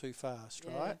moving too fast,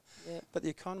 right? Yep. But the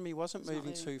economy wasn't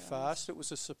moving too fast. It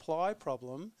was a supply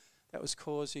problem that was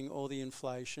causing all the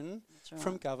inflation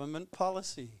from government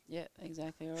policy. Yeah,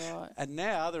 exactly right. And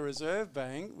now the Reserve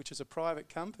Bank, which is a private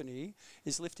company,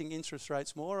 is lifting interest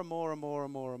rates more and more and more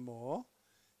and more and more.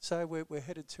 So we're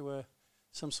headed to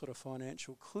some sort of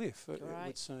financial cliff, it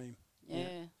would seem.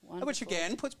 Yeah, which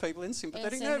again puts people in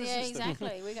sympathetic nervous system.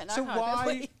 Exactly. We got no so hope.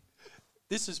 Why?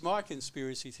 This is my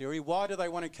conspiracy theory. Why do they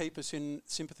want to keep us in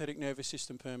sympathetic nervous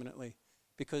system permanently?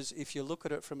 Because if you look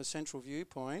at it from a central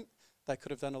viewpoint, they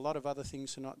could have done a lot of other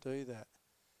things to not do that.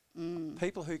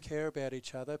 People who care about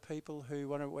each other, people who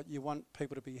want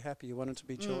people to be happy, you want them to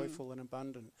be joyful and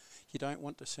abundant. You don't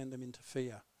want to send them into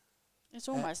fear. It's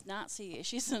almost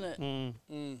Nazi-ish, isn't it?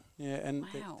 Yeah, and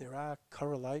there are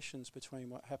correlations between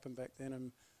what happened back then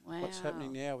and what's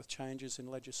happening now with changes in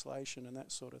legislation and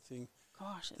that sort of thing.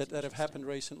 Gosh, that have happened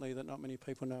recently that not many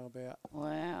people know about.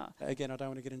 Wow. Again, I don't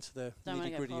want to get into the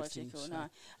nitty-gritty of things. No.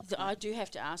 I do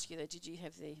have to ask you, though, did you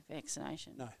have the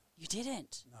vaccination? No. You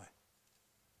didn't? No.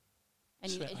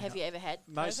 And have you ever had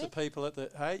COVID? Most of the people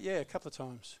a couple of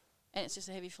times. And it's just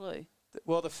a heavy flu?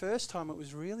 Well, the first time it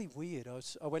was really weird.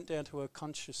 I went down to a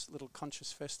little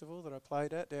conscious festival that I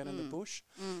played at down in the bush.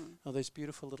 All these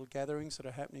beautiful little gatherings that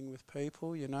are happening with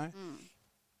people, you know.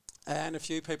 And a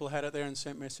few people had it there and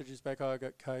sent messages back, I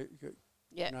got COVID.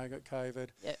 Yep. I got COVID.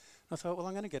 Yep. I thought, well,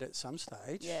 I'm going to get it at some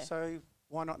stage, Yeah. so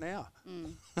why not now?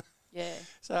 Yeah.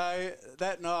 So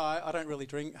that night, I don't really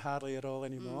drink hardly at all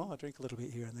anymore. I drink a little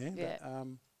bit here and there. Yeah. But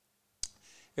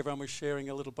everyone was sharing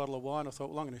a little bottle of wine. I thought,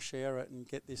 well, I'm going to share it and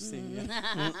get this thing. Get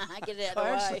it out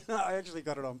of the way. I actually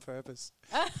got it on purpose.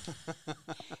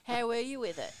 How were you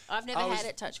with it? I've never had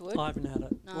it, touch wood. I haven't had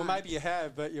it. No. Well, maybe you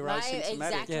have, but you're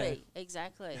asymptomatic.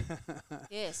 Exactly.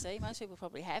 Yeah, see, most people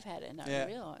probably have had it and don't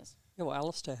realise. Yeah, well,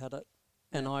 Alistair had it,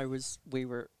 and we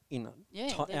were in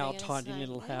our tiny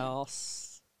little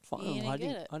house. I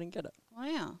didn't get it.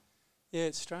 Wow. Yeah,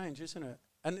 it's strange, isn't it?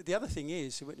 And the other thing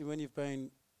is, when you've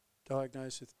been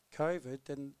diagnosed with COVID,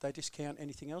 then they discount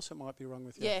anything else that might be wrong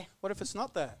with you. Yeah. What if it's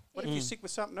not that? What if you're sick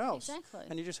with something else? Exactly.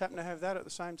 And you just happen to have that at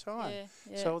the same time.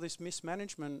 Yeah. So all this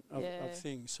mismanagement of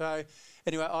things. So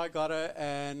anyway, I got it,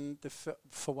 and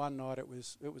for one night it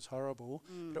was horrible.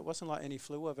 But it wasn't like any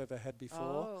flu I've ever had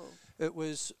before. Oh. It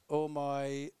was all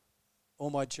my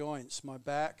joints, my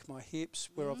back, my hips,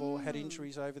 where I've all had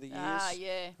injuries over the years. Ah,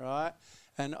 yeah. Right?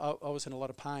 And I was in a lot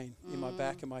of pain in my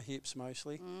back and my hips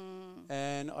mostly.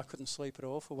 And I couldn't sleep at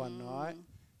all for one night.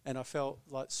 And I felt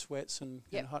like sweats and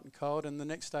hot and cold. And the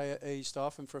next day it eased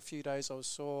off. And for a few days I was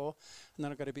sore. And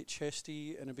then I got a bit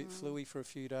chesty and a bit fluey for a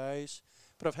few days.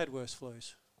 But I've had worse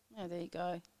flus. Oh, there you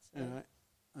go. So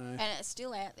Right. And it's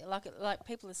still out there. Like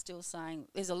people are still saying,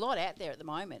 there's a lot out there at the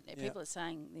moment. People are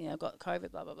saying, got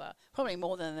COVID, blah, blah, blah. Probably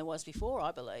more than there was before,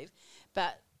 I believe.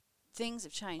 But things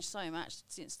have changed so much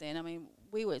since then. I mean,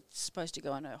 we were supposed to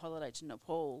go on a holiday to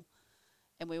Nepal,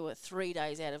 and we were 3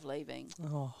 days out of leaving,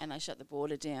 and they shut the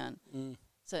border down.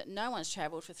 So no one's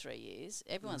travelled for 3 years.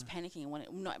 Everyone's panicking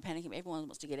and not panicking. Everyone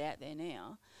wants to get out there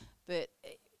now, but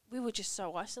we were just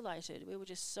so isolated. We were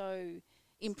just so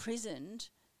imprisoned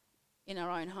in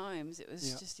our own homes. It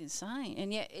was just insane.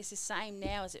 And yet it's the same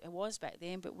now as it was back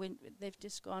then. But when they've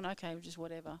just gone, okay, just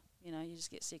whatever. You just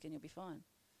get sick and you'll be fine.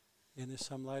 And there's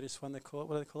some latest one what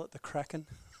do they call it? The Kraken.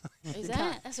 Is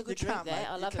that? That's a good drink there.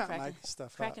 I love the Kraken.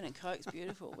 Kraken and Coke's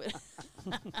beautiful.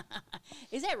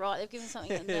 Is that right? They've given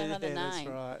something another name. That's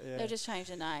right, yeah. They'll just change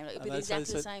the name. It'll be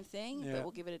exactly the same thing, but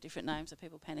we'll give it a different name so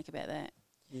people panic about that.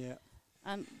 Yeah.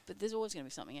 But there's always going to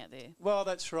be something out there. Well,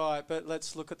 that's right. But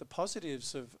let's look at the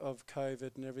positives of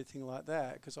COVID and everything like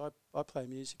that, because I play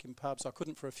music in pubs. I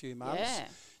couldn't for a few months. Yeah.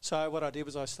 So what I did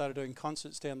was I started doing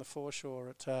concerts down the foreshore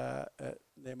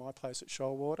at my place at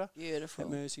Shoalwater. Beautiful.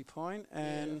 At Mersey Point.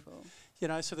 And,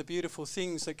 so the beautiful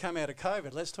things that come out of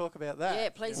COVID, let's talk about that. Yeah,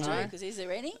 please do, because is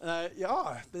there any?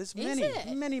 There's many. Okay,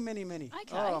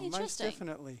 interesting. Most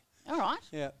definitely. All right.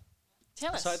 Yeah.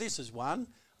 Tell us. So this is one.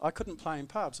 I couldn't play in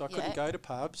pubs. I couldn't go to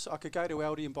pubs. I could go to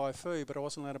Aldi and buy food, but I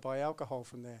wasn't allowed to buy alcohol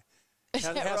from there. Is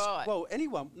that right? Well,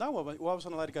 no one. I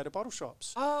wasn't allowed to go to bottle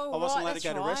shops. Oh, I wasn't allowed to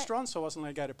go to restaurants. I wasn't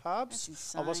allowed to go to pubs. That's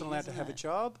insane, I wasn't allowed to have a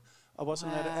job. I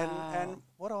wasn't allowed to. And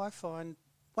what I find,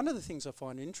 one of the things I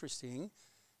find interesting,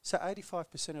 so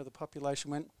 85% of the population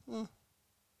went,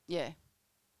 Yeah.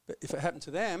 But if it happened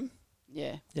to them,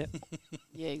 yeah,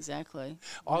 exactly.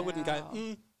 I wouldn't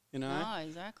go, No,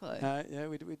 exactly.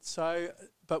 We'd so.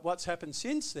 But what's happened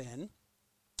since then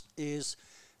is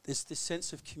there's this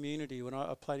sense of community. When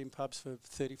I played in pubs for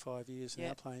 35 years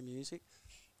now playing music,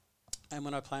 And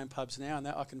when I play in pubs now and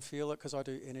that, I can feel it because I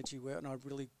do energy work and I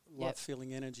really love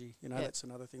feeling energy. You know, that's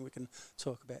another thing we can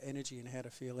talk about, energy and how to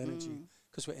feel energy,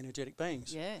 because we're energetic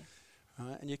beings. Yeah.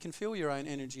 Right? And you can feel your own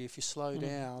energy if you slow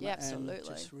down and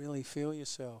just really feel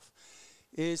yourself.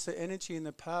 Is the energy in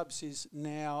the pubs is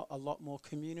now a lot more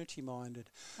community minded.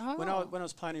 Oh. When I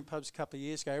was playing in pubs a couple of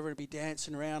years ago, everyone would be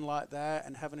dancing around like that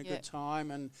and having a good time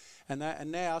and that.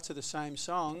 And now to the same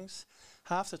songs,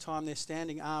 half the time they're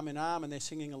standing arm in arm and they're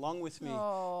singing along with me.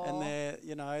 Oh. And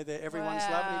everyone's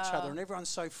loving each other and everyone's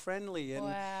so friendly. And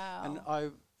and I,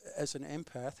 as an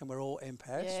empath, and we're all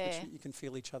empaths, which you can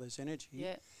feel each other's energy.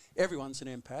 Yeah. Everyone's an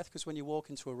empath because when you walk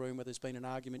into a room where there's been an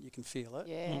argument, you can feel it.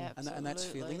 Yeah, absolutely. And that's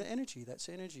feeling the energy. That's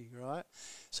energy, right?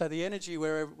 So the energy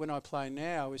when I play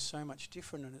now is so much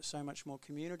different and it's so much more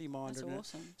community-minded. That's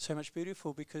awesome. So much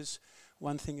beautiful because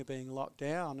one thing of being locked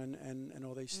down and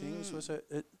all these things was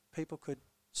that people could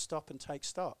stop and take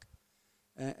stock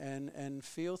and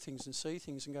feel things and see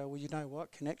things and go, well, you know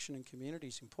what? Connection and community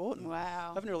is important.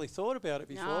 Wow. I haven't really thought about it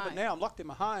before, but now I'm locked in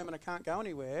my home and I can't go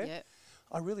anywhere. Yep.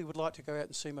 I really would like to go out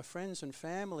and see my friends and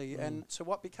family. And so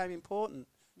what became important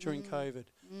during COVID?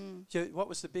 What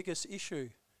was the biggest issue?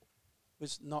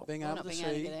 Was not being able to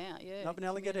see, not being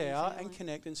able to get out and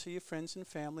connect and see your friends and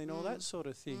family and all that sort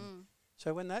of thing.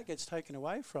 So when that gets taken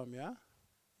away from you,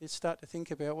 you start to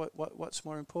think about what's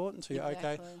more important to you.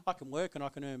 Exactly. Okay, I can work and I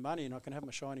can earn money and I can have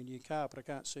my shiny new car, but I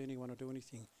can't see anyone or do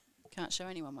anything. Can't show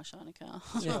anyone my shiny car.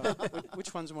 Right.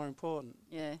 Which one's more important?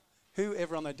 Yeah.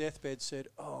 Whoever on their deathbed said,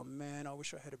 "Oh man, I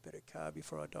wish I had a better car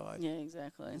before I died." Yeah,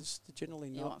 exactly. It's generally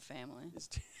not. You want family. It's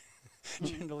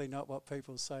generally not what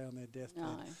people say on their deathbed.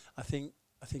 No. I think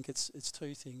it's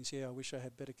two things. Yeah, I wish I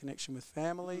had better connection with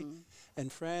family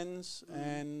and friends,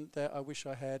 and that I wish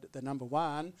I had. The number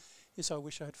one is I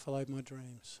wish I had followed my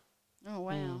dreams. Oh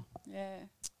wow! Yeah.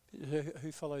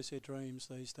 Who follows their dreams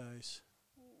these days?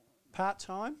 Part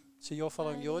time. So you're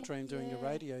following your dream, doing your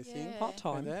radio thing.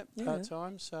 Part-time.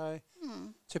 Part-time. So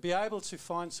to be able to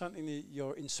find something that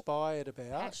you're inspired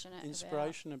about,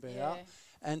 inspiration about,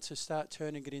 and to start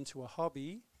turning it into a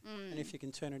hobby, and if you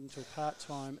can turn it into a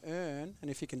part-time earn, and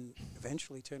if you can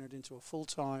eventually turn it into a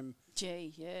full-time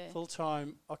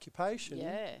occupation,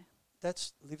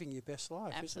 that's living your best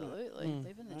life, isn't it? Absolutely.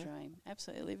 Living the dream.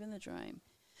 Absolutely living the dream.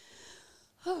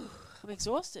 Oh, I'm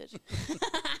exhausted.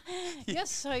 You're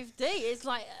so deep. It's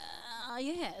like,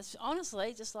 it's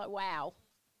honestly just like, wow.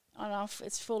 I don't know if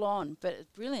it's full on, but it's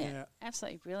brilliant. Yeah.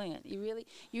 Absolutely brilliant.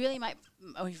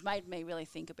 You've made me really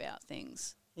think about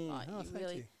things. Thank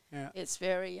you. Yeah. It's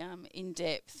very in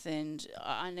depth, and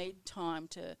I need time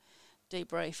to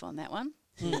debrief on that one.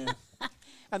 Yeah.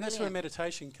 And that's where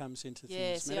meditation comes into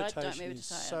things. See, meditation is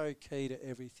so key to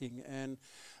everything. And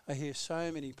I hear so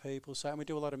many people say, and we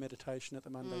do a lot of meditation at the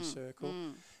Monday Circle,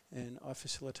 and I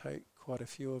facilitate quite a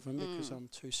few of them because I'm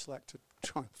too slack to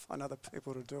try and find other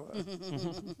people to do it.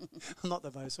 I'm not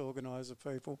the most organised of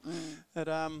people. But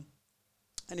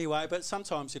anyway, but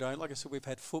sometimes you don't. Like I said, we've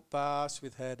had foot baths,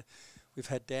 we've had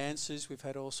dances, we've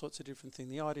had all sorts of different things.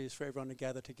 The idea is for everyone to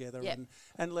gather together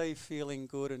and leave feeling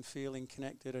good and feeling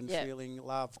connected and feeling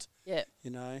loved. You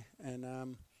know,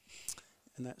 and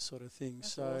that sort of thing.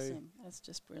 That's so awesome. That's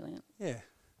just brilliant. Yeah.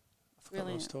 I forgot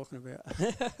what I was talking about.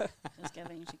 Just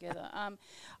gathering together.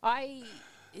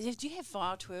 Do you have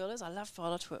fire twirlers? I love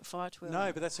fire twirling.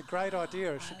 No, but that's a great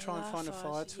idea. I should try and find a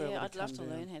fire twirler. Yeah, I'd love to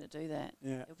learn how to do that.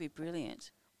 Yeah. It would be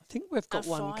brilliant. I think we've got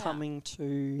one coming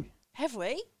to... Have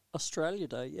we? Australia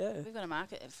Day, yeah. We've got a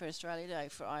market for Australia Day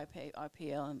for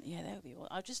IPL, and that would be all.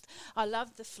 I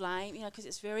love the flame, because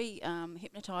it's very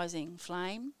hypnotising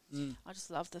flame. I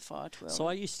just love the fire twirl. So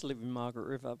I used to live in Margaret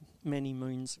River many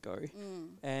moons ago,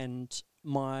 and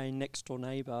my next door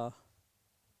neighbour,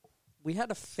 we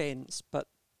had a fence, but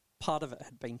part of it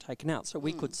had been taken out, so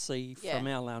we could see from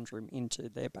our lounge room into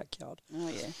their backyard. Oh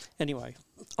yeah. Anyway,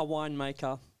 a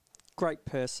winemaker, great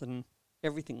person.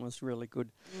 Everything was really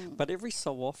good. But every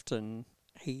so often,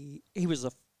 he was a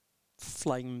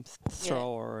flame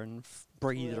thrower and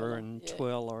breather and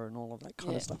twirler and all of that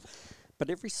kind of stuff. But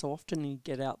every so often, he'd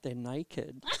get out there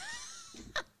naked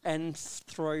and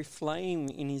throw flame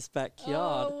in his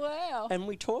backyard. Oh, wow. And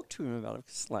we talked to him about it.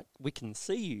 It's like, we can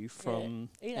see you from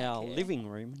our living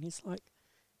room. And he's like,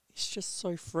 it's just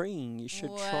so freeing. You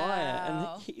should try it.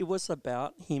 And it was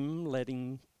about him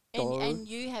letting... And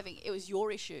you having, it was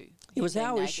your issue. It was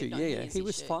our issue, He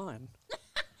was fine.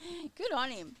 Good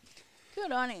on him.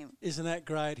 Good on him. Isn't that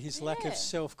great? His lack of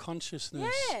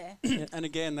self-consciousness. Yeah. And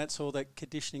again, that's all that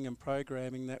conditioning and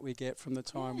programming that we get from the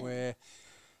time where,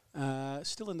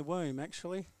 still in the womb,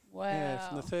 actually. Wow. Yeah,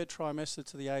 from the third trimester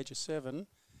to the age of 7,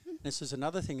 This is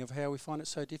another thing of how we find it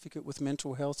so difficult with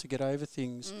mental health to get over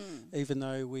things, even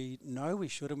though we know we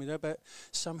should and we know, but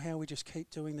somehow we just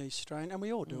keep doing these strange, and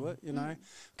we all do it, you know,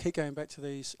 keep going back to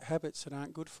these habits that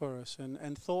aren't good for us,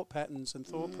 and thought patterns and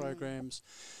thought programs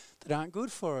that aren't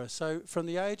good for us. So from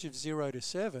the age of 0 to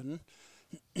 7,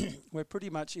 we're pretty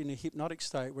much in a hypnotic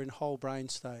state. We're in whole brain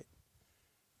state.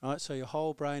 Right, so your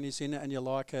whole brain is in it, and you're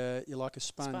like a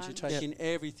sponge. You take in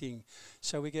everything.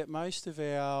 So we get most of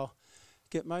our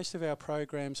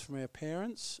programs from our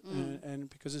parents, and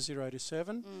because of 0 to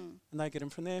 7, and they get them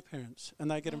from their parents,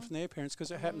 and they get them from their parents because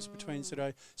it happens between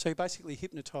 0. So you're basically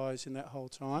hypnotised in that whole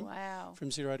time. Wow. From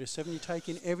 0 to 7, you take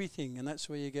in everything, and that's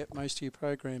where you get most of your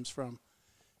programs from.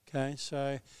 Okay,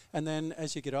 so and then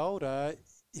as you get older,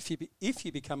 if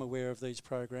you become aware of these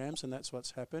programs, and that's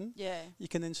what's happened, you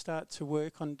can then start to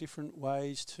work on different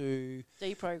ways to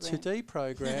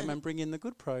deprogram and bring in the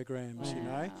good programs, you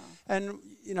know. And,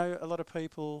 you know, a lot of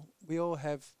people,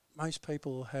 most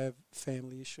people have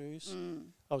family issues.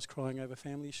 I was crying over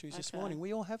family issues this morning.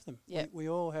 We all have them. We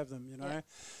all have them, you know.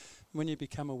 When you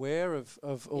become aware of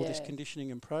all this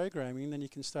conditioning and programming, then you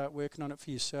can start working on it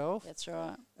for yourself. That's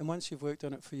right. And once you've worked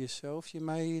on it for yourself, you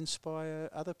may inspire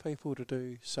other people to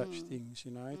do such things,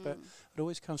 you know. But it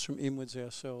always comes from inwards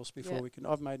ourselves before we can.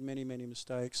 I've made many, many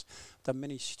mistakes, done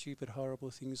many stupid, horrible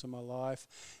things in my life,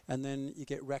 and then you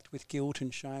get racked with guilt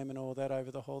and shame and all that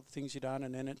over the whole things you've done,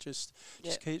 and then it just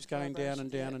keeps going down and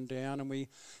down and down, and we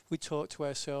talk to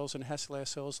ourselves and hassle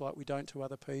ourselves like we don't to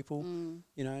other people.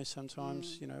 You know,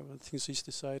 sometimes, you know, one of the things I used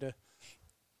to say to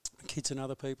kids and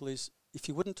other people is, if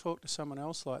you wouldn't talk to someone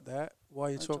else like that, why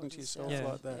are you talking to yourself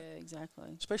like that? Yeah,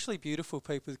 exactly. Especially beautiful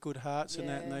people with good hearts and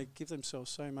that, and they give themselves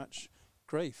so much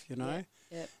grief, you know.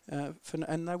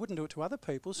 And they wouldn't do it to other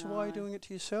people, so why are you doing it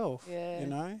to yourself? You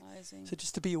know. Amazing. So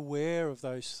just to be aware of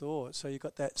those thoughts, so you've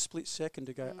got that split second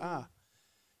to go,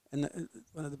 and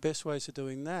one of the best ways of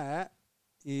doing that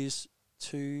is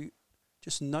to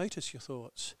just notice your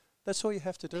thoughts. That's all you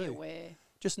have to do. Be aware.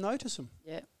 Just notice them.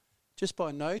 Yeah. Just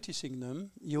by noticing them,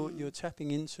 you're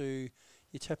tapping into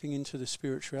the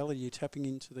spirituality. You're tapping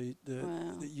into the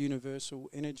universal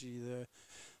energy,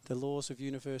 the laws of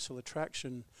universal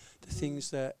attraction, the things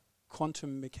that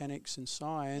quantum mechanics and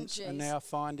science are now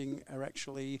finding are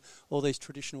actually all these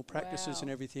traditional practices and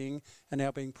everything are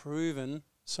now being proven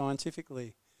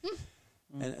scientifically.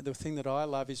 And the thing that I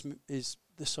love is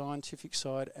the scientific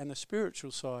side and the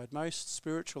spiritual side. Most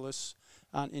spiritualists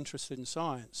aren't interested in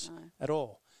science at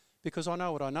all, because I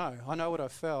know what I know. I know what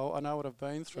I've felt. I know what I've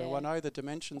been through. I know the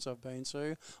dimensions I've been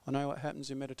through. I know what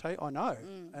happens in meditation. I know.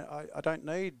 I don't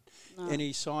need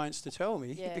any science to tell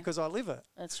me because I live it.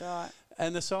 That's right.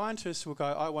 And the scientists will go,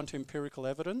 I want empirical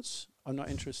evidence. I'm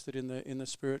not interested in the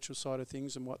spiritual side of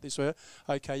things and what this were.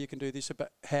 Okay, you can do this,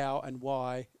 but how and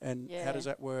why and how does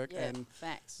that work? And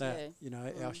facts. That, you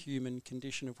know, our human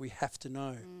condition of we have to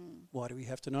know. Why do we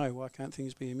have to know? Why can't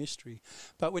things be a mystery?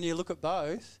 But when you look at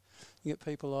both, you get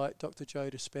people like Dr.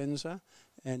 Joe Dispenza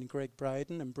and Greg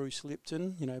Braden and Bruce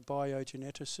Lipton, you know,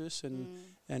 biogeneticists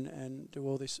and do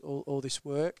all this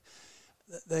work.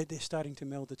 They're starting to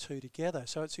meld the two together.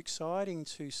 So it's exciting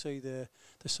to see the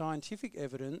scientific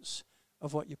evidence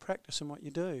of what you practice and what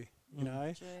you do, you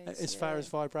know, as far as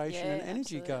vibration and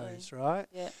energy goes, right?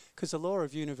 Because the law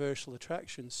of universal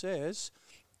attraction says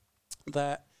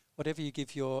that whatever you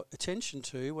give your attention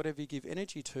to, whatever you give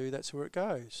energy to, that's where it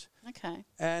goes. Okay.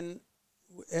 And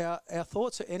our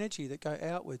thoughts are energy that go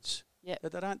outwards.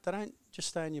 But they don't just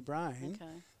stay in your brain.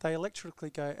 Okay. They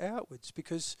electrically go outwards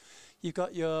because you've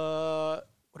got your,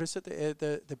 what is it,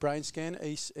 the brain scan,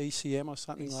 ECM or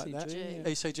something ECG. like that?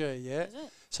 ECG, yeah. Is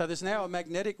it? So there's now a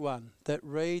magnetic one that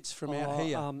reads from out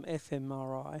here.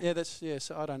 fMRI. Yeah,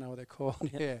 so I don't know what they're called.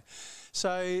 Yeah.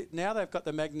 So now they've got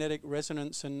the magnetic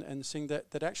resonance and thing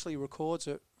that actually records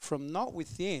it from not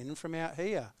within, from out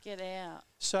here. Get out.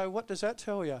 So what does that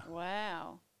tell you?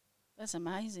 Wow. That's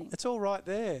amazing. It's all right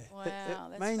there. Wow, it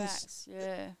that's means, facts.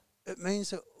 Yeah. It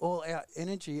means that all our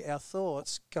energy, our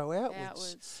thoughts go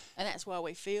outwards. And that's why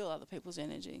we feel other people's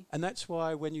energy. And that's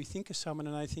why when you think of someone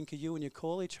and they think of you and you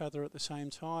call each other at the same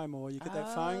time, or you get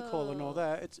that phone call and all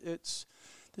that, it's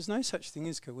there's no such thing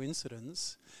as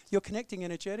coincidence. You're connecting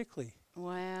energetically.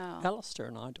 Wow. Alistair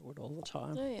and I do it all the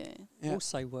time. Do you? Yeah. We'll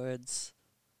say words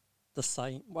the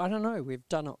same. Well, I don't know. We've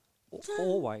done it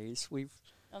always. We've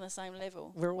on the same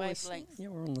level. We're wavelength. Yeah,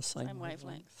 we're on the same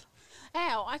wavelength.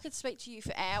 Al, I could speak to you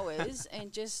for hours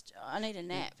and just, I need a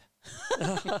nap.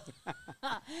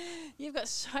 You've got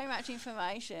so much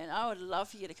information. I would love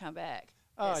for you to come back.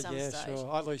 Oh, yeah, sure.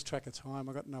 I lose track of time.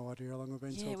 I've got no idea how long we've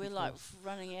been talking. Yeah, we're like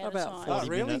running out of time. About 40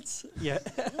 minutes. Yeah.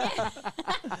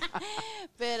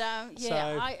 But,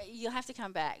 you'll have to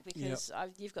come back because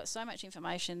you've got so much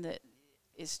information that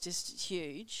is just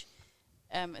huge.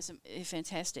 It's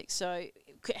fantastic. So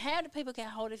how do people get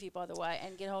hold of you, by the way,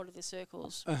 and get hold of the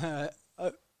circles?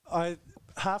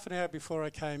 Half an hour before I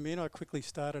came in, I quickly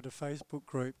started a Facebook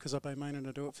group because I've been meaning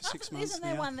to do it for 6 months Isn't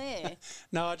there one there?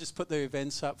 No, I just put the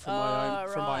events up from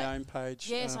my own page.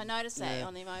 Yes, I noticed that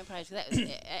on the own page. That was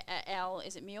Al,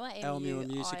 is it Muir? Al Muir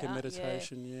Music and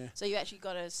Meditation, yeah. So you actually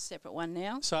got a separate one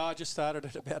now? So I just started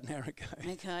it about an hour ago.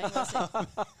 Okay.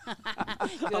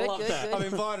 Good. I've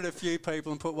invited a few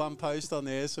people and put one post on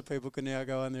there so people can now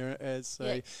go on there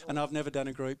and I've never done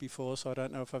a group before, so I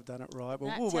don't know if I've done it right.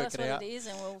 But we'll work it out. It is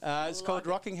and it's called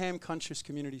Rockingham Conscious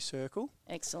Community Circle.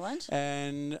 Excellent.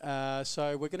 And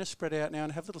so we're going to spread out now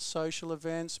and have little social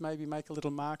events, maybe make a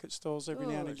little market stalls every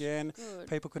now and again. Good.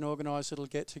 People can organise little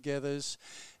get-togethers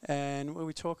and where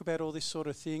we talk about all this sort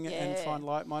of thing and find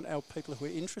like-minded people who are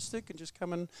interested can just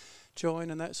come and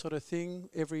join and that sort of thing.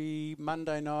 Every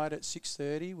Monday night at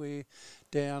 6:30 we're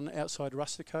down outside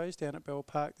Rustico's down at Bell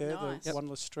Park there, the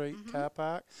Wanless Street car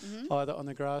park, either on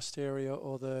the grassed area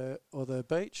or the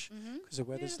beach because the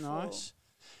weather's nice.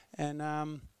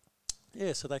 And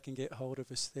so they can get hold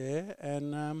of us there,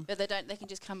 and but they don't. They can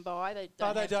just come by. They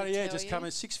don't. Just come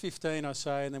at 6:15, I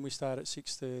say, and then we start at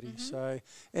 6:30. So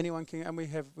anyone can, and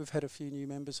we've had a few new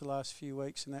members the last few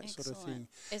weeks and that sort of thing.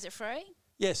 Is it free?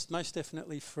 Yes, most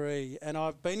definitely free. And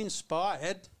I've been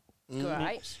inspired.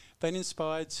 Great. Been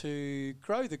inspired to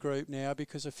grow the group now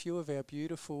because a few of our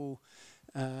beautiful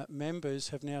members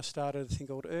have now started a thing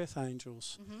called Earth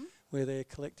Angels, where they're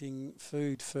collecting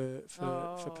food for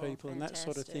people and that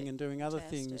sort of thing and doing other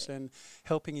things and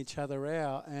helping each other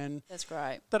out. And that's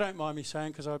great. They don't mind me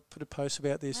saying, because I put a post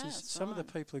about this, is some of the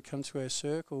people who come to our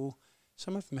circle,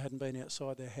 some of them hadn't been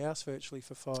outside their house virtually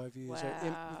for 5 years.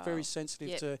 Wow. Very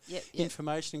sensitive to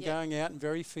information and going out and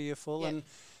very fearful. And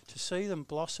to see them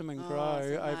blossom and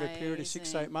grow over a period of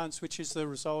 6-8 months, which is the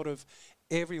result of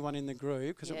everyone in the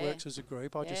group, because it works as a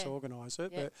group, I just organise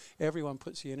it, but everyone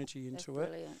puts the energy into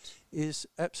it, is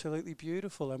absolutely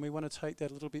beautiful. And we want to take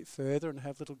that a little bit further and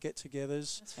have little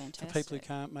get-togethers for people who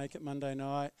can't make it Monday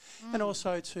night, and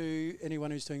also to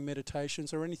anyone who's doing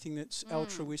meditations or anything that's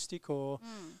altruistic or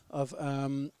of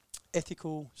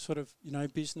ethical sort of,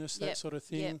 business, that sort of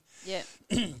thing.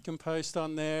 Can post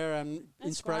on there and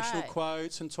inspirational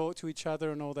quotes and talk to each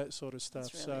other and all that sort of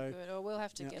stuff. That's really good. Or we'll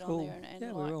have to get on there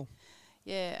and we will.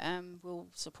 Yeah, we'll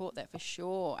support that for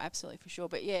sure, absolutely for sure.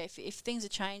 But if things are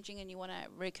changing and you want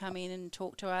to come in and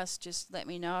talk to us, just let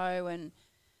me know and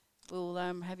we'll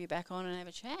have you back on and have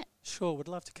a chat. Sure, would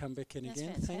love to come back in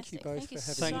again. Fantastic. Thank you both for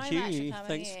having me. Thank you.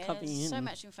 Thanks for coming in. So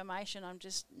much information. I'm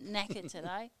just knackered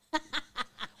today.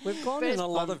 We've gone in a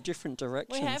lot of different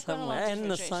directions, haven't we?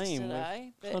 And the same.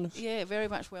 Today, but very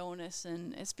much wellness,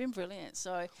 and it's been brilliant.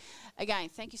 So, again,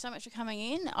 thank you so much for coming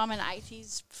in. I'm an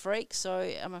 80s freak, so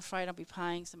I'm afraid I'll be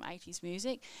playing some 80s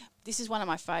music. This is one of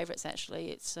my favourites,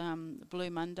 actually. It's Blue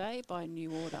Monday by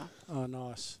New Order. Oh,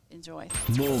 nice. Enjoy.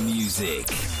 More music.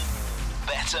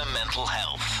 Better mental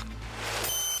health.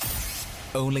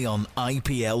 Only on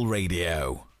IPL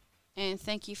Radio. And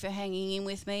thank you for hanging in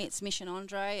with me. It's Mission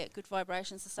Andre at Good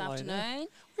Vibrations this afternoon.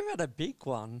 We've had a big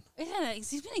one.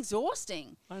 It's been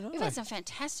exhausting. I know. We've had some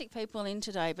fantastic people in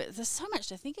today, but there's so much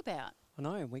to think about. I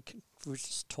know. We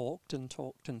just talked and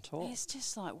talked and talked. It's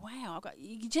just like, wow.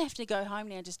 You just have to go home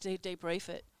now and just debrief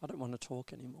it. I don't want to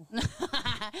talk anymore.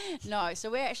 No.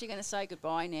 So we're actually going to say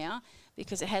goodbye now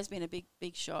because it has been a big,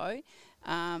 big show.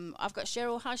 I've got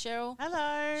Cheryl. Hi, Cheryl.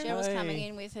 Hello. Cheryl's coming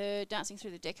in with her Dancing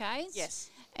Through the Decades. Yes.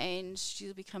 And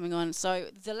she'll be coming on. So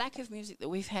the lack of music that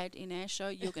we've had in our show,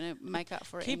 you're going to make up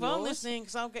for it. Keep on listening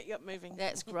because I'll get you up moving.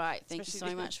 That's great. Thank you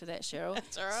so much for that, Cheryl.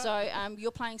 That's all right. So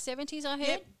you're playing 70s, I heard?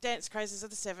 Yep, Dance Crazes of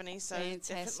the 70s. So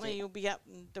definitely you'll be up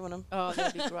and doing them. Oh,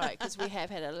 that'd be great because we have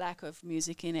had a lack of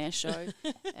music in our show.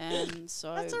 And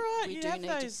so that's all right. We you do have need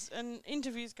those and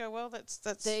interviews go well. That's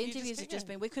the interviews have just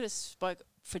been. We could have spoke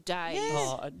for days.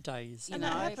 Yeah. Oh, days. You know,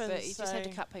 happens, but you just have to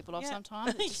cut people off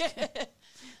sometimes.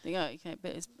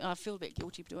 But I feel a bit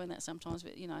guilty for doing that sometimes.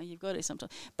 But you've got to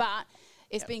sometimes. But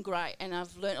it's been great, and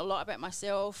I've learnt a lot about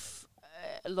myself.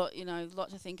 A lot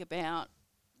to think about.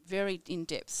 Very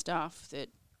in-depth stuff that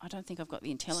I don't think I've got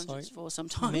the intelligence for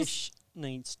sometimes. Mish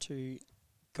needs to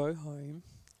go home,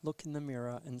 look in the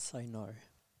mirror, and say no.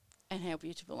 And how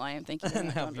beautiful I am. Thank you very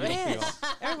much, how Andre. beautiful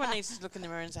you are. Everyone needs to look in the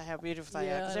mirror and say how beautiful they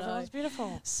are, because everyone's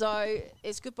beautiful. So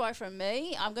it's goodbye from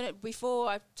me. I'm gonna, before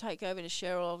I take over to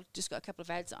Cheryl, I've just got a couple of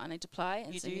ads that I need to play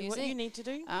and some music. What you need to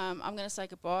do. I'm going to say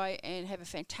goodbye and have a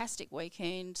fantastic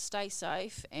weekend. Stay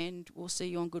safe, and we'll see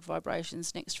you on Good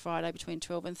Vibrations next Friday between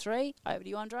 12 and 3. Over to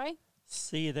you, Andre.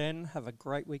 See you then. Have a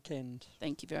great weekend.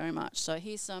 Thank you very much. So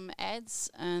here's some ads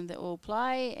and that will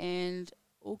play, and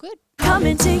all good.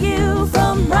 Coming to you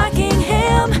from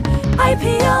Rockingham,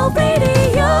 IPL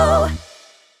Radio.